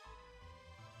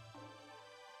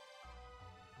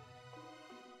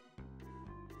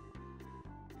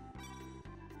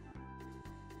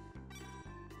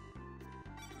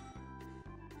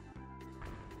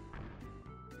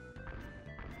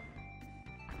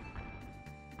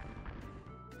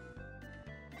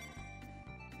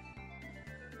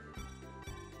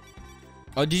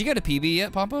 Oh, did you get a PB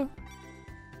yet, Pampa?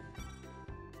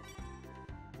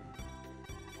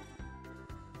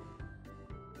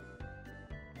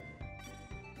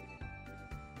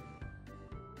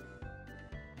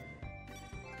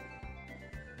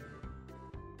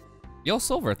 Yo,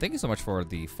 Silver, thank you so much for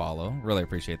the follow. Really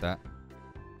appreciate that.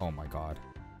 Oh my god.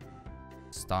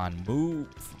 Stan,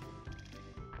 move.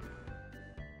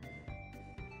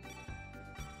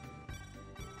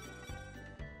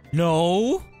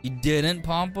 No, you didn't,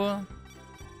 Pampa.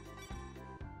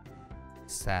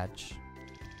 Sag.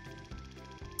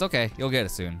 It's okay. You'll get it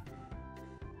soon.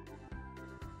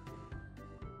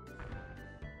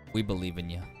 We believe in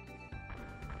you.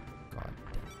 God.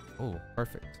 Oh,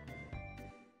 perfect.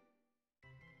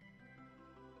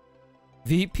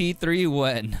 VP3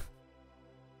 when?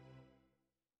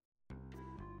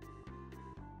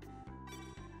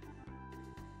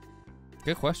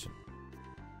 Good question.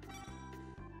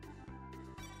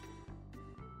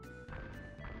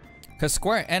 Because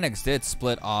Square Enix did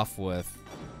split off with...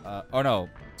 oh no,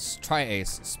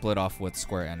 Tri-Ace split off with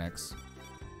Square Enix.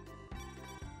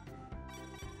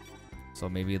 So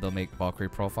maybe they'll make Valkyrie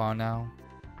Profile now.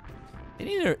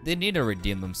 They need to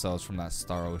redeem themselves from that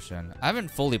Star Ocean. I haven't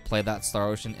fully played that Star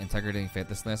Ocean Integrity and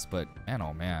Faithlessness, but man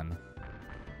oh man.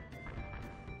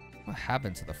 What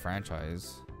happened to the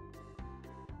franchise?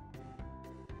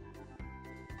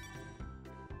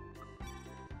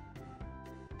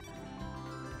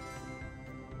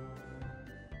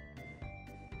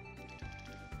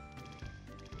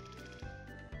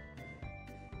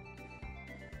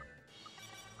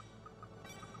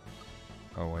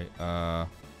 Oh wait,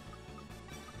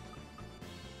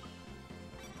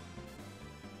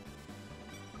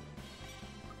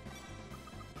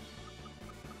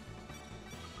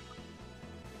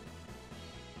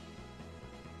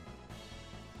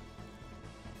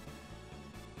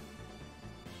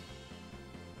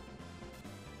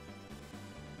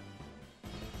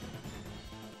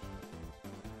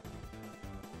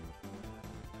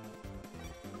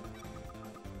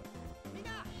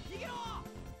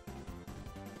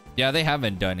 yeah, they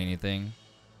haven't done anything.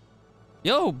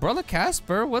 Yo, brother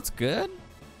Casper, what's good?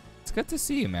 It's good to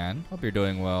see you, man. Hope you're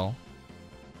doing well.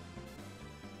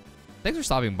 Thanks for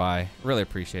stopping by. Really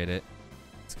appreciate it.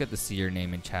 It's good to see your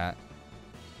name in chat.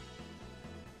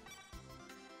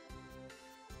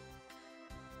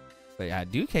 But yeah,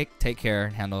 do take care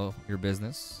and handle your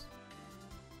business.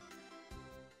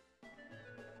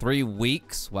 3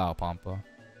 weeks? Wow, Pampa.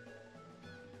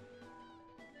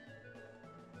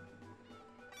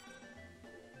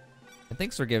 And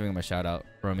thanks for giving him a shout out,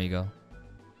 Romigo.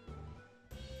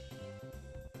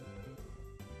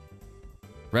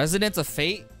 Residents of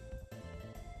Fate?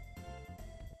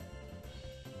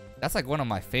 That's like one of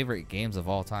my favorite games of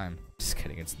all time. Just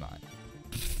kidding, it's not.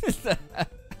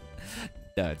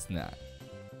 No, it's not.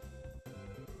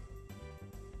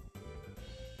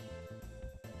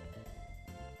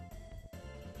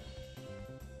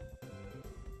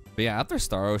 But yeah, after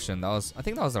Star Ocean, I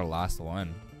think that was their last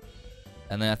one.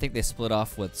 And then I think they split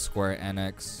off with Square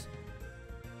Enix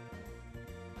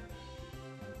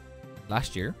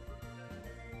last year.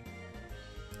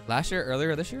 Last year,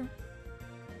 earlier this year?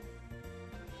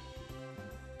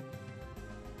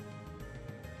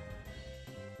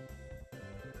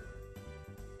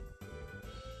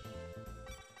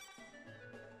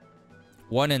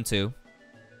 One and two.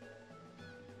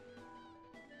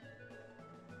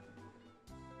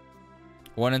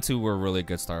 One and two were really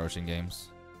good Star Ocean games.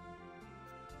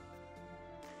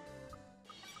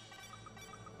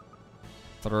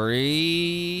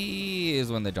 Three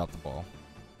is when they dropped the ball.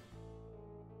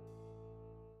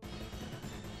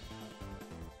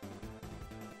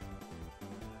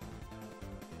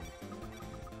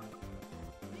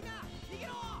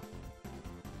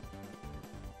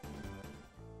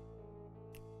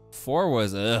 Four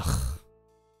was ugh.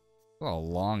 A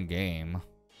long game.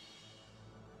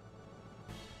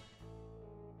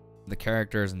 The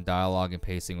characters and dialogue and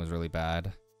pacing was really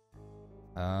bad.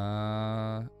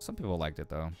 Some people liked it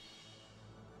though.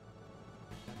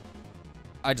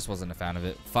 I just wasn't a fan of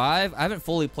it. Five, I haven't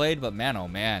fully played, but man, oh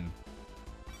man.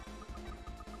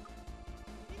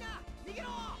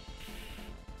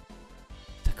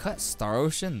 To cut Star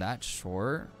Ocean that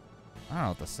short, I don't know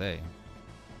what to say.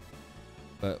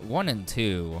 But one and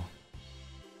two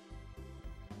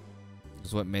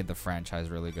is what made the franchise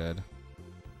really good.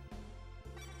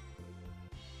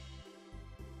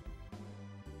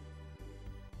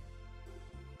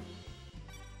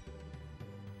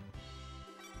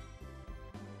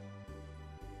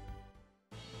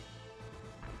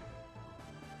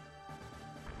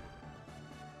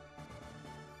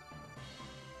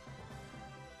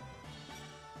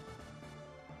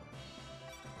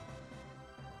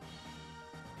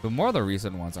 But more of the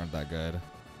recent ones aren't that good.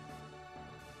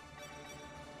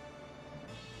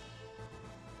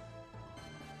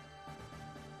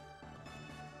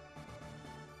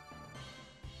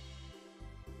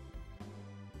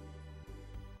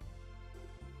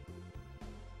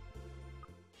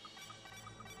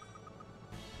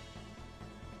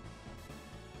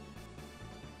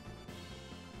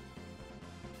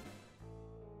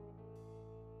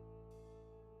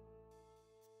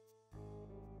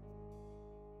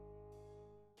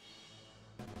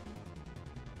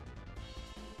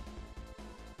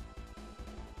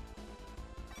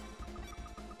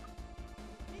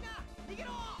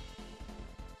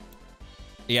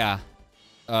 Yeah.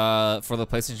 For the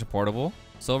PlayStation Portable,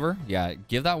 Silver, yeah,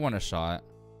 give that one a shot.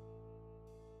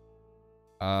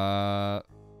 For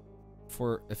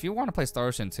if you want to play Star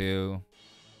Ocean 2,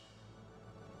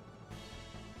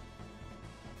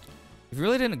 if you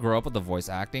really didn't grow up with the voice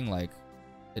acting, like,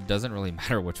 it doesn't really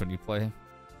matter which one you play.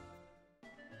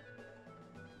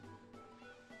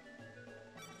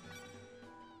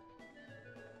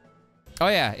 Oh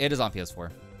yeah, it is on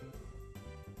PS4.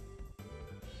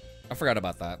 I forgot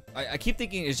about that. I keep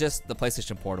thinking it's just the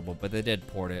PlayStation Portable, but they did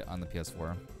port it on the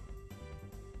PS4.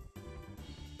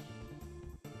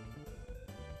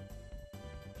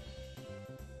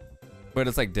 But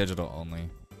it's like digital only.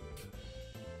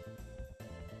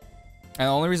 And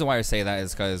the only reason why I say that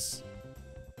is because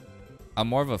I'm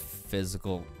more of a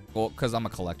physical... Well, because I'm a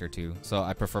collector too, so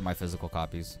I prefer my physical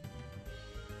copies.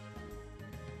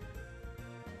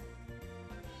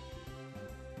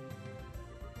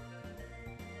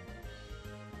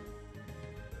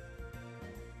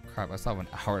 Crap, I still have an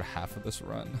hour and a half of this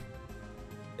run.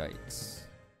 Yikes.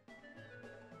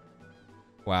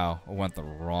 Wow, I went the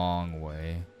wrong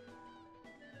way.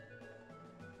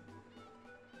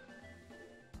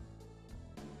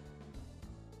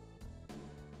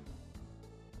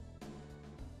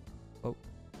 Oh.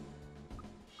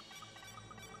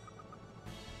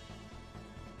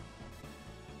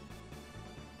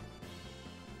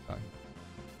 Sorry.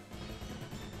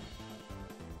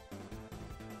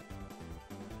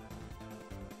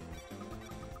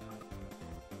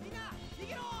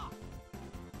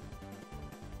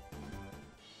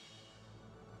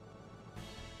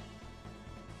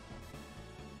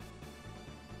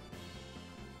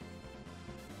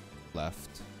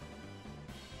 Left.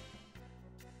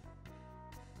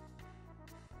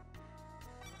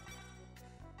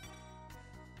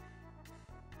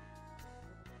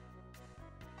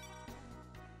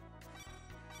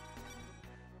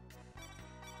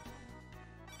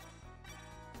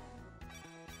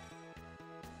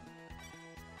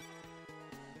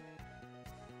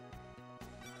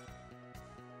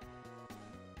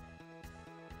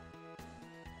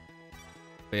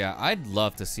 But yeah, I'd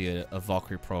love to see a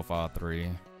Valkyrie Profile 3.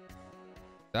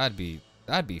 That'd be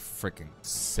freaking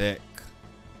sick.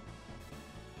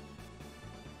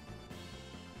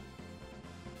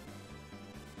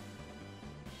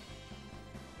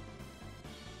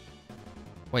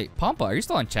 Wait, Pampa, are you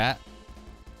still in chat?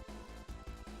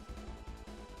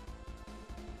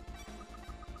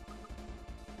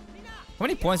 How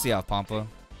many points do you have, Pampa?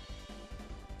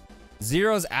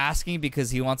 Zero's asking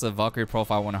because he wants a Valkyrie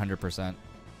Profile 100%.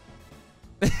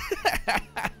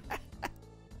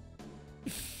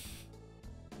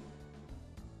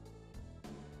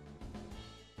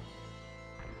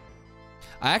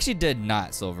 I actually did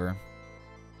not, Silver.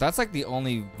 That's like the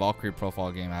only Valkyrie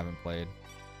Profile game I haven't played.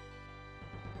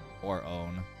 Or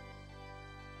own.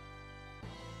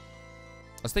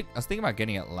 I was thinking about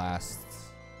getting it last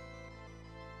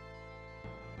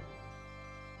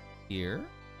year.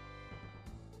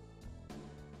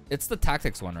 It's the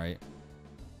tactics one, right?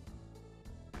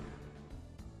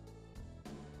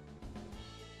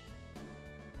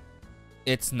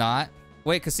 It's not.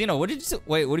 Wait, Casino, what did you say?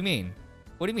 Wait, what do you mean?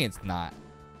 What do you mean it's not?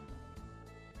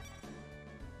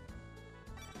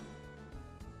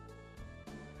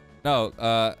 No,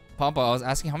 Pampa, I was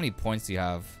asking how many points do you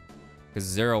have? Because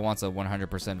Zero wants a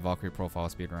 100% Valkyrie Profile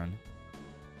speedrun.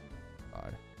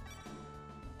 God.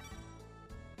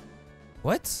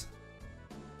 What?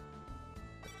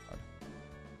 God.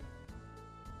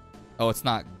 Oh, it's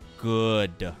not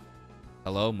good.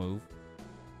 Hello, move.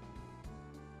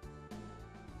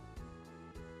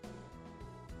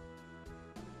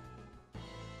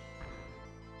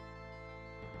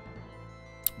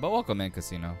 But welcome in,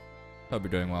 Casino. Hope you're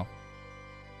doing well.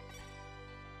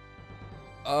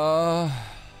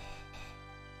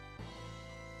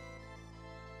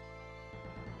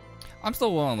 I'm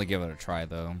still willing to give it a try,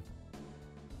 though.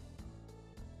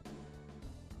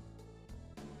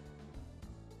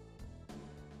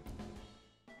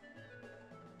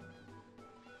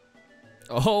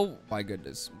 Oh my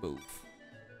goodness, move.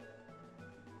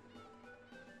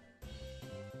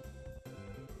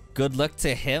 Good luck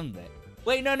to him then.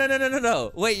 Wait,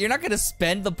 no. Wait, you're not gonna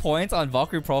spend the points on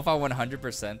Valkyrie Profile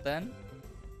 100% then?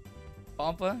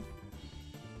 Pampa?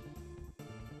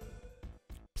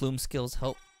 Plume skills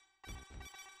help.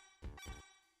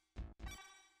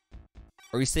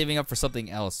 Or are you saving up for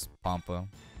something else, Pampa?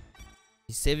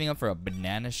 You saving up for a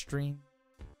banana stream?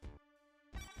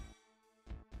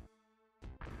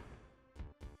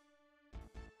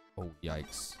 Oh,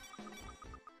 yikes.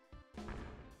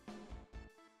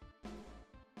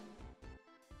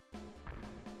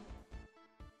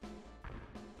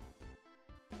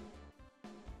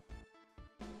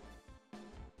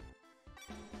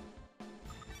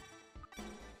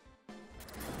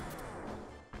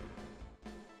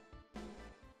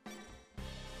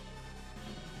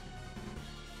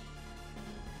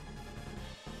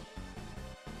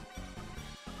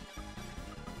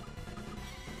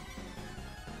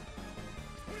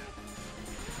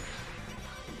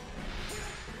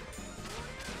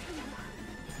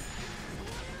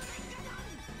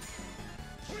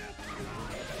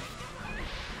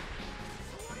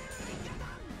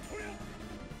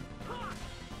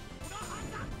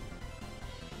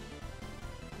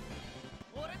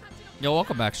 Yo,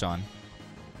 welcome back, Sean.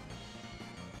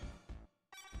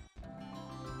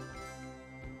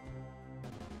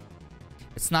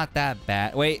 It's not that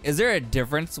bad. Wait, is there a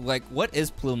difference? Like, what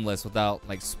is plumeless without,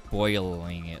 like,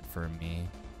 spoiling it for me?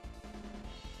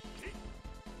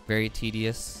 Very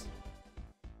tedious.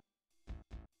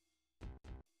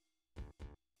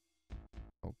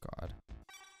 Oh, God.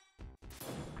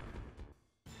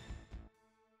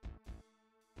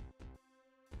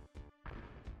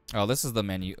 Oh, this is the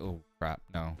menu. Oh, crap.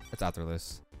 No, it's after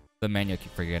this. The menu I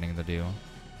keep forgetting to do.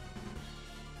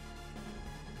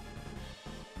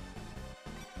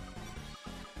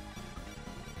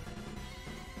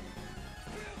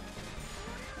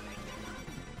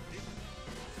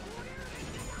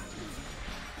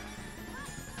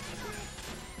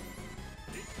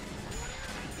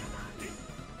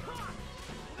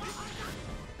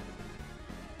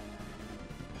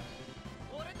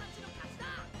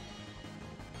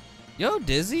 Yo,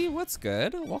 Dizzy, what's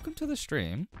good? Welcome to the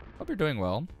stream. Hope you're doing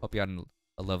well. Hope you had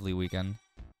a lovely weekend.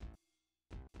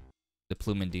 The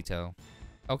plume in detail.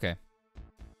 Okay.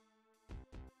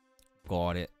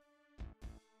 Got it.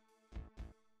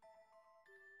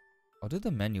 I'll do the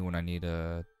menu when I need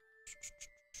a...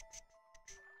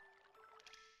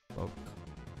 Oh,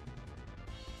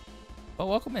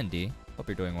 welcome in, D. Hope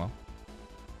you're doing well.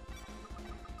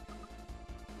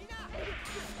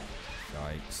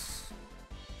 Yikes.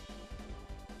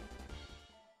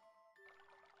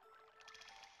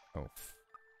 Oh,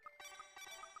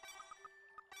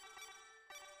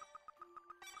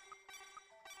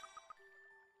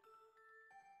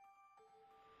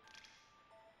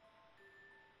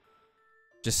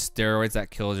 Just steroids that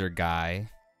kills your guy.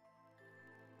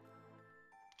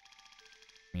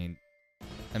 I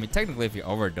mean, technically, if you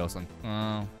overdose on,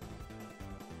 oh,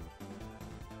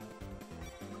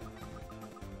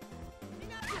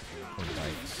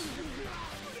 yikes.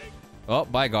 Oh,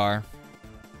 bye, Gar.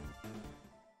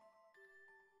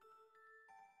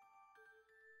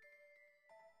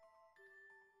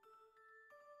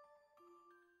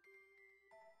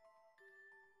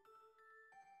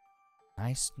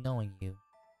 Nice knowing you.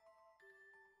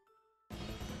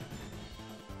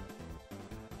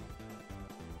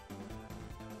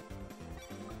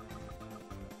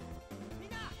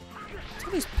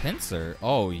 What is pincer?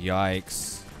 Oh,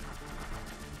 yikes.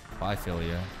 Bye,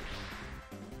 Philia.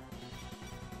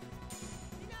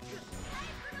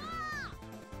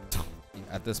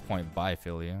 At this point, bye,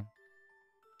 Philia.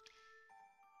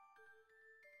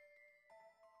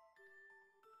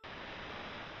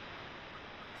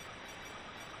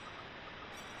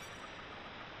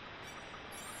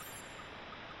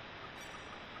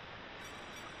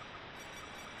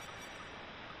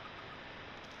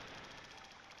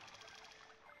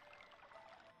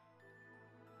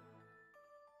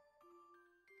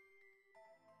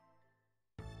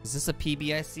 Is this a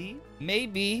PBIC?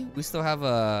 Maybe. We still have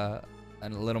a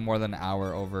little more than an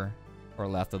hour over or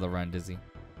left of the run, Dizzy.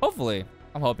 Hopefully.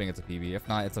 I'm hoping it's a PB. If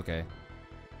not, it's okay.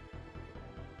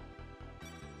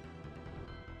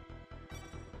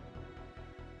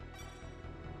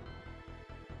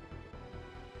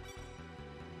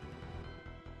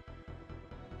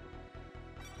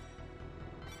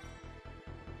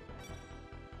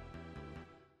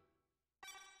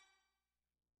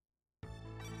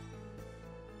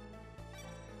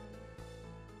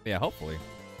 Yeah, hopefully.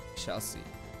 Shall see.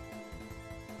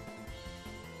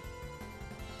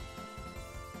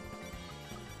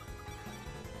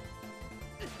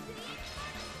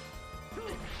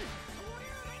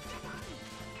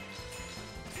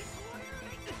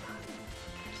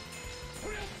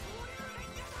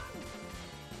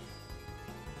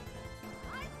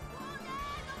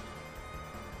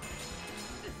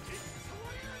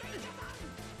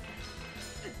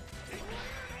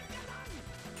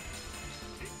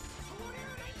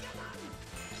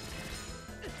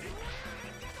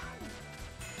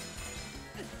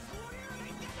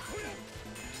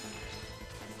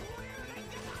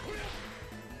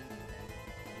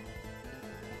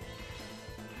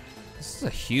 This is a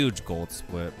huge gold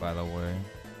split, by the way.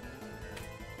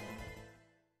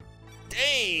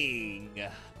 Dang!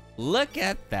 Look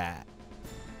at that.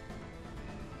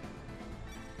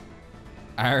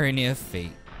 Irony of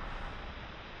fate.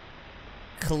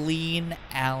 Clean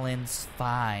Allen's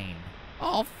fine.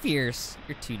 Oh, fierce.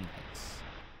 You're too nice.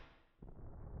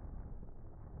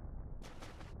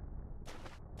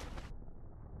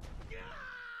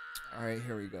 Alright,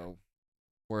 here we go.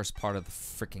 Worst part of the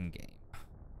freaking game.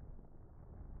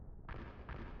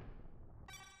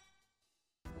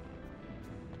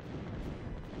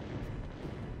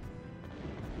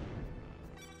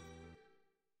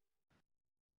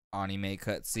 Anime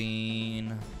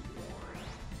cutscene.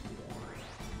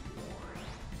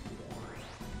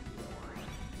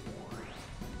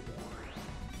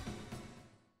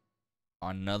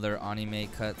 Another anime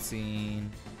cutscene.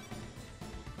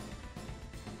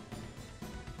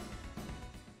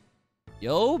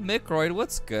 Yo, Microid,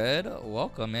 what's good?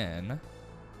 Welcome in.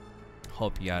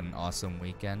 Hope you had an awesome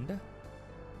weekend.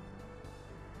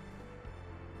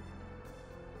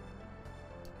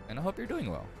 And I hope you're doing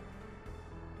well.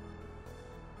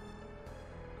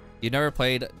 You never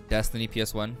played Destiny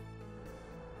PS1?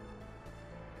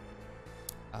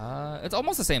 It's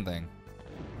almost the same thing.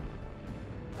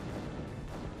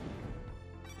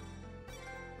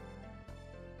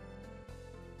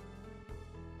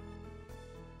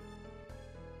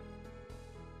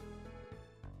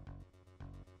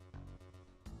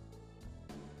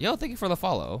 Yo, thank you for the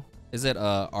follow. Is it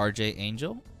RJ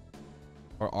Angel?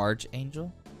 Or Arj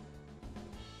Angel?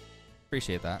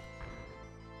 Appreciate that.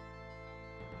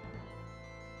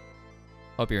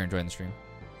 Hope you're enjoying the stream.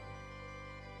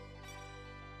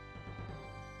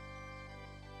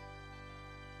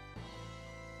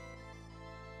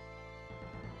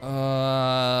 What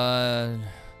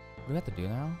do we have to do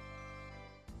now?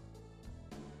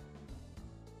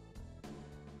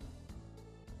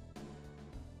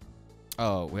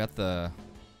 Oh, we have to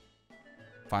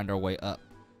find our way up.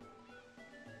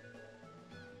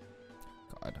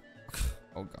 God.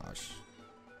 Oh gosh.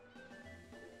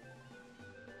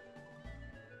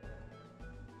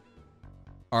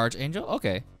 Archangel?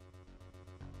 Okay.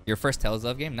 Your first Tales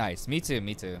of game? Nice. Me too,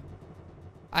 me too.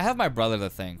 I have my brother to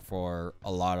thank for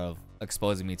a lot of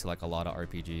exposing me to like a lot of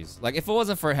RPGs. Like if it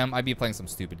wasn't for him, I'd be playing some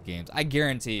stupid games. I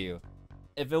guarantee you.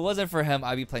 If it wasn't for him,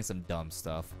 I'd be playing some dumb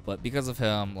stuff. But because of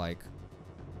him, like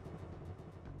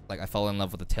I fell in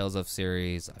love with the Tales of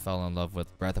series. I fell in love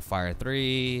with Breath of Fire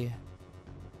 3.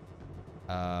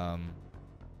 What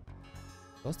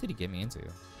else did he get me into?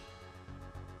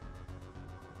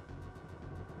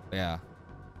 Yeah,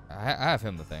 I have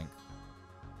him to thank.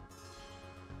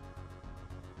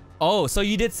 Oh, so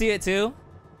you did see it too?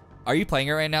 Are you playing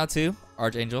it right now too,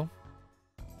 Archangel?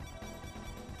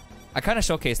 I kind of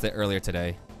showcased it earlier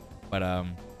today, but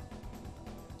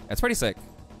it's pretty sick.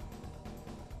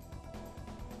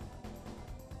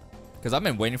 Because I've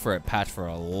been waiting for a patch for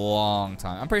a long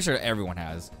time. I'm pretty sure everyone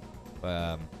has,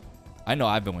 but I know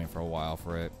I've been waiting for a while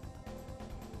for it.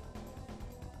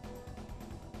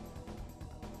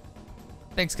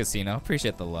 Thanks, Casino.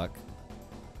 Appreciate the luck.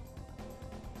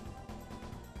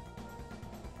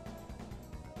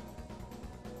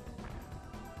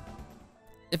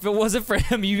 If it wasn't for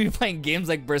him, you'd be playing games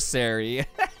like Berseria.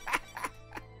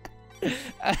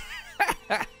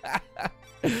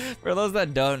 For those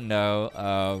that don't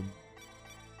know,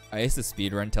 I used to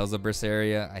speedrun Tales of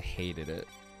Berseria. I hated it.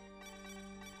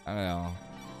 I don't know.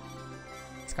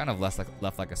 It's kind of left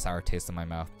like a sour taste in my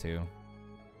mouth too.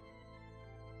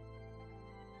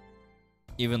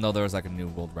 Even though there was like a new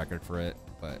world record for it,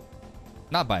 but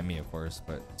not by me, of course,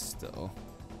 but still.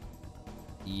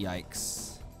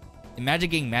 Yikes. Imagine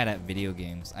getting mad at video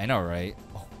games. I know, right?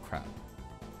 Oh, crap.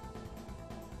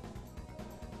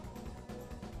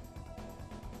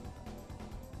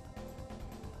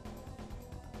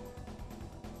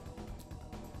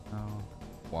 Oh,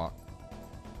 walk.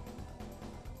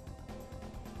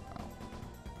 Wow.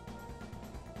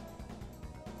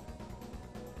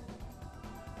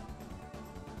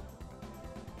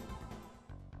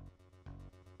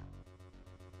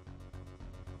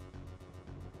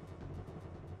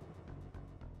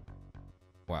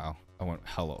 Wow, I went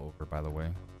hella over, by the way.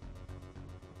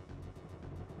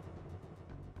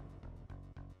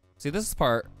 See, this is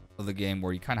part of the game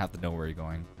where you kind of have to know where you're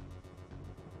going.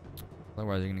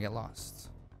 Otherwise, you're gonna get lost.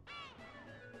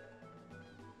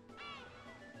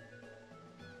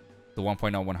 The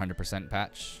 1.0 100%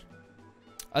 patch.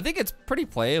 I think it's pretty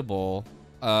playable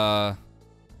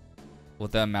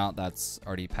with the amount that's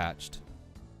already patched.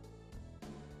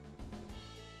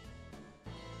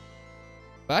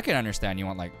 But I can understand you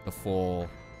want like the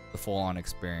full-on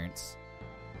experience.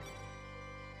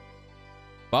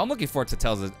 But I'm looking forward to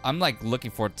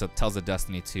Tales of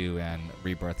Destiny 2 and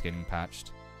Rebirth getting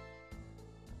patched.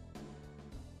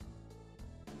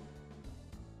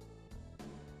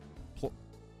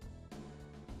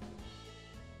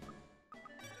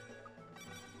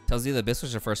 Tells you the Abyss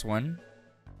was your first one.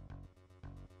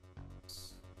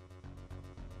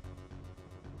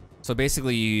 So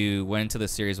basically, you went into the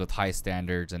series with high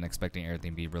standards and expecting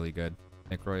everything to be really good.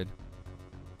 Nicroid.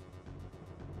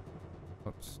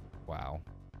 Oops. Wow.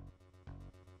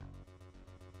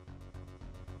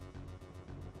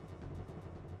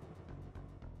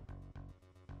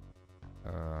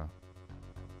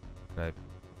 Did I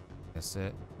miss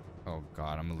it? Oh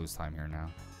god, I'm gonna lose time here now.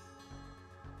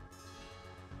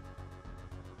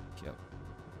 Yep.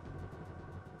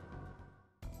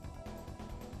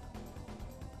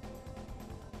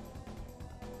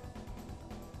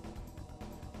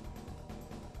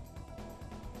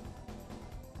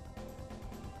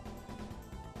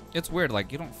 It's weird,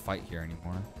 like, you don't fight here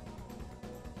anymore.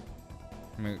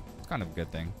 I mean, it's kind of a good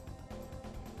thing.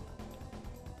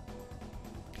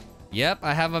 Yep,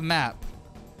 I have a map.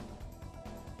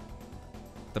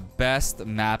 The best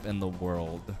map in the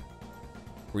world.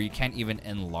 Where you can't even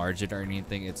enlarge it or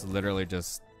anything. It's literally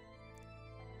just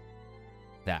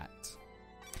that.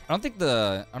 I don't think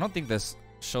this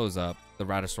shows up. The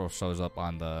Radistro shows up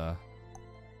on the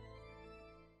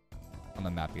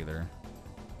map either.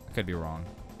 I could be wrong.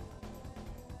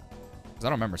 I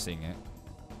don't remember seeing it.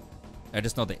 I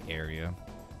just know the area.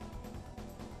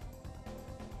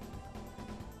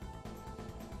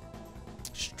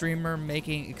 Streamer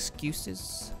making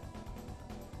excuses.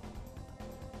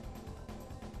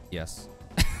 Yes.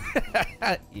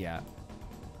 Yeah.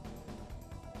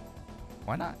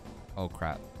 Why not? Oh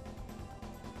crap.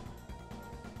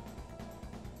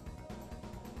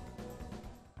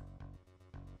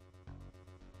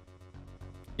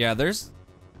 Yeah,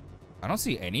 I don't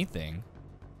see anything.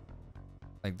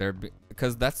 Like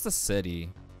because that's the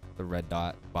city, the red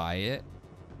dot by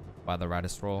the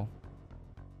Radistro.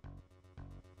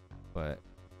 But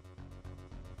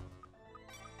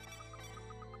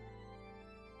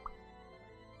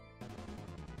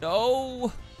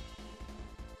no.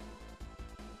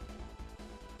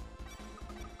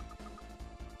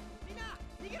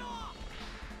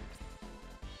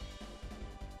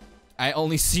 I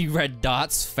only see red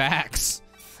dots. Facts.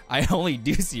 I only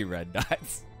do see red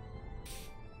dots.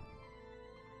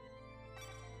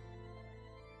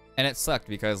 And it sucked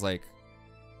because like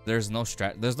there's no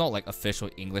like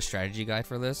official English strategy guide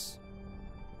for this.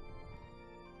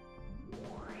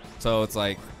 So it's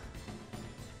like,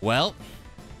 well,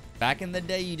 back in the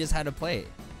day you just had to play it.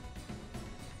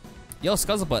 Yo,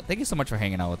 Scuzzlebutt, thank you so much for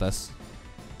hanging out with us.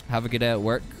 Have a good day at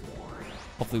work.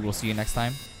 Hopefully we'll see you next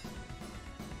time.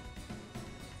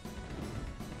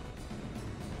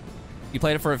 You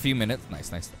played it for a few minutes.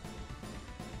 Nice, nice.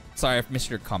 Sorry, I missed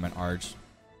your comment, Arj.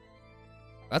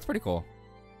 That's pretty cool.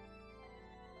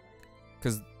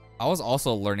 Because I was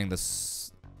also learning the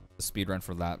speedrun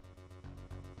for that.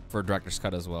 For Director's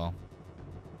Cut as well.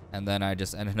 And then I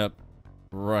just ended up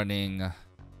running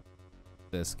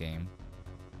this game.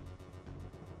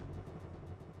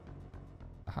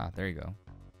 Aha, there you go.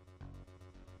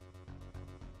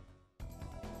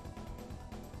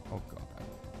 Oh god.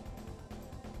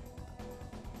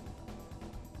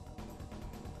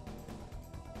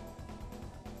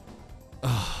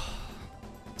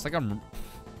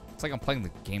 It's like I'm playing the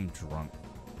game drunk.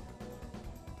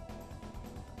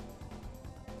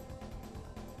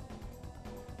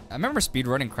 I remember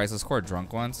speedrunning Crisis Core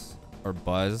drunk once, or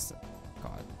buzzed.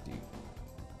 God, dude.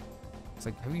 It's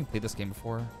like, have you played this game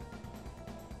before?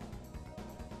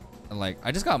 And like,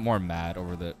 I just got more mad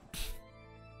over the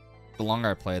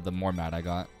longer I played, the more mad I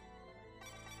got.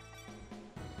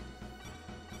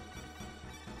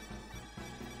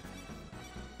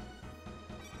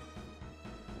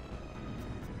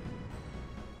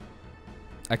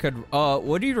 I could,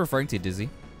 what are you referring to, Dizzy?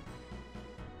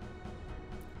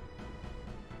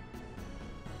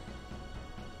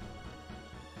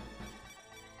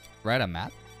 Write a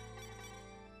map?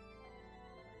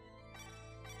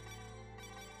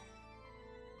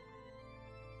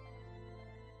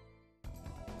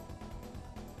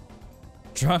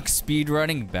 Drunk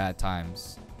speedrunning, bad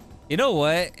times. You know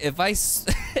what? If I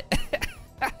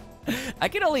I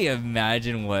can only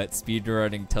imagine what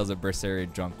speedrunning Tales of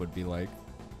Berseria drunk would be like.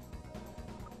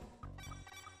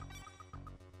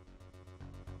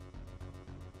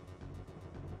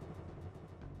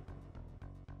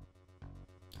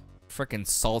 Frickin'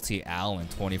 Salty Alan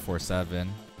 24/7.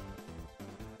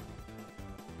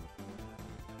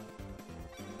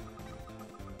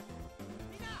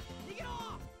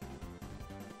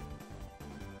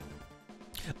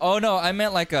 Oh no, I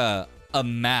meant like a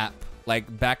map.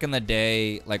 Like back in the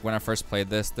day, like when I first played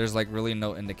this, there's like really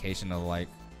no indication of like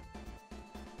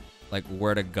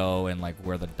where to go and like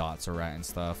where the dots are at and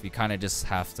stuff. You kind of just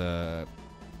have to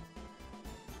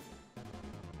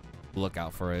look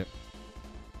out for it.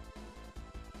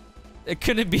 It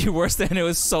couldn't be worse than it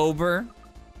was sober.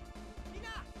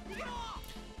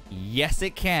 Yes,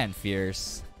 it can,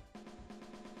 Fierce.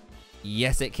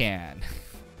 Yes, it can.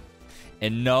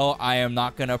 And no, I am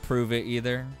not gonna prove it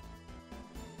either.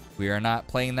 We are not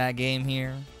playing that game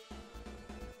here.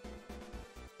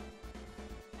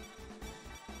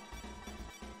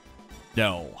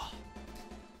 No.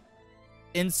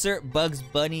 Insert Bugs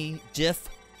Bunny GIF.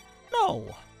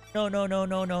 No. No, no, no,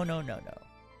 no, no, no, no, no.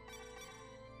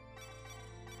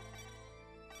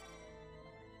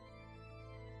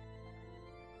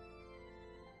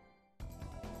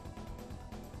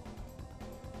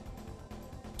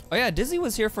 Oh yeah, Dizzy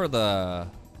was here for the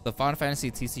Final Fantasy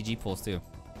TCG pulls too.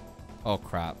 Oh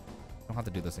crap. I don't have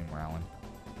to do this anymore, Alan.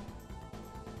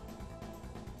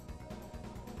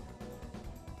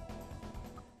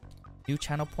 New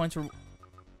channel points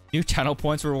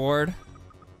reward.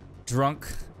 Drunk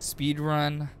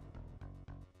speedrun.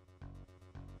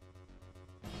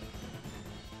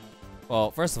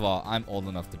 Well, first of all, I'm old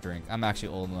enough to drink. I'm actually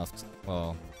old enough to,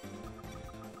 well,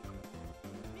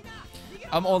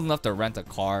 I'm old enough to rent a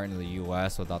car in the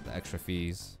US without the extra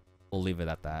fees. We'll leave it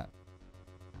at that.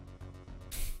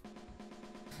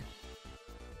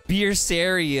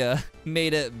 Berseria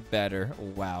made it better.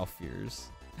 Wow, Fears.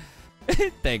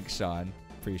 Thanks, Sean.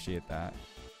 Appreciate that.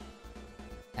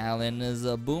 Alan is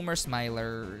a boomer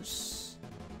smilers.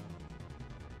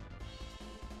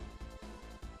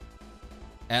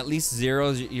 At least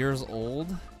 0 years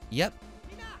old. Yep.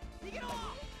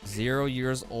 0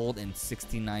 years old in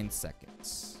 69 seconds.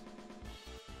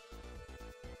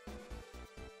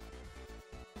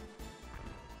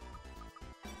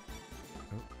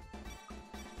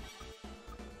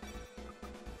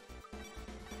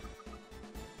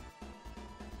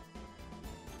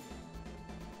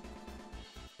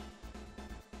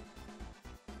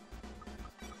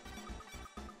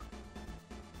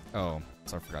 Oh,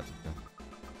 so I forgot to do.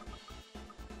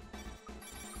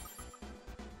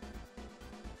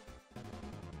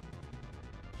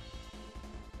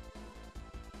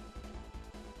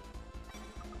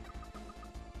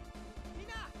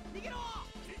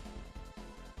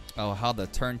 Oh, how the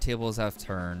turntables have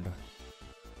turned.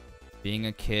 Being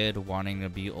a kid, wanting to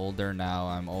be older. Now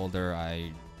I'm older.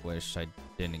 I wish I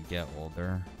didn't get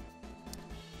older.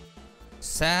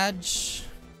 Sag.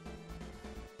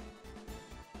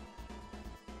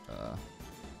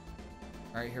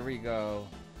 Alright, here we go.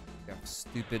 We have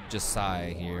stupid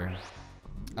Josaia here.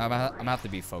 I'm gonna have to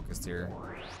be focused here.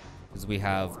 Because we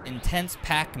have intense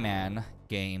Pac-Man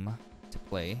game to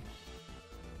play.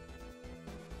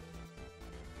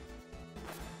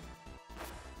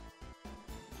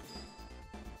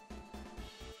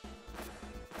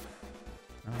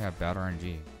 Oh, we got bad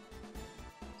RNG.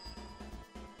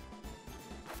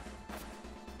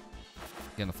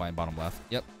 Get in the fight bottom left.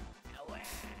 Yep.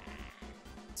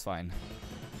 It's fine.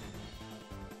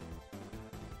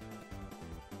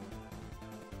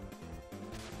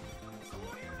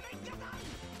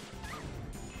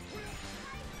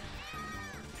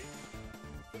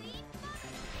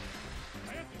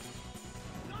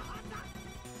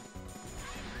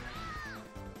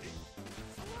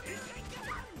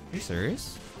 Are you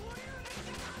serious?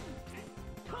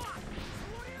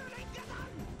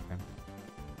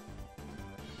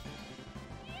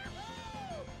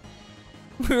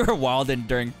 We were wilding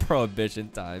during Prohibition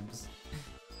times.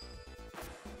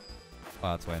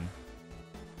 Wow, that's win.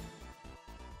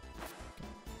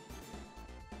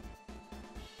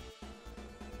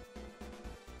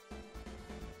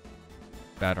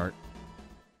 Bad art.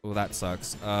 Oh, that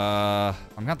sucks. I'm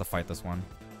gonna have to fight this one.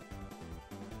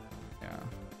 Yeah.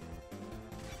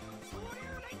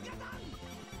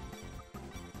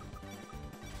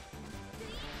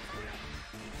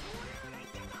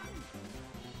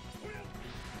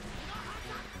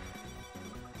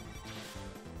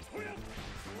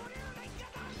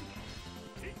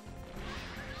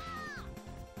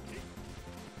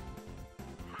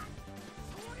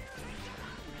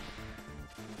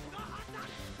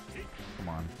 Come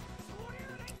on.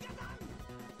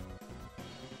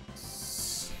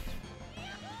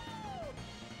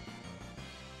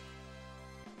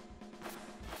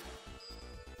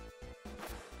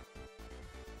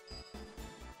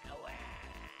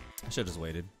 I should have just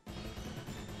waited.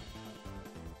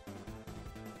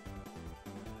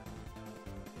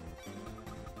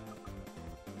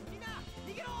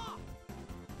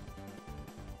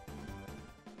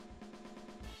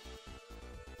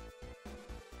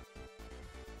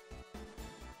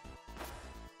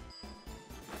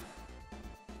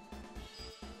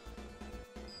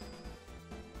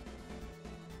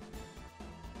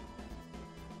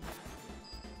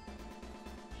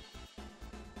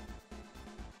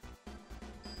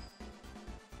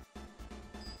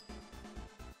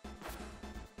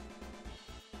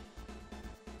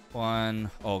 One.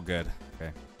 Oh, good.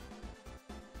 Okay.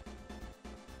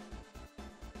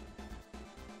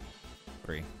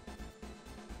 3.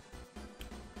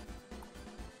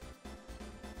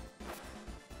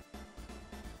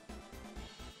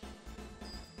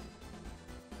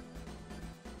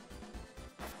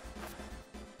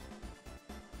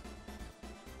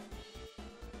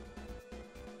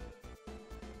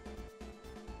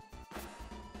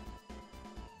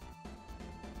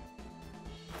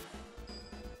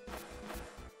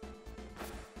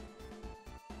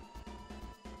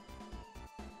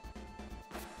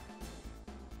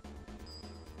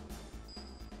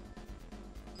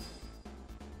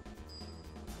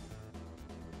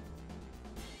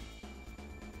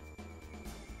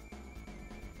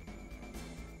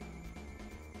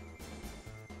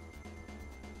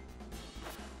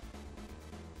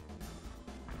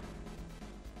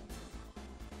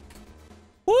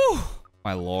 Woo!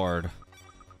 My lord.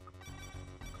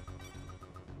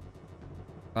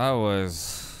 That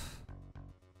was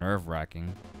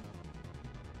nerve-wracking.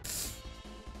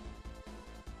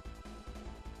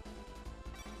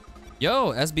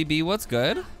 Yo, SBB, what's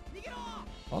good?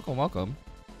 Welcome, welcome.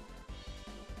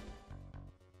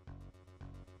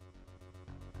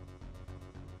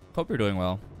 Hope you're doing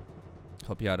well.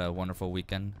 Hope you had a wonderful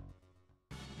weekend.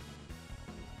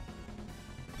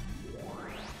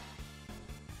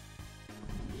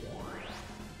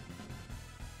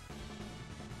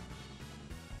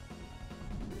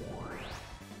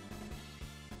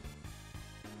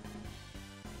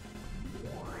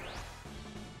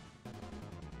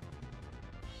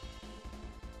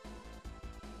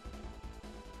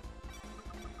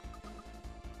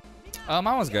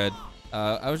 Mine was good.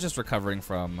 I was just recovering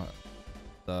from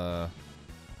the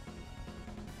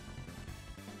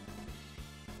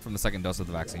second dose of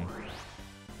the vaccine.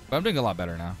 But I'm doing a lot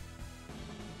better now.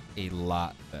 A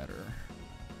lot better.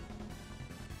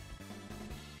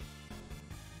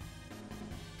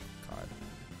 God.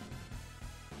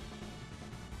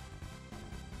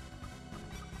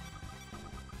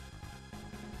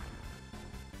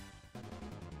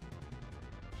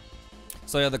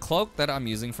 So yeah, the cloak that I'm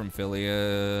using from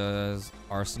Philia's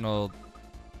arsenal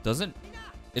doesn't,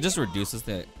 it just reduces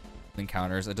the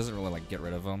encounters. It doesn't really like get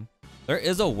rid of them. There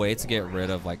is a way to get rid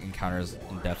of like encounters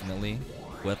indefinitely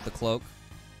with the cloak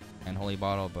and holy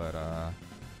bottle, but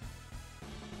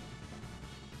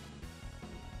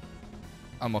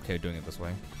I'm okay doing it this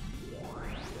way.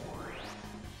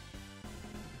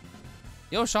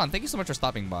 Yo, Sean, thank you so much for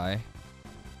stopping by.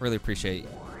 Really appreciate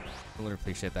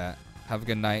that. Have a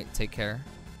good night. Take care.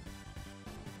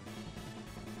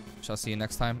 Shall see you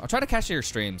next time. I'll try to catch your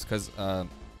streams because I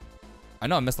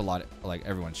know I missed a lot of, like,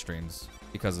 everyone's streams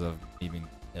because of me being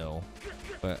ill.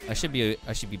 But I should be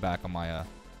back on my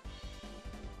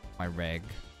my reg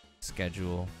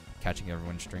schedule, catching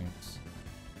everyone's streams.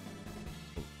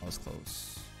 Oh, I was close.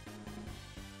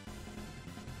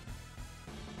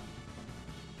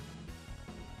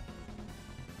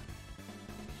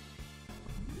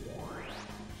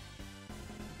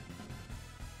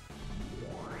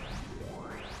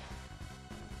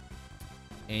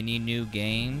 Any new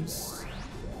games?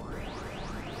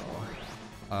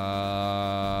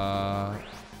 I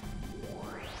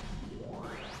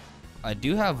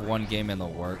do have one game in the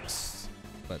works,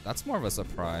 but that's more of a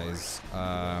surprise.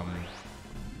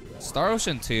 Star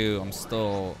Ocean 2, I'm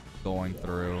still going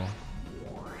through.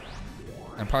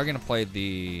 I'm probably gonna play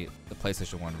the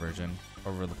PlayStation 1 version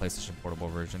over the PlayStation Portable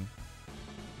version.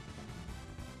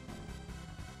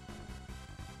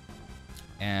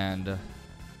 And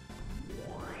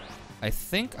I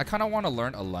think I kind of want to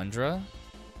learn Alundra.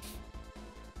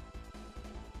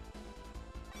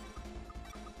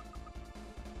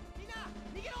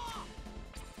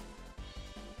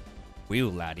 Whew,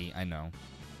 laddie, I know.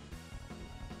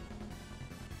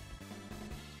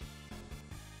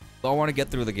 But I want to get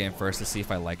through the game first to see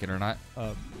if I like it or not.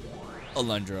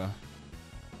 Alundra.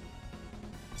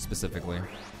 Specifically.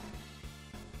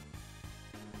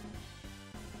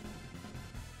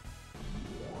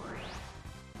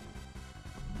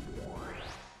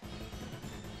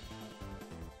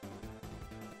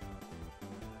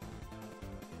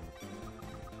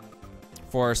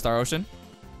 For Star Ocean?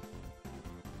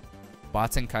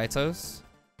 Bots and Kaitos?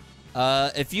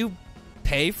 If you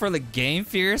pay for the game,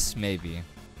 Fierce, maybe.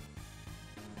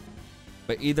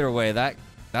 But either way,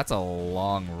 that's a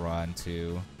long run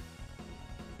too.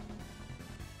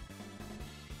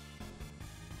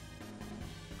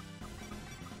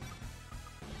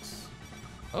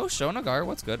 Oh, Shonagar,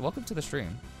 what's good? Welcome to the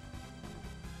stream.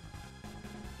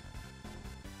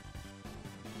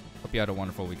 Hope you had a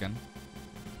wonderful weekend.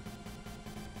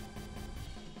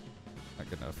 Not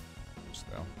good enough. Just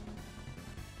go.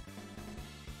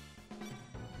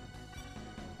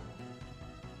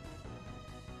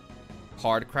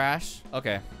 Hard crash?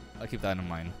 Okay, I'll keep that in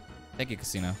mind. Thank you,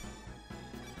 Casino.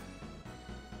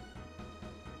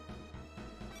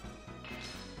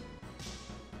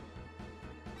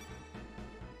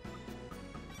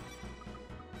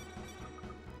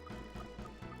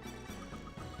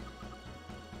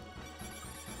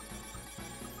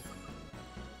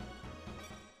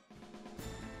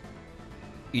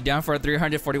 You down for a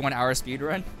 341-hour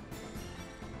speedrun?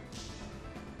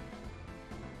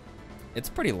 It's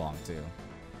pretty long, too.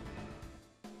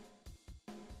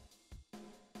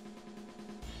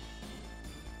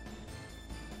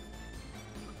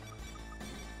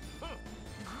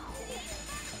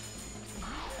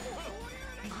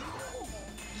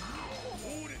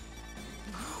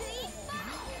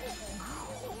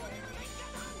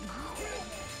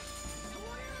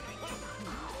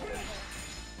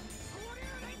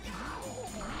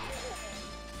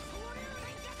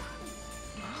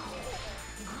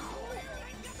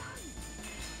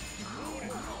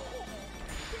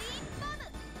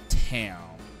 Damn.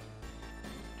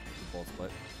 Both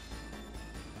split.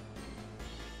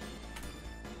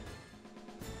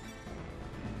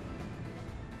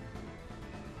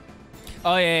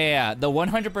 Oh yeah. The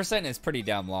 100% is pretty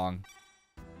damn long.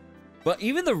 But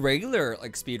even the regular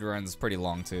like speed runs is pretty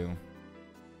long too.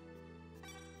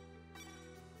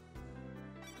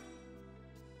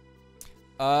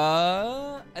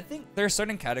 I think there are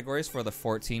certain categories for the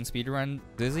 14 speedrun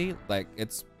Dizzy. Like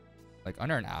it's like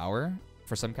under an hour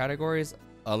for some categories.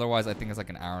 Otherwise, I think it's like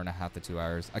an hour and a half to 2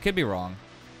 hours. I could be wrong.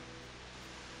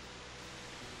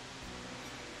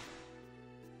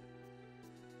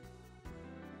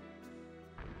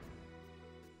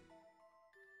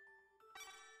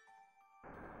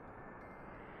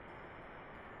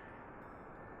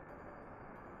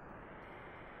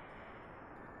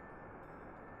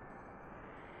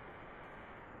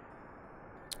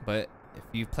 But if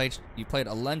you played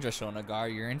Alundra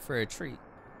Shonagar, you're in for a treat.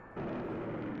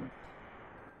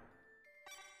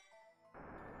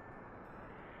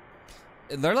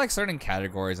 there are like certain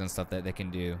categories and stuff that they can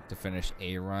do to finish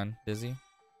a run, Dizzy.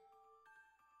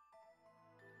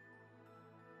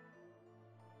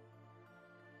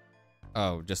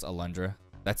 Oh, just Alundra.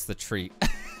 That's the treat.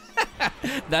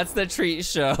 That's the treat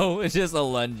show. It's just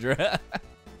Alundra.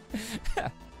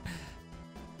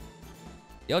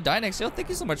 Yo, Dynex, yo, thank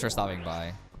you so much for stopping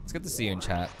by. It's good to see you in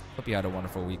chat. Hope you had a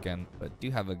wonderful weekend, but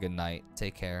do have a good night.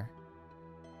 Take care.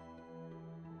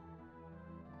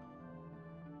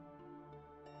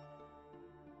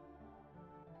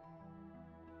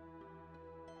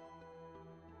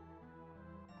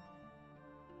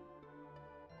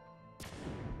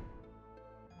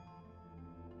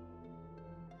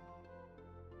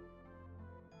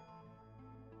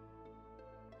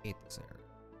 Hate this area.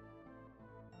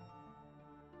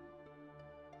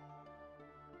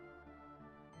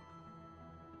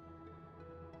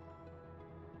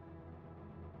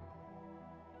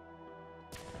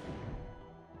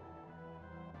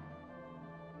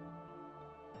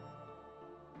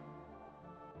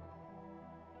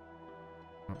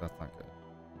 Oh, that's not good.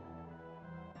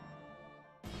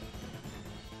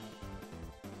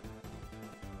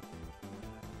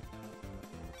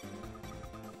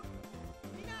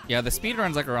 Yeah, the speed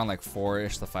run's like around like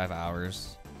 4-ish to 5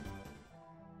 hours.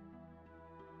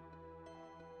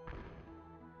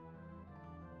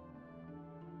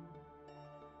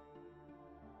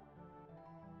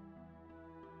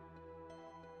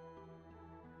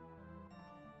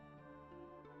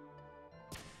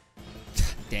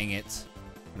 Dang it.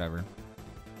 Whatever.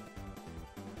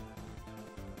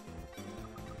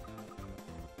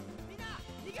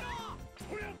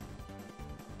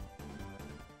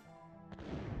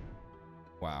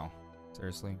 Wow.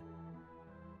 Seriously?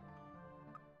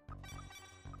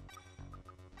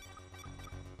 Can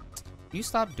you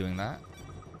stop doing that?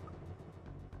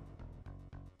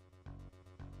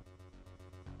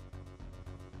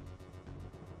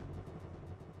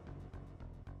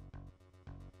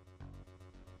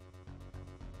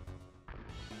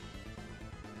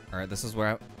 Alright, this is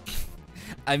where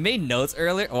I made notes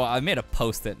earlier. Well, I made a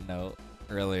post-it note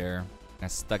earlier. I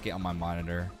stuck it on my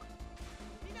monitor.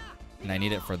 And I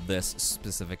need it for this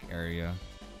specific area.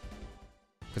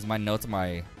 Because my notes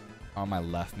are on my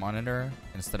left monitor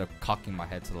instead of cocking my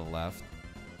head to the left.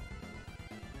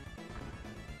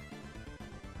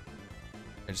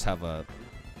 I just have a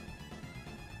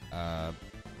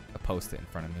post-it in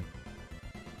front of me.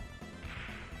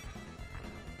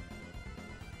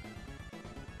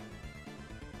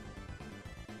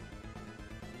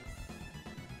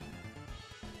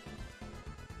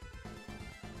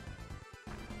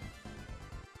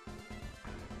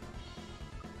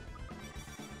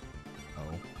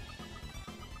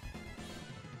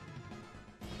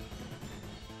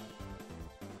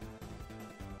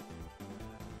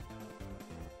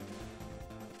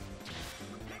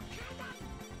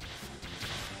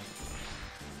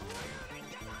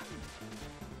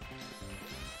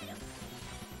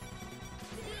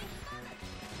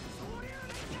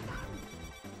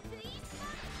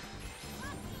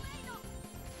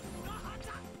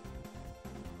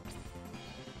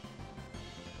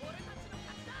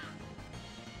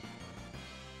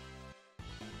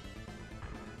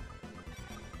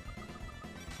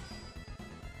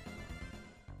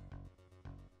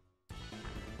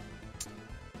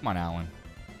 Come on, Alan.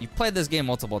 You've played this game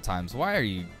multiple times. Why are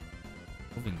you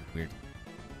moving weird?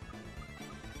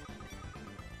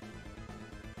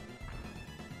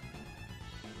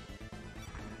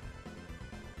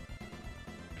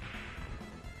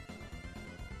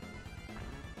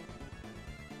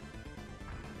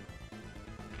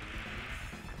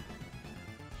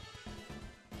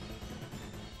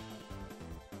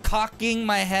 Cocking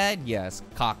my head? Yes,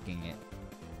 cocking it.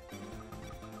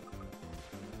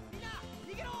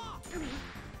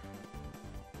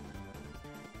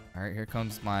 Alright, here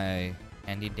comes my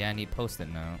handy dandy post-it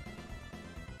note.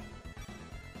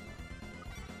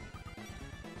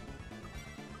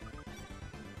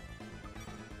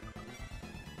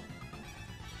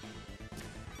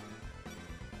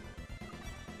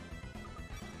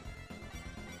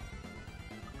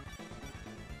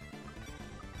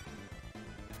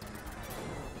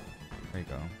 There you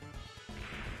go.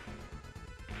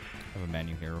 I have a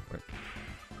menu here real quick.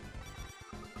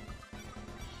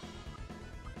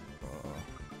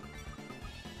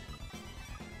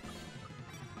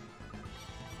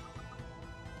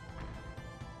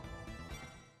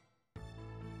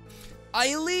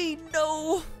 Eileen,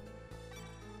 no!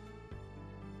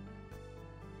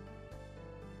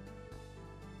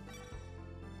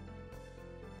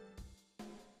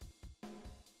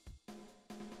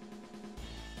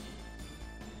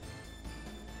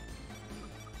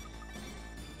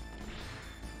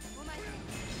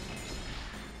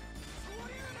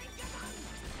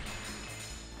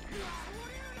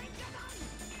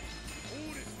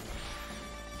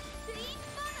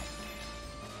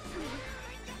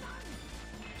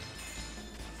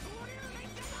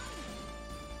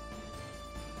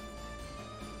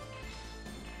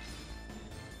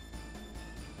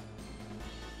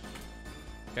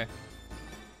 Okay.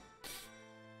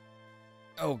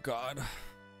 Oh god.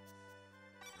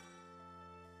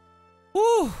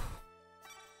 Woo! I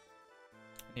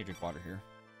need to drink water here.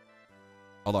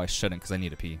 Although I shouldn't, because I need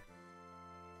to pee.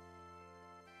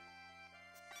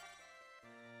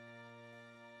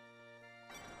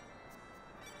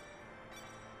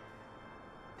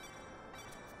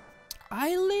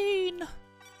 Eileen!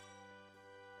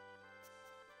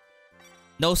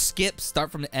 No skip,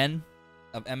 start from the end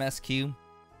of MSQ.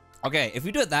 Okay, if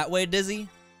we do it that way, Dizzy,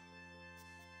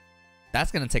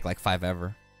 that's gonna take like 5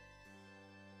 ever.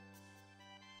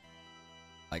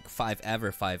 Like 5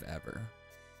 ever, 5 ever.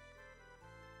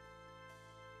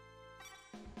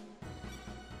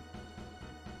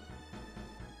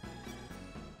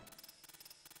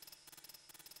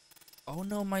 Oh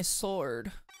no, my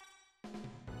sword.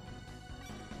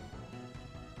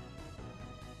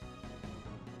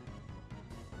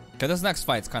 Okay, this next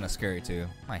fight's kind of scary too.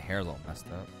 My hair's all messed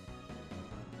up.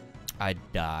 I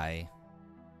die.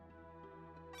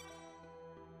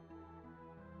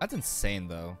 That's insane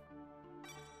though.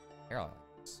 Hair,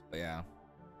 but yeah.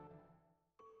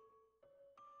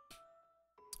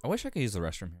 I wish I could use the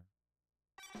restroom here.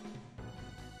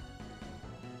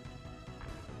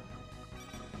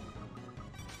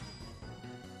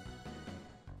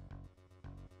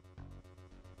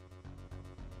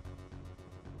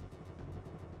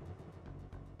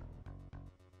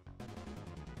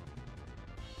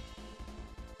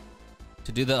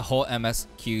 To do the whole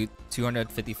MSQ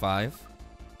 255.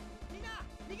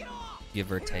 Give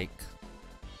or take.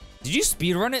 Did you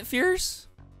speedrun it, Fierce?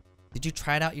 Did you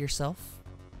try it out yourself?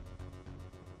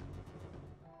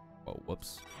 Oh,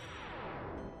 whoops.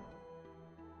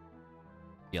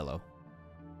 Yellow.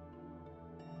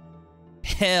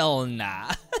 Hell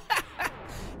nah.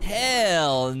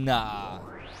 Hell nah.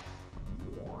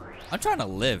 I'm trying to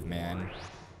live, man.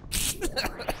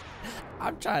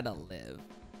 I'm trying to live.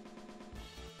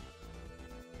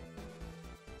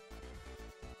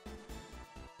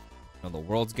 You know, the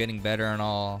world's getting better and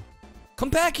all.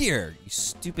 Come back here, you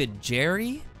stupid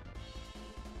Jerry.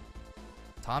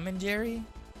 Tom and Jerry.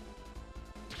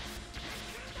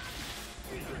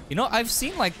 You know, I've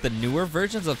seen like the newer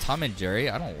versions of Tom and Jerry.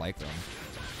 I don't like them.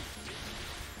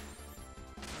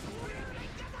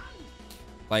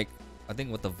 Like, I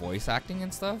think with the voice acting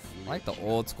and stuff, I like the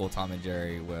old school Tom and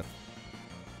Jerry with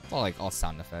all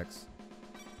sound effects.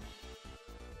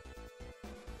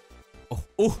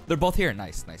 Oh, they're both here.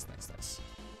 Nice, nice, nice, nice.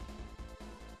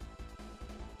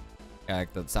 Yeah,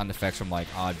 like the sound effects from like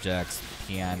objects,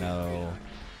 piano,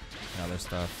 and other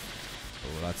stuff.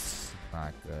 Oh, that's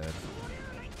not good.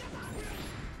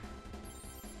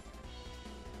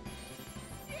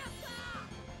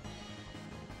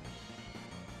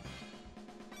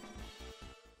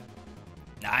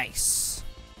 Nice.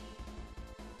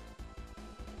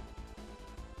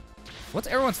 What's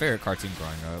everyone's favorite cartoon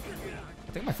growing up?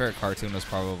 I think my favorite cartoon was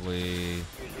probably...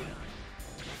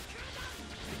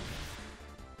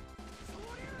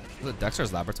 Was it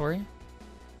Dexter's Laboratory?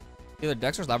 Either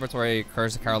Dexter's Laboratory,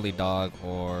 Courage the Cowardly Dog,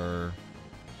 or...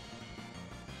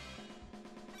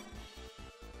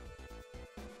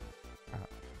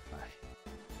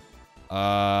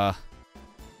 God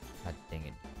dang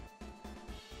it.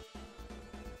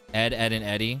 Ed, Ed, and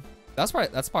Eddie. That's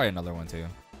probably another one too.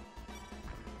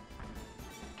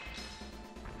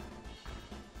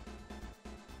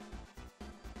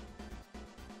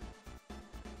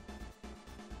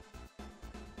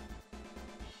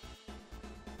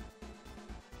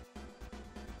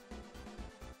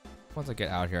 Once I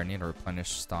get out here, I need to replenish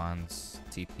Stan's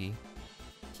TP.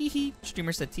 Hee hee.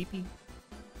 Streamer said TP.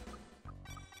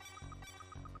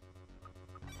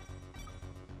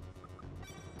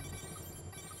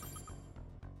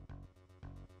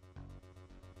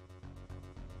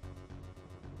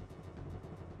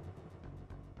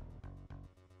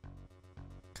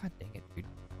 God dang it, dude.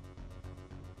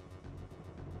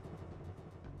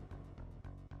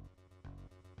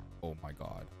 Oh my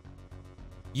god.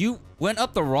 You went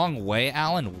up the wrong way,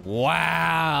 Alan?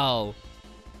 Wow!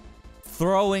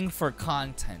 Throwing for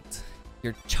content.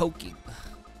 You're choking.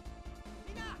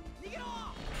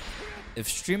 If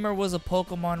Streamer was a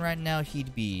Pokemon right now,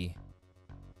 he'd be...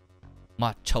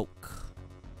 Machoke.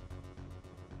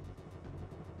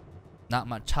 Not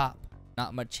Machop.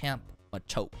 Not Machamp.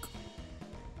 Machoke.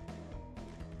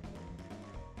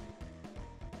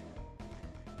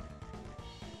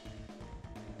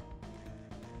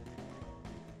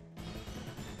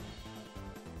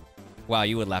 Wow,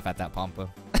 you would laugh at that, Pompa.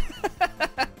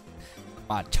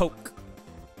 Machoke.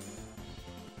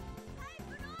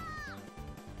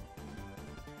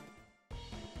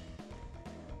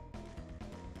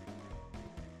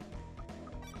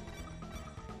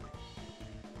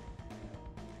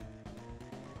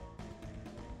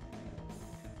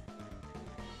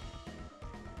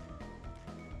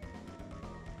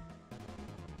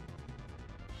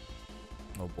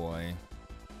 Oh boy.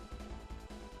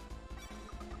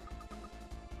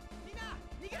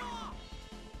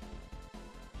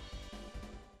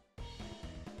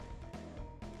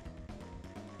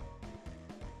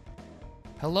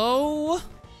 Hello?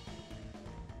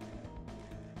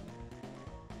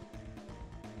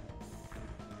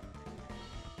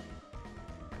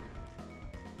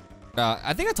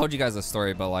 I think I told you guys a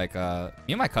story, but like, me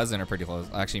and my cousin are pretty close.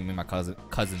 Actually, me and my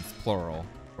cousins, plural.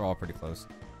 We're all pretty close.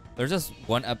 There's just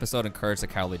one episode in Courage the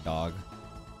Cowardly Dog.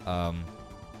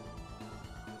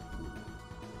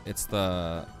 It's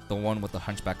the one with the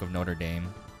Hunchback of Notre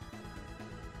Dame.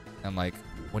 And like,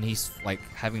 when he's like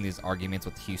having these arguments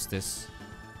with Eustace.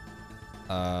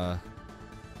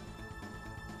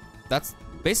 That's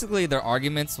basically their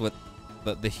arguments with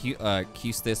the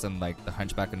Eustace and like the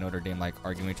Hunchback of Notre Dame like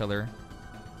arguing each other.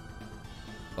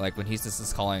 Like when Eustace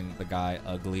is calling the guy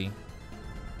ugly.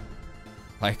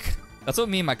 Like that's what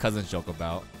me and my cousins joke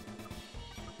about.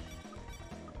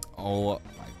 Oh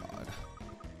my god.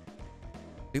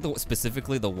 I think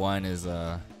specifically the one is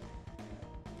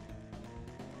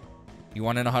you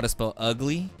want to know how to spell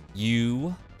ugly?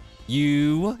 You.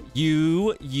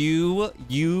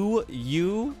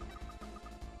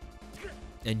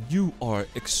 And you are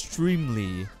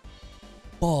extremely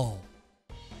ball.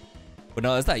 But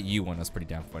no, it's that you one. That's pretty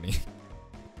damn funny.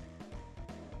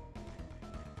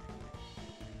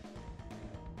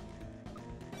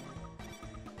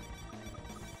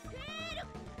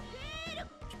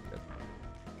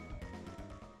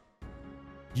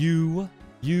 You.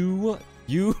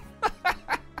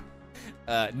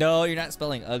 No, you're not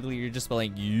spelling ugly. You're just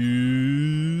spelling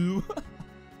you.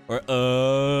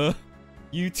 Or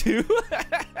you too.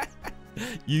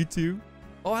 You too.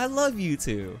 Oh, I love you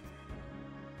too.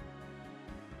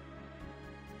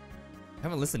 I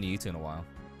haven't listened to you two in a while.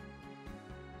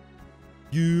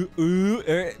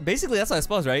 Basically, that's how I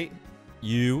suppose, right?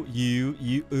 You.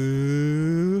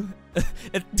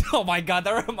 Oh my god,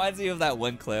 that reminds me of that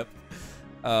one clip.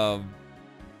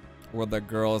 Where the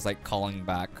girl is like calling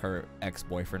back her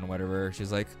ex-boyfriend or whatever.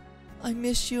 She's like, I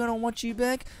miss you, I don't want you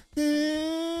back.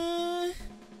 And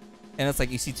it's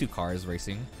like you see two cars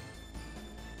racing.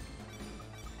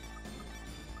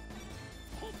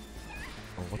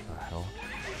 Oh, what the hell?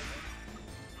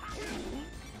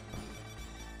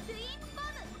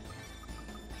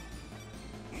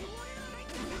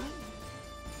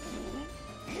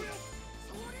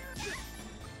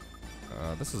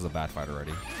 This is a bad fight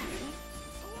already.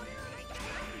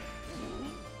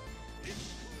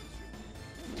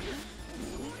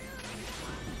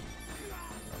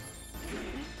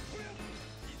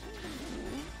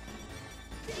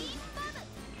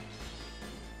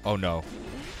 Oh no.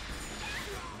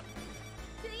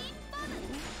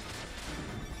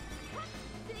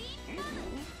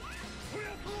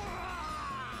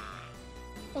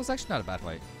 That was actually not a bad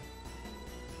fight.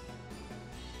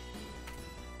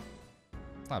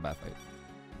 It's not a bad fight.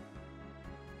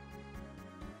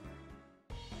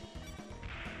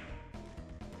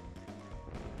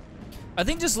 I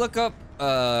think just look up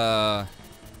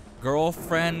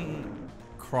girlfriend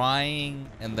crying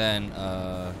and then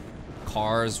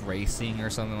cars racing or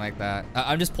something like that.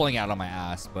 I'm just pulling out on my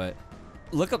ass, but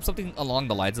look up something along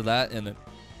the lines of that and then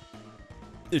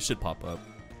it should pop up.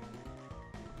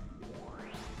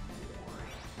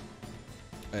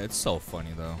 It's so funny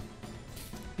though.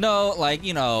 No, like,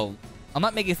 you know, I'm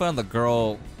not making fun of the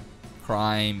girl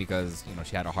crying because, you know,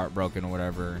 she had her heart broken or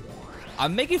whatever.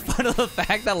 I'm making fun of the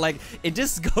fact that like it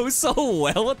just goes so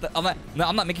well with the, I'm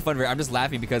not making fun of it. I'm just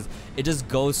laughing because it just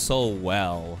goes so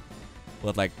well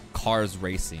with like cars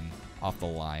racing off the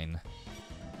line.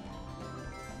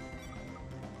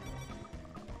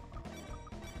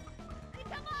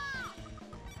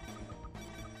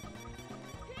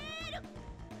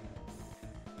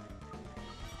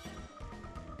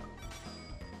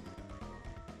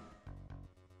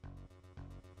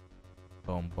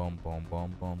 Boom, boom, boom,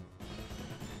 boom, boom.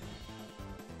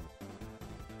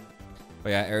 But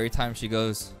yeah, every time she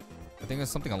goes, I think it's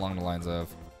something along the lines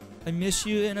of, I miss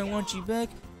you and I want you back.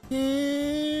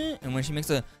 And when she makes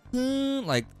a,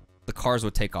 like, the cars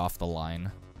would take off the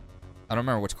line. I don't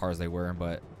remember which cars they were,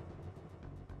 but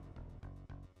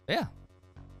yeah.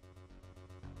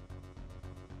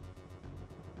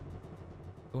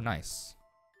 Oh, nice.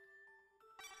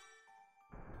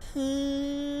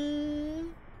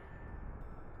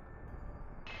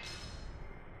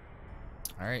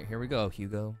 All right, here we go,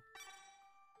 Hugo.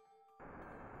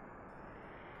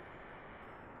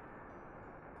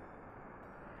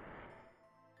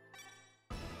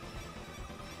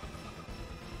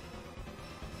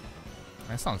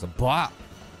 That song's a bop.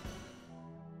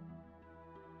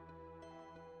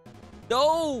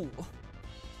 No!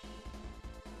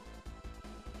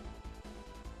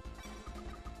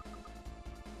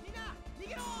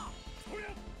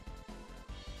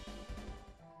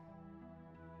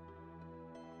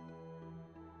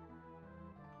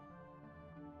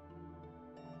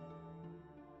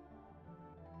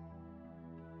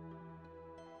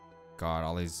 God,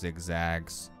 all these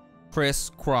zigzags.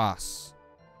 Crisscross.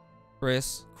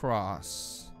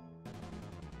 Crisscross.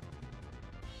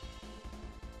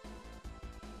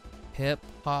 Hip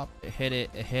hop, hit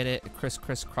it,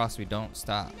 crisscross, we don't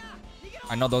stop.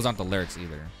 I know those aren't the lyrics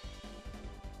either.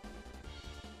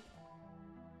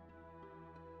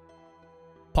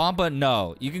 Pampa,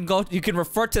 no. You can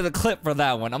refer to the clip for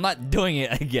that one. I'm not doing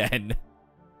it again.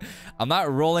 I'm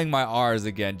not rolling my R's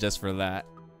again just for that.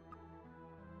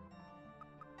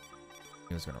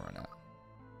 He was gonna run out.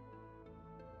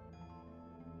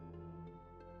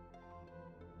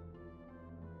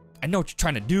 I know what you're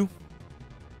trying to do.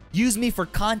 Use me for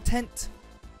content.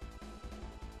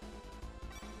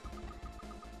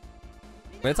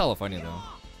 But it's hella funny though.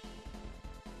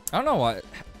 I don't know what,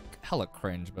 hella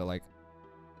cringe, but like,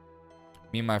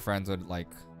 me and my friends would like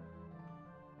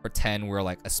pretend we're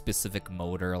like a specific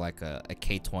motor, like a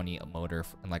K20 motor,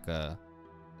 and like a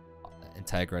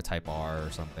Integra Type R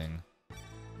or something,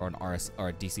 or an RS or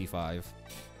a DC5.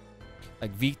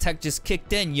 Like VTech just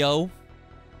kicked in, yo.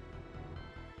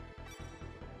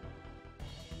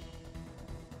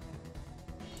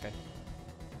 Okay.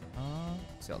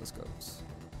 Let's see how this goes.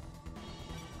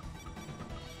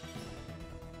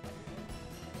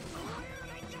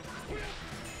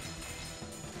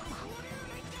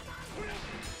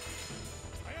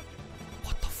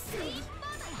 What the fuck?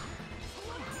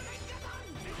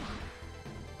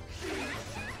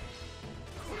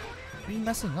 What are you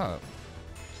messing up?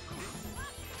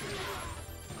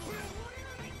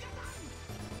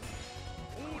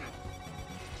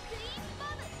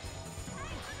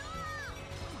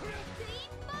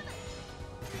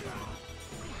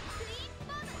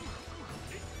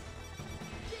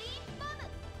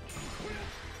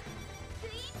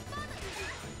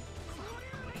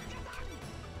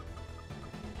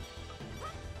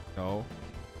 No.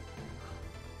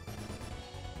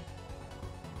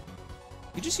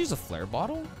 You just use a flare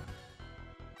bottle?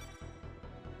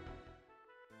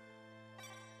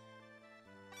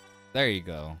 There you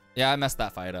go. Yeah, I messed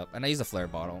that fight up. And I used a flare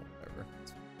bottle. Whatever.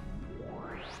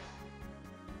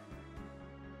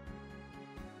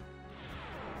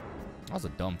 That was a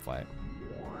dumb fight.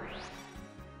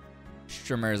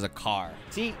 Streamer is a car.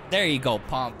 See? There you go,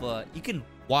 Pampa. You can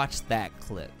watch that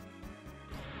clip.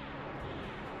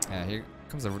 Yeah, here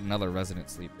comes another resident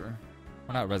sleeper.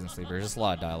 Well, not resident sleeper, just a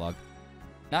lot of dialogue.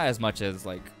 Not as much as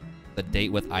like the date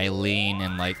with Eileen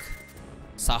and like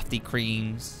softy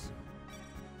creams.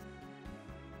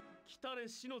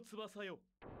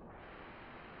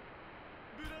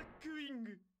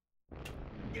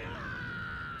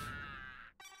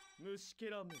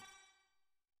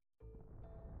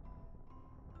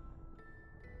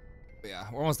 Yeah,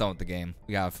 we're almost done with the game.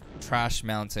 We have Trash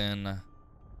Mountain,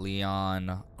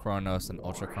 Leon, Kronos, and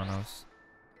Ultra Kronos.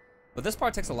 But this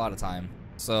part takes a lot of time.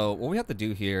 So what we have to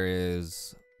do here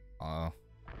is, yeah,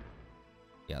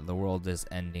 the world is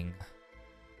ending.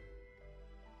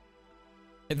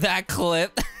 That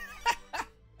clip.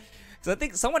 So I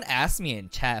think someone asked me in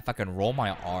chat if I can roll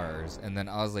my R's, and then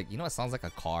I was like, you know, it sounds like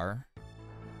a car,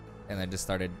 and I just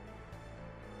started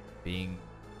being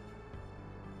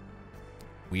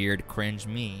weird, cringe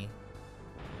me.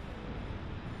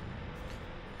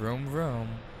 Vroom vroom.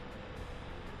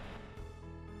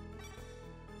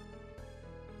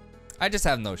 I just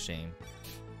have no shame.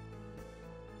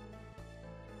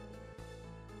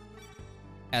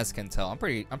 As can tell, I'm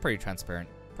pretty transparent,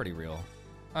 pretty real.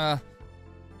 I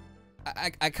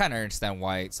kind of understand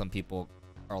why some people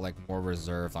are like more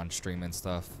reserved on stream and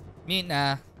stuff. Me,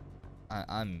 nah.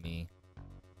 I'm me.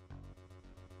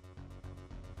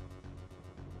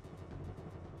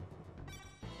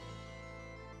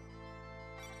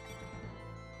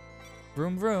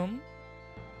 Vroom vroom.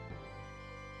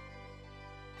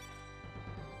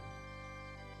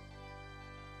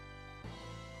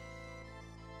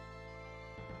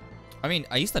 I mean,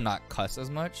 I used to not cuss as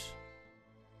much,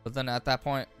 but then at that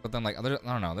point, like, I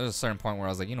don't know, there's a certain point where I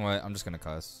was like, you know what, I'm just gonna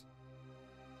cuss.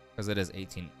 Because it is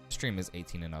 18, stream is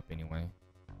 18 and up anyway.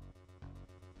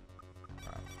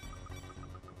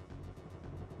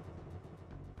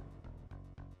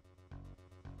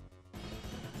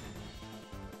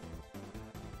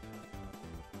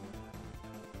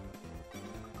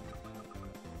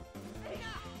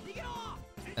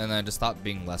 And then just stop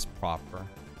being less proper.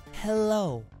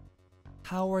 Hello.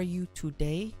 How are you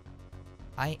today?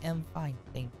 I am fine,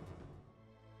 thank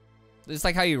you. It's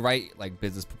like how you write like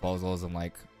business proposals and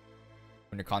like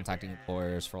when you're contacting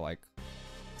employers for like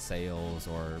sales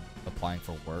or applying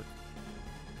for work.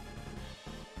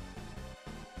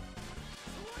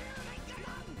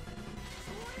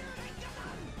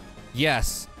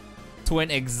 Yes, twin,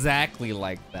 exactly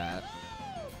like that.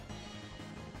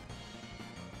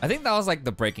 I think that was like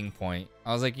the breaking point.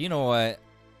 I was like, you know what?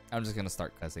 I'm just gonna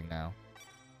start cussing now.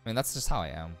 I mean, that's just how I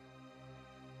am.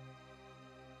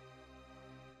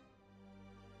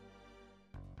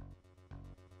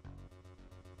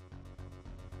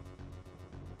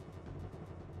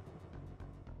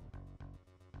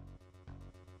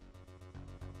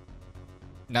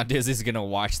 Now Dizzy's gonna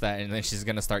watch that and then she's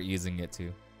gonna start using it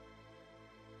too.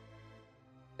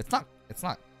 It's not you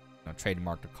know,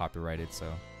 trademarked or copyrighted, so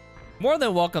more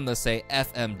than welcome to say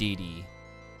FMDD.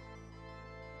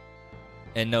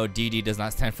 And no, DD does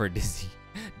not stand for Dizzy.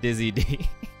 Dizzy D.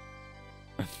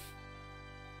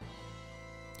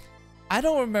 I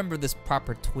don't remember this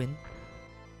proper, twin.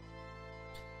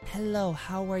 Hello,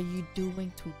 how are you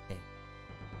doing today?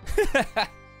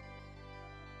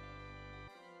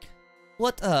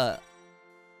 What a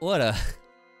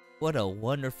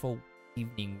wonderful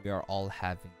evening we are all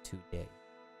having today.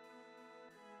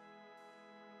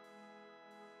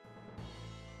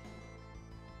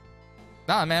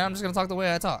 Nah, man, I'm just gonna talk the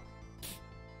way I talk.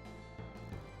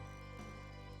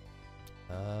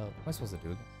 What am I supposed to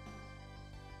do again?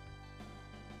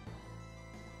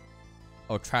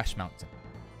 Oh, Trash Mountain.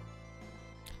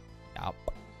 Yup.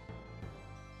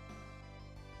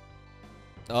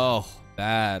 Oh,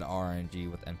 bad RNG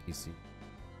with NPC.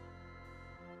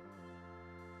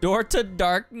 Door to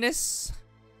Darkness?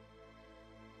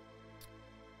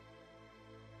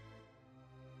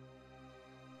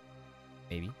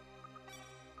 Maybe.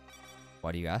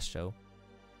 Why do you ask, Joe?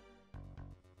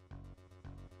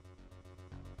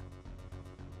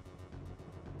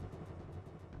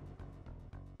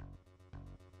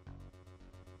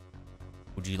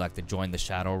 Would you like to join the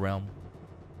Shadow Realm?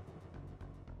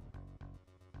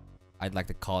 I'd like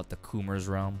to call it the Coomer's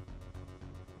Realm.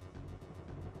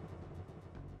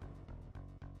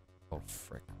 Oh,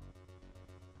 frick.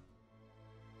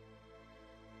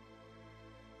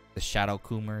 The Shadow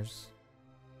Coomers.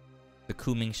 The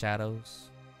Cooming Shadows.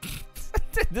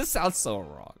 This sounds so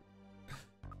wrong.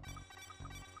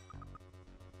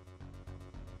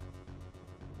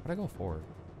 How'd I go forward?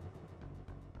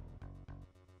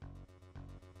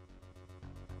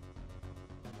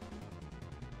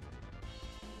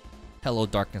 Hello,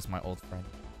 darkness, my old friend.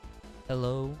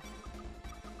 Hello.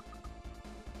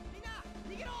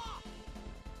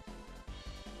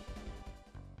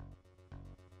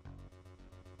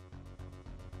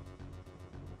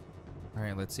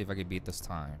 Alright, let's see if I can beat this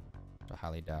time. Which I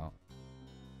highly doubt.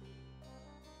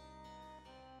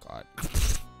 God.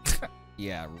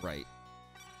 Yeah, right.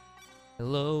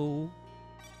 Hello.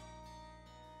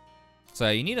 So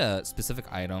you need a specific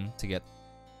item to get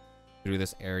through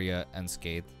this area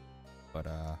unscathed. But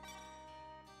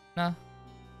nah.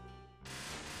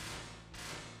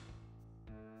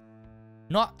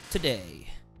 Not today.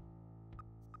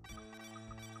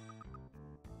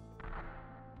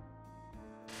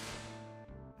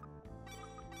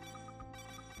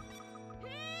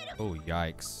 Oh,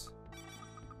 yikes.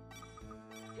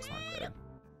 That's not good.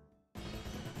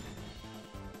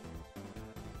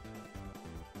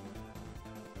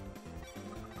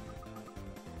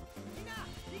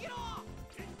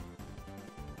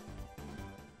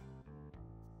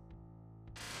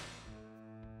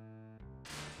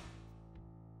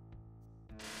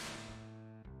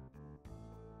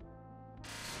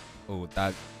 Oh,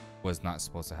 that was not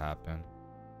supposed to happen.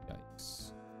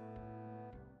 Yikes.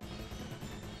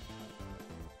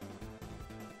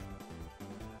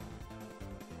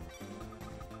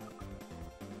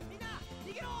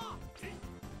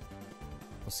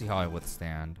 We'll see how I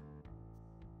withstand.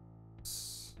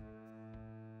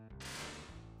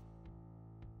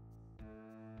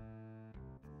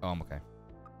 Oh, I'm okay.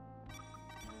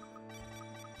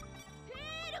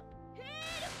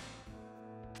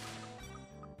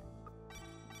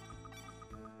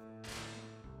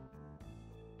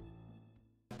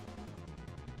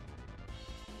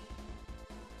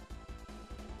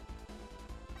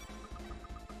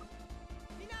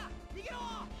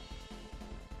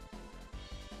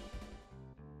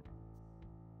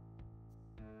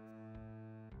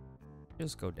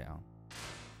 Just go down.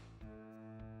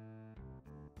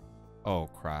 Oh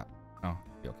crap. Oh,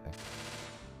 be okay.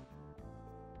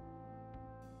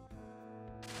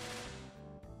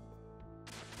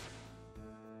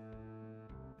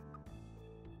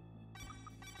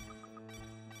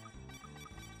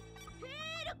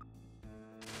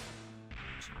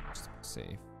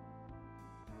 safe.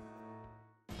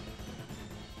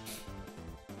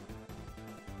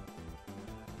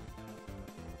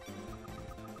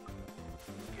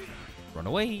 Run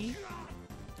away.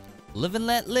 Live and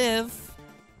let live.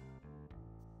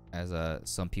 As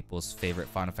some people's favorite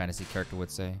Final Fantasy character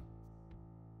would say.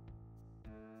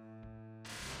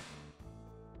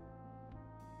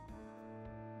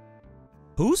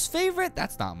 Whose favorite?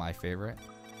 That's not my favorite.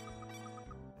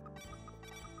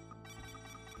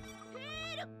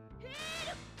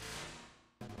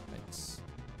 Thanks.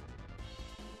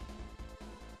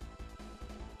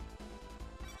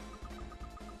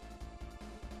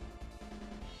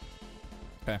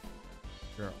 Okay.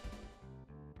 Sure.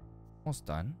 Almost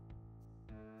done.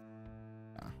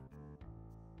 Yeah.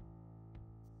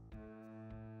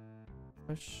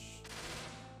 Push.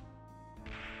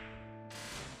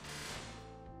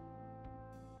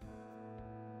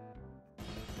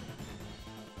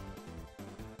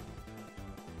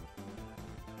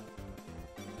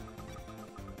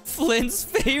 Flint's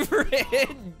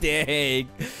favorite. Dang.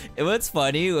 And what's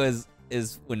funny is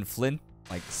when Flint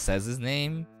like says his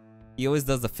name, he always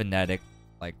does the phonetic,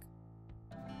 like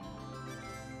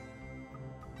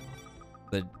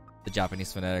the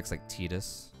Japanese phonetics, like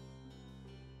Titus.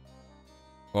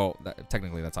 Well,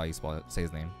 technically that's how you spell it. Say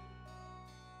his name.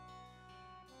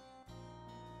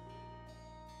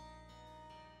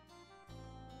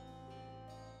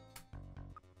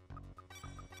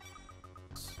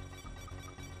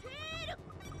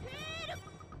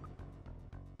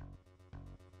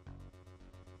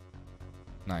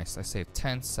 Nice, I saved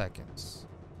 10 seconds.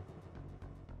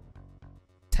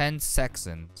 10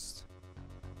 seconds.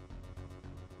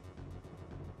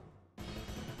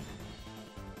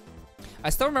 I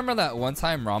still remember that one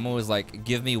time Rama was like,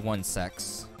 give me 1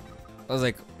 sex. I was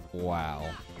like, wow.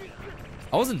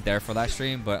 I wasn't there for that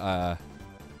stream, but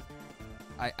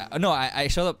I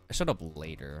showed up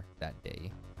later that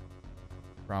day.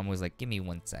 Rama was like, give me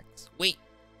 1 sex. Wait.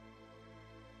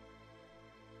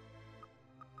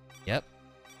 Yep.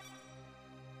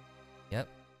 Yep.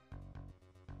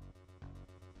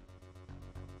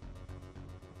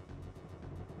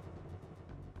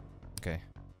 Okay.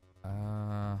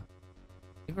 I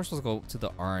think we're supposed to go to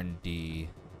the R&D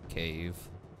cave.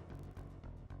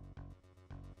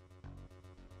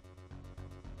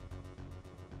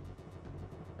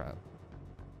 Crap.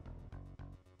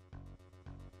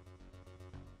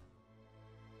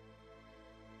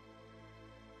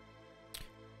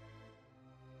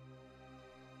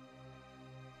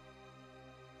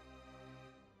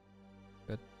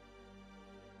 Good.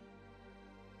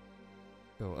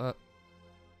 Go up.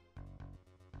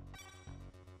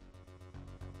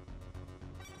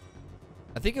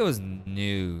 I think it was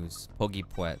news. Poggy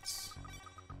Pwets.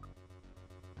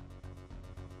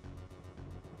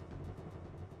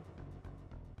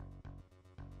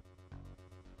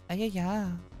 Yeah.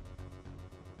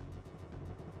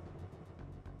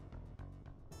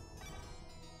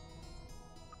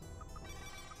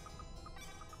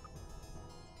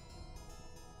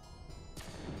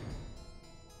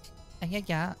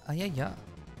 Yeah.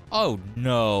 Oh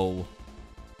no.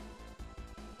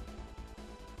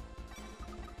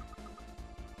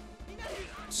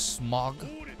 Smog.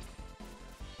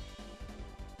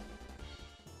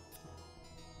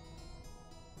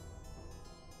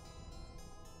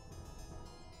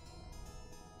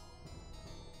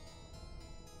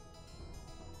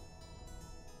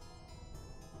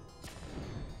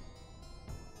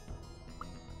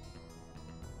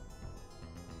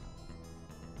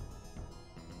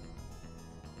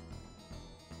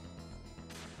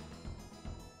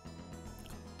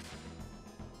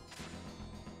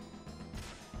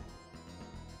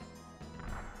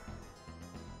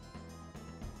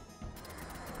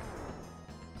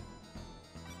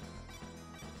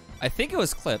 I think it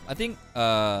was clipped. I think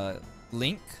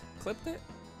Link clipped it.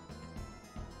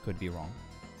 Could be wrong.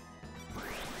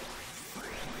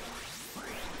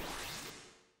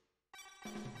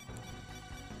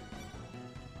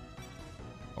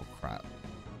 Oh crap.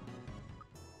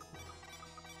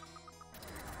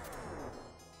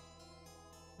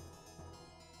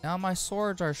 Now my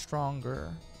swords are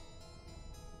stronger.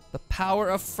 The power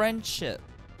of friendship.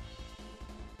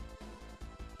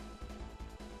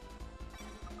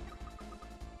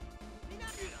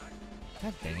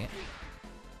 God dang it.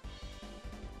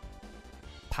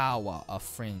 Power of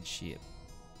friendship.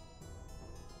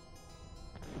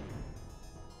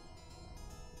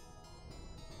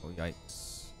 Oh,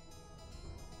 yikes.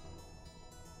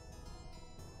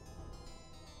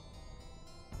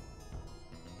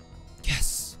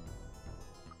 Yes!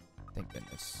 Thank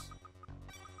goodness.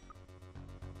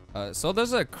 So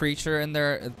there's a creature in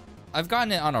there. I've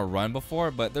gotten it on a run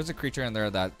before, but there's a creature in there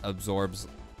that absorbs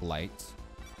light.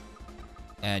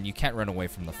 And you can't run away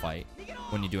from the fight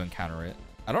when you do encounter it.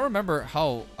 I don't remember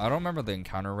the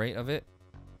encounter rate of it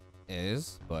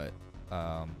is, but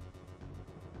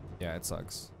yeah, it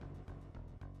sucks.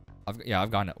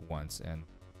 I've gotten it once and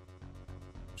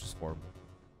it's just horrible.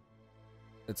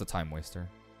 It's a time waster.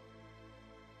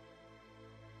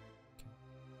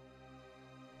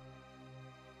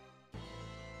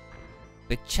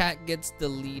 The chat gets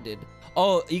deleted.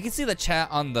 Oh, you can see the chat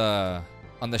on the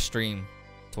stream,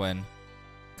 Twin.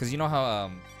 Cause you know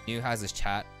how Mew has his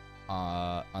chat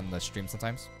on the stream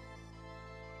sometimes.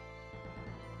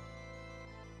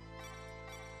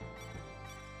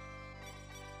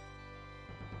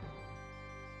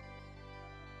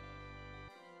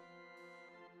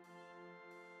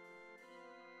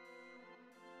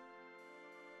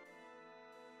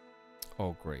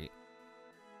 Oh, great.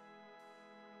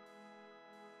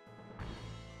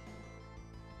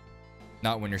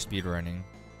 Not when you're speedrunning.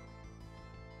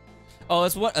 Oh,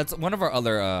 it's one of our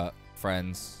other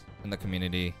friends in the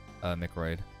community,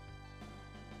 McRoyd.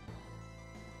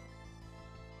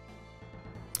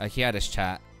 He had his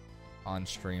chat on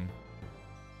stream.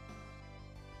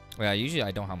 Well, yeah, usually I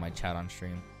don't have my chat on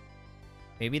stream.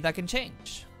 Maybe that can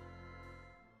change.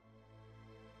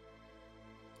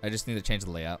 I just need to change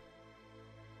the layout.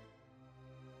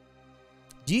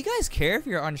 Do you guys care if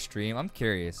you're on stream? I'm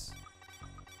curious.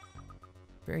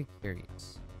 Very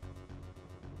curious.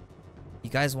 You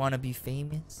guys want to be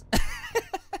famous?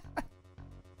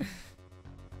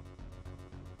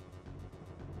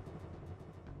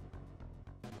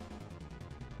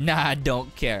 Nah, I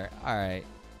don't care. Alright.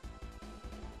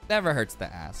 Never hurts to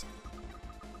ask.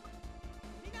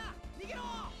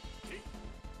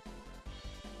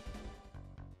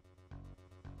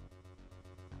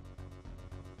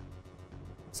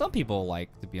 Some people like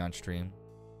to be on stream.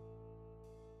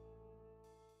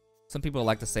 Some people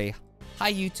like to say,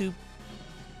 "Hi, YouTube."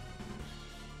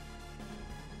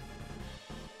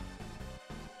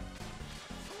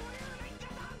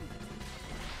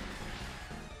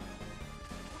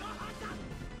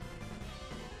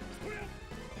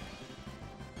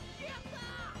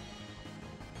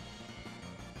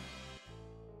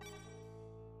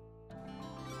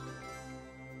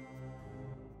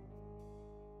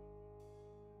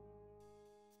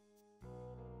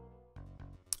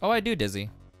 Oh, I do,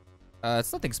 Dizzy.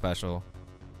 It's nothing special.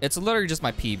 It's literally just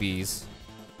my PBs.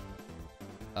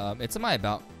 It's in my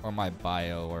about or my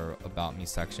bio or about me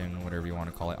section, whatever you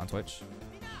want to call it, on Twitch.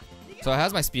 So it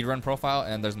has my speedrun profile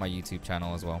and there's my YouTube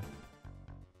channel as well.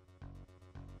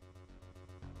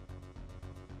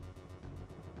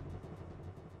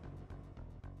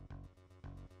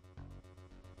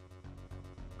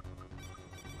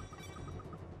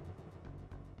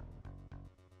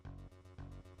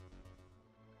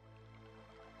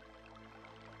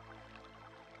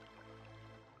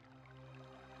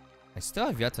 I still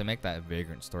have yet to make that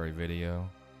Vagrant Story video.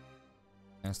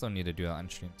 And I still need to do that on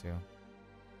stream too.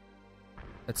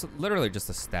 It's literally just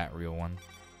a stat reel one.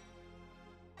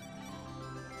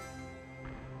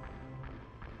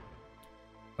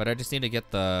 But I just need to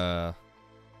get the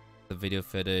video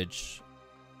footage,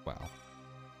 wow,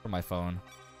 from my phone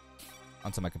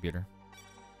onto my computer.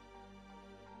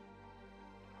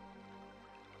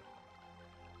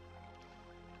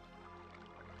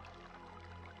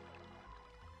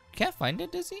 Can't find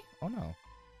it, Dizzy? Oh no.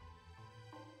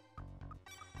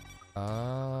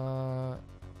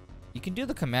 You can do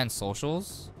the command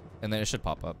socials, and then it should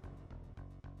pop up.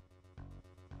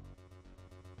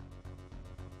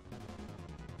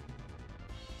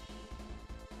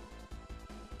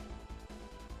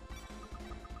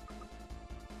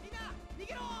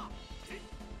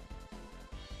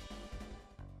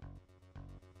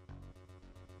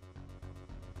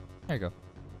 There you go.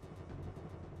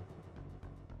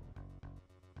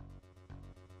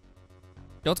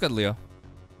 Yo, what's good, Leo?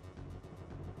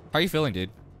 How are you feeling, dude?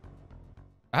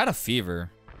 I had a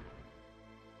fever.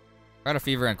 I had a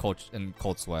fever and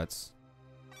cold sweats.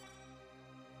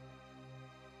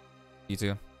 You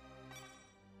too?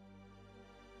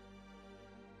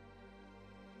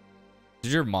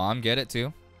 Did your mom get it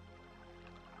too?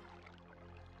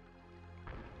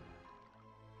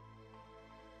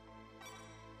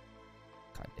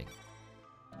 God dang it.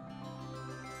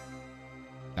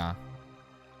 Nah.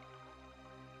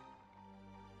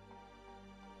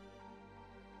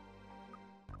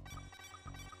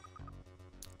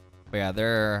 But yeah,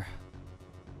 they're...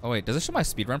 Oh wait, does it show my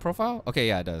speedrun profile? Okay,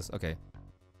 yeah, it does. Okay.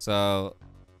 So,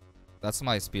 that's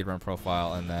my speedrun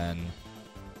profile, and then...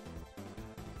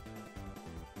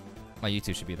 my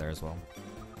YouTube should be there as well.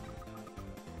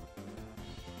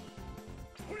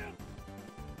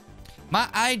 My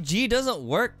IG doesn't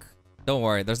work. Don't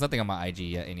worry, there's nothing on my IG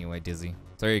yet anyway, Dizzy.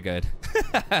 So you're good.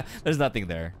 There's nothing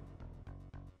there.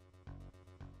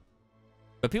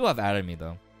 But people have added me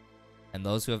though. And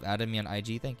those who have added me on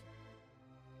IG, thank you.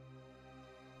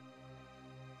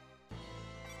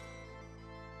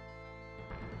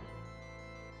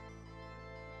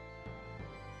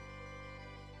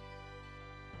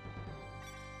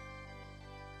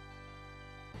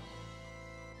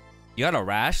 You got a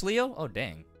rash, Leo? Oh,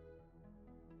 dang.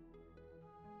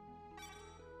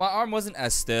 My arm wasn't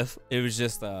as stiff. It was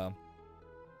just, it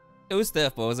was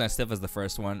stiff, but it wasn't as stiff as the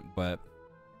first one. But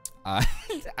I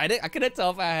couldn't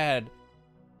tell if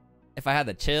I had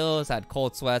the chills, had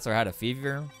cold sweats, or had a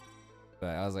fever. But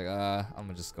I was like, I'm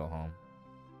gonna just go home.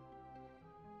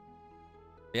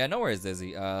 Yeah, no worries,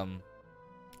 Dizzy.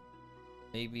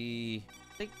 Maybe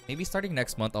starting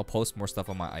next month, I'll post more stuff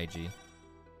on my IG.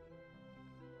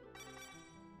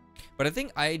 But I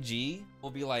think IG will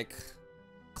be like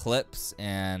clips,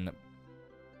 and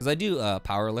because I do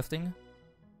powerlifting,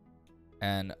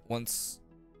 and once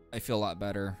I feel a lot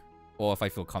better, well, if I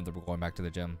feel comfortable going back to the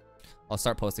gym, I'll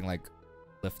start posting like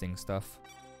lifting stuff.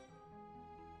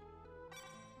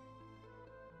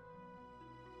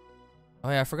 Oh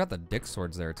yeah, I forgot the dick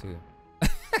sword's there too.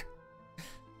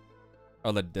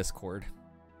 Or the Discord.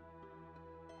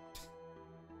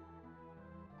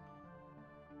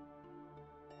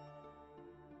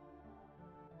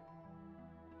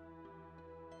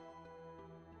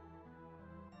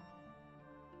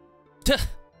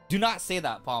 Do not say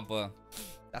that, Pampa.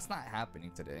 That's not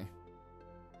happening today.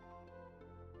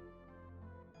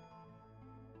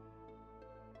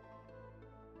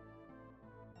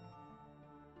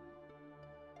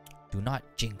 Do not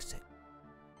jinx it.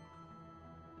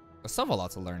 I still have a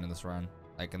lot to learn in this run,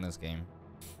 like in this game.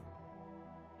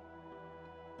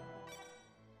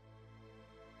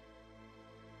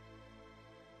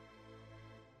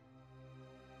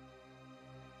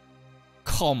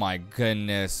 Oh my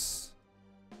goodness.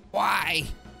 Why?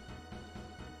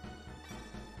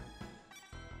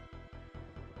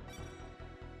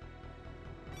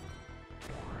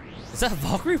 Is that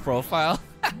Valkyrie profile?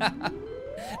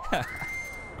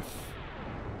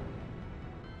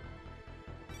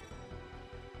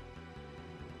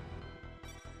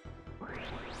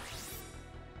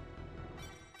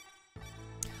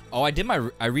 Oh, I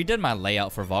redid my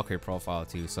layout for Valkyrie profile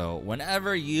too. So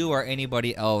whenever you or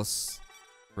anybody else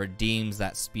redeems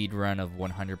that speed run of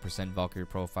 100% Valkyrie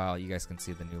profile, you guys can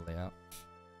see the new layout.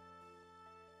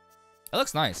 It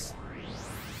looks nice.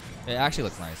 It actually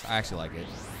looks nice. I actually like it.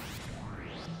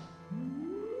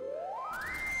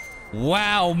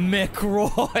 Wow,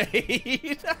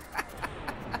 McRoyd.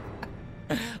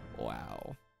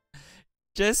 Wow.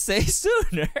 Just say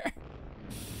sooner.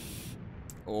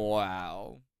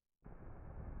 Wow.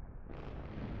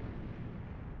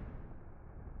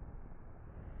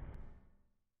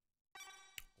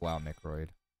 Wow, McRoyd.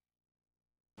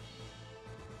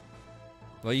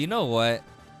 Well, you know what?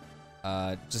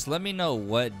 Just let me know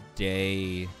what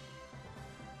day.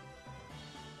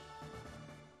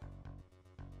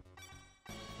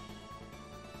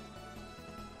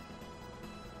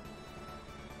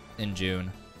 In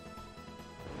June.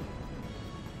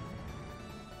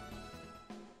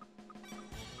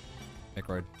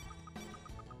 McRoyd.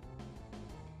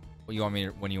 When you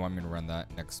want me to run that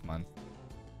next month?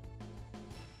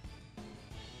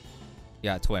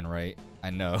 Yeah, twin, right?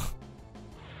 I know.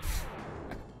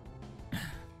 Oh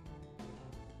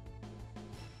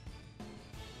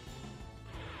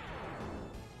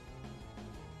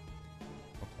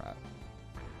crap.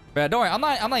 But don't worry, I'm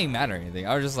not even mad or anything.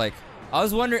 I was just like, I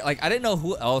was wondering, like, I didn't know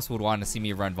who else would want to see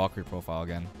me run Valkyrie profile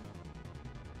again.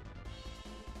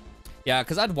 Yeah,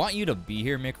 because I'd want you to be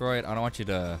here, McRoyd. I don't want you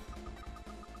to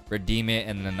redeem it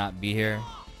and then not be here.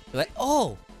 Be like,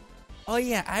 oh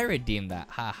yeah, I redeemed that.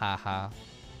 Ha ha ha.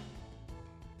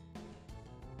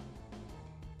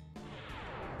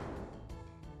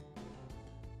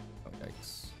 Oh,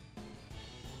 yikes.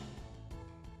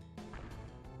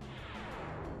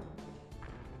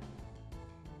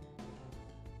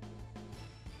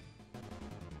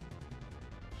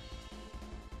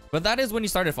 But that is when you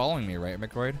started following me, right,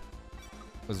 McRoyd?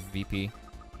 Was VP.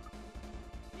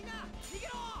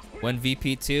 When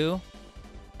VP2?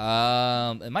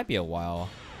 It might be a while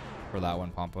for that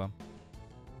one, Pampa.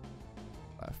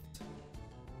 Left.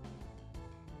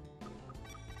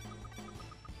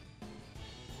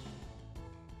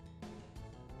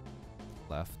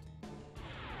 Left.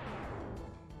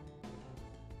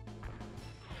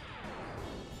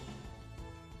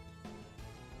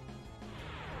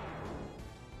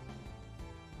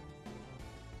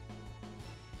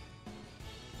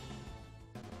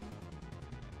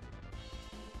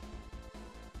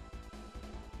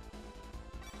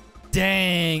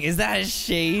 Dang, is that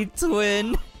shade,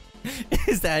 twin?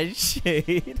 Is that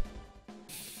shade?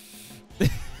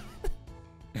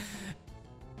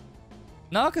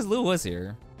 No, because Lou was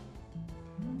here.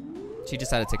 She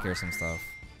just had to take care of some stuff.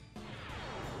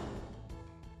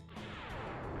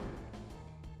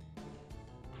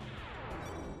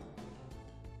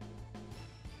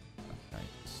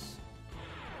 Nice.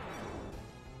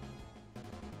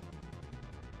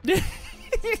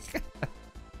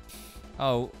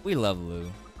 Oh, we love Lou.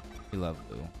 We love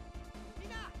Lou.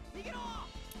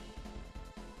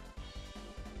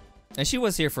 And she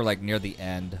was here for like near the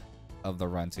end of the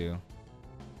run too.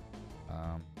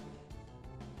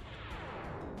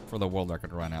 For the world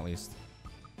record run at least.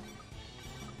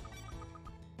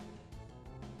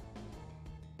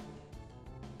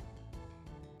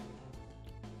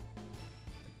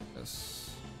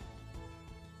 This.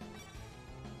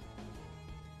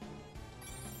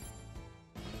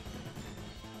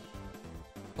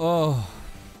 Oh.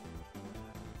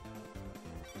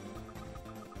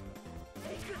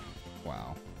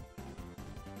 Wow.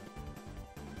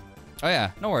 Oh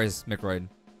yeah, no worries, McRoyd.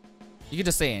 You can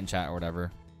just say it in chat or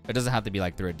whatever. It doesn't have to be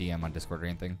like through a DM on Discord or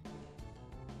anything.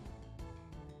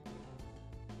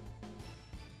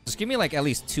 Just give me like at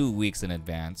least 2 weeks in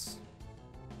advance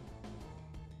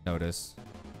notice.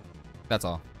 That's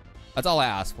all. That's all I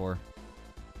ask for.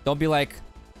 Don't be like,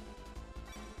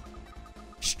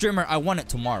 streamer, I want it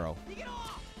tomorrow.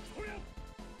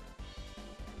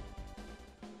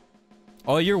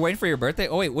 Oh, you're waiting for your birthday?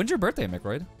 Oh wait, when's your birthday,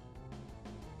 McRoyd?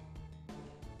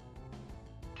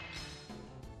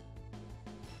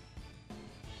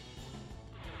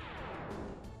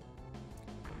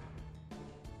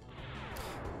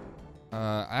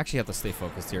 I actually have to stay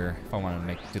focused here if I want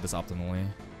to do this optimally.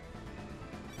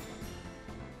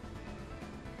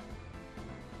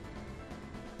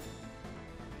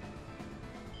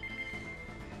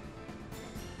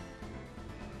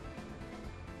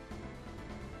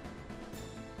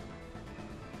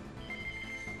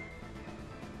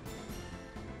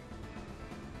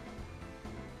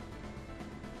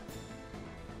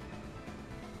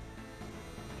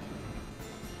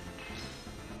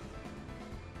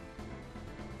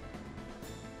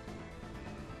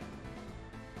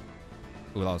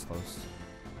 Ooh, that was close.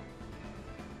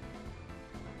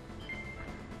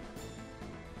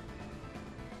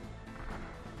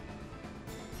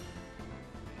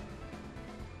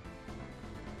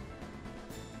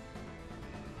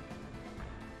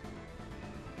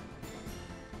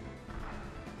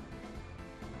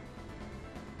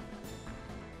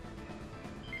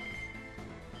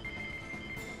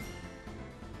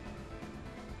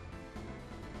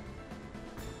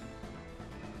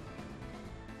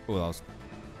 Ooh, that was...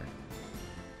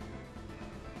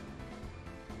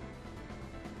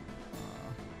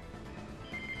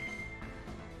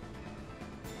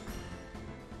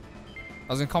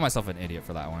 I was gonna call myself an idiot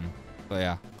for that one. But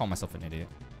yeah, call myself an idiot.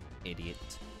 Idiot.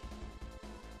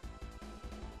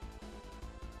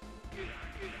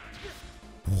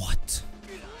 What?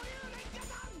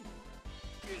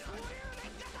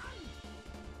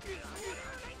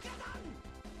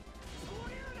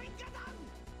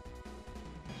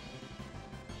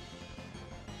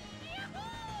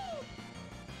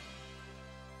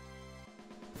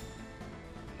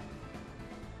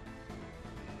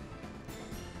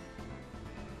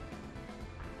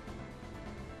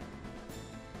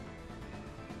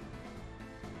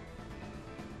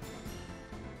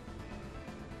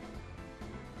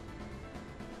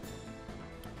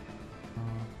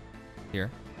 Here.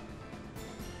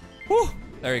 Woo!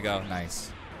 There you go.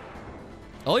 Nice.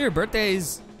 Oh, your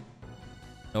birthday's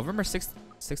November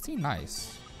 16th.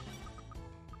 Nice.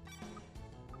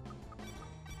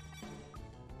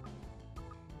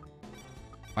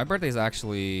 My birthday's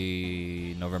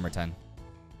actually November 10th.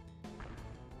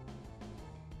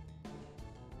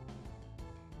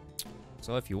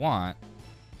 So if you want,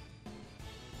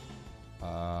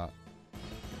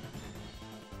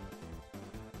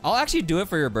 I'll actually do it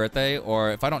for your birthday, or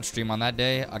if I don't stream on that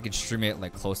day, I can stream it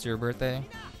like close to your birthday.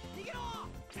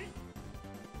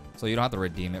 So you don't have to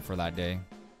redeem it for that day.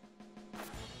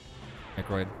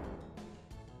 McRoyd,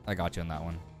 I got you on that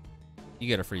one. You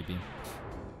get a freebie.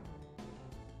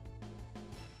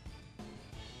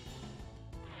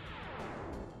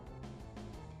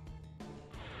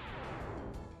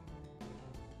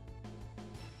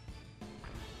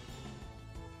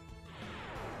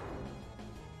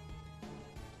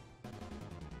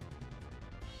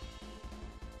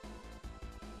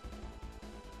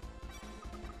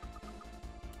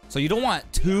 So you don't want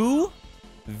 2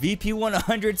 VP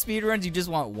 100 speedruns, you just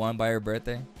want 1 by your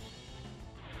birthday?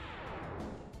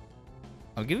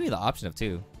 I'll give you the option of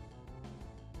 2.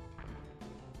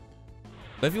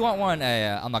 But if you want one,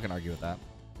 I'm not gonna argue with that.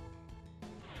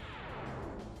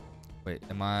 Wait,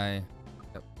 am I?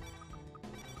 Yep.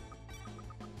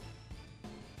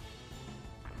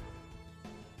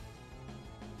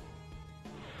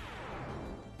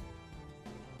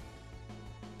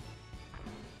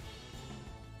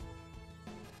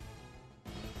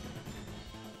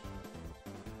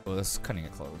 Oh, this is cutting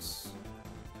it close.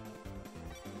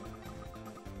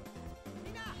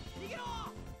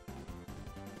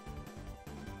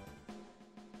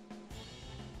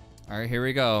 All right, here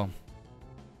we go.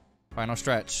 Final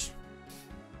stretch.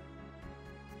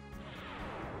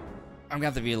 I'm gonna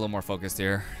have to be a little more focused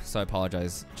here, so I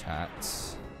apologize, chat.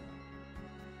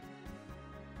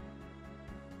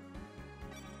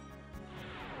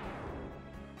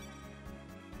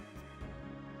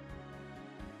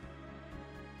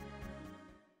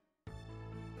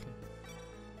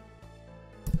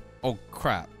 Oh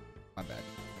crap, my bad.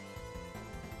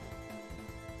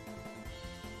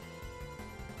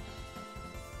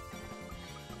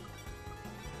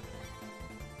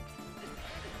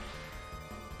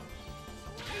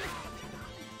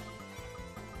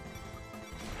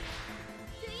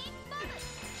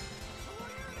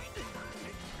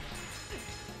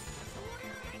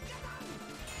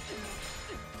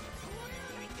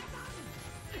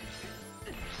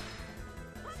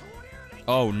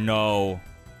 Oh no.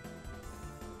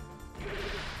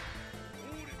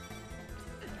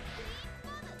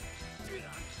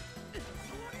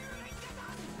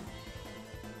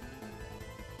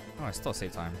 Oh, I still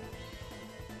save time.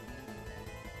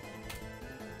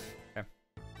 Okay.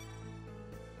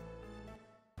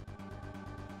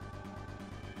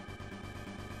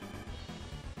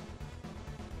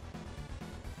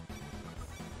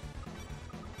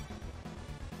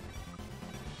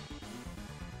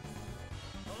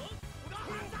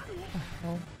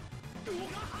 Oh.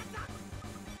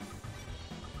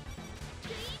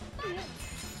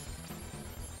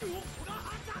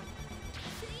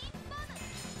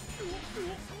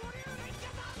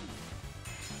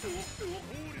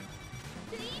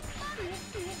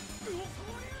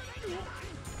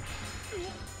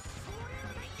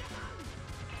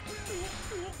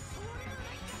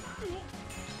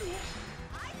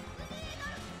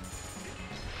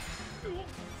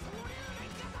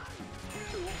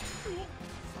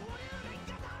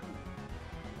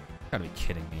 Gotta be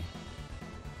kidding me.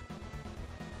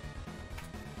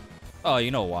 Oh,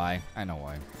 you know why. I know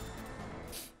why.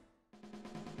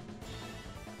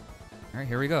 Alright,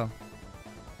 here we go.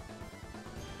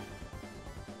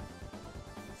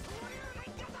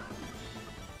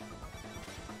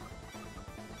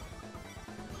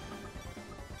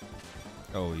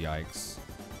 Oh, yikes.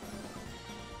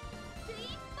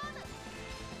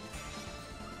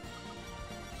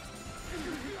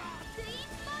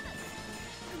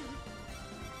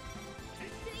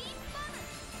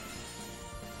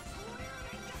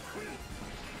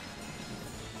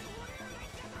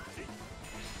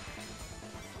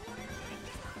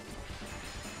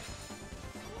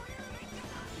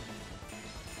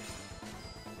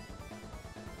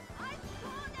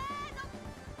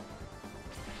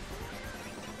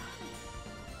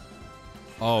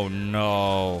 Oh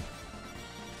no.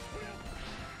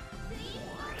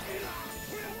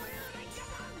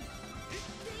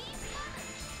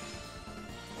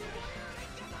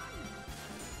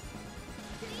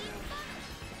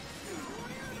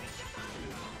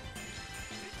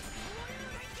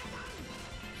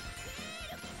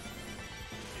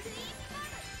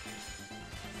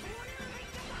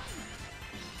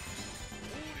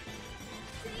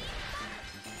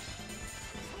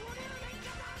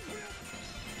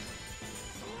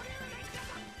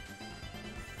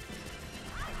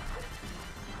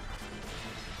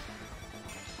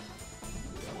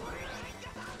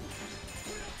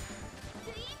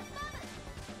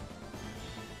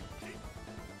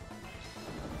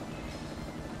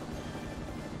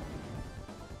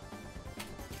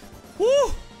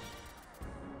 Woo!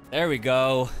 There we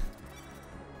go.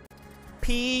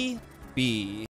 PB.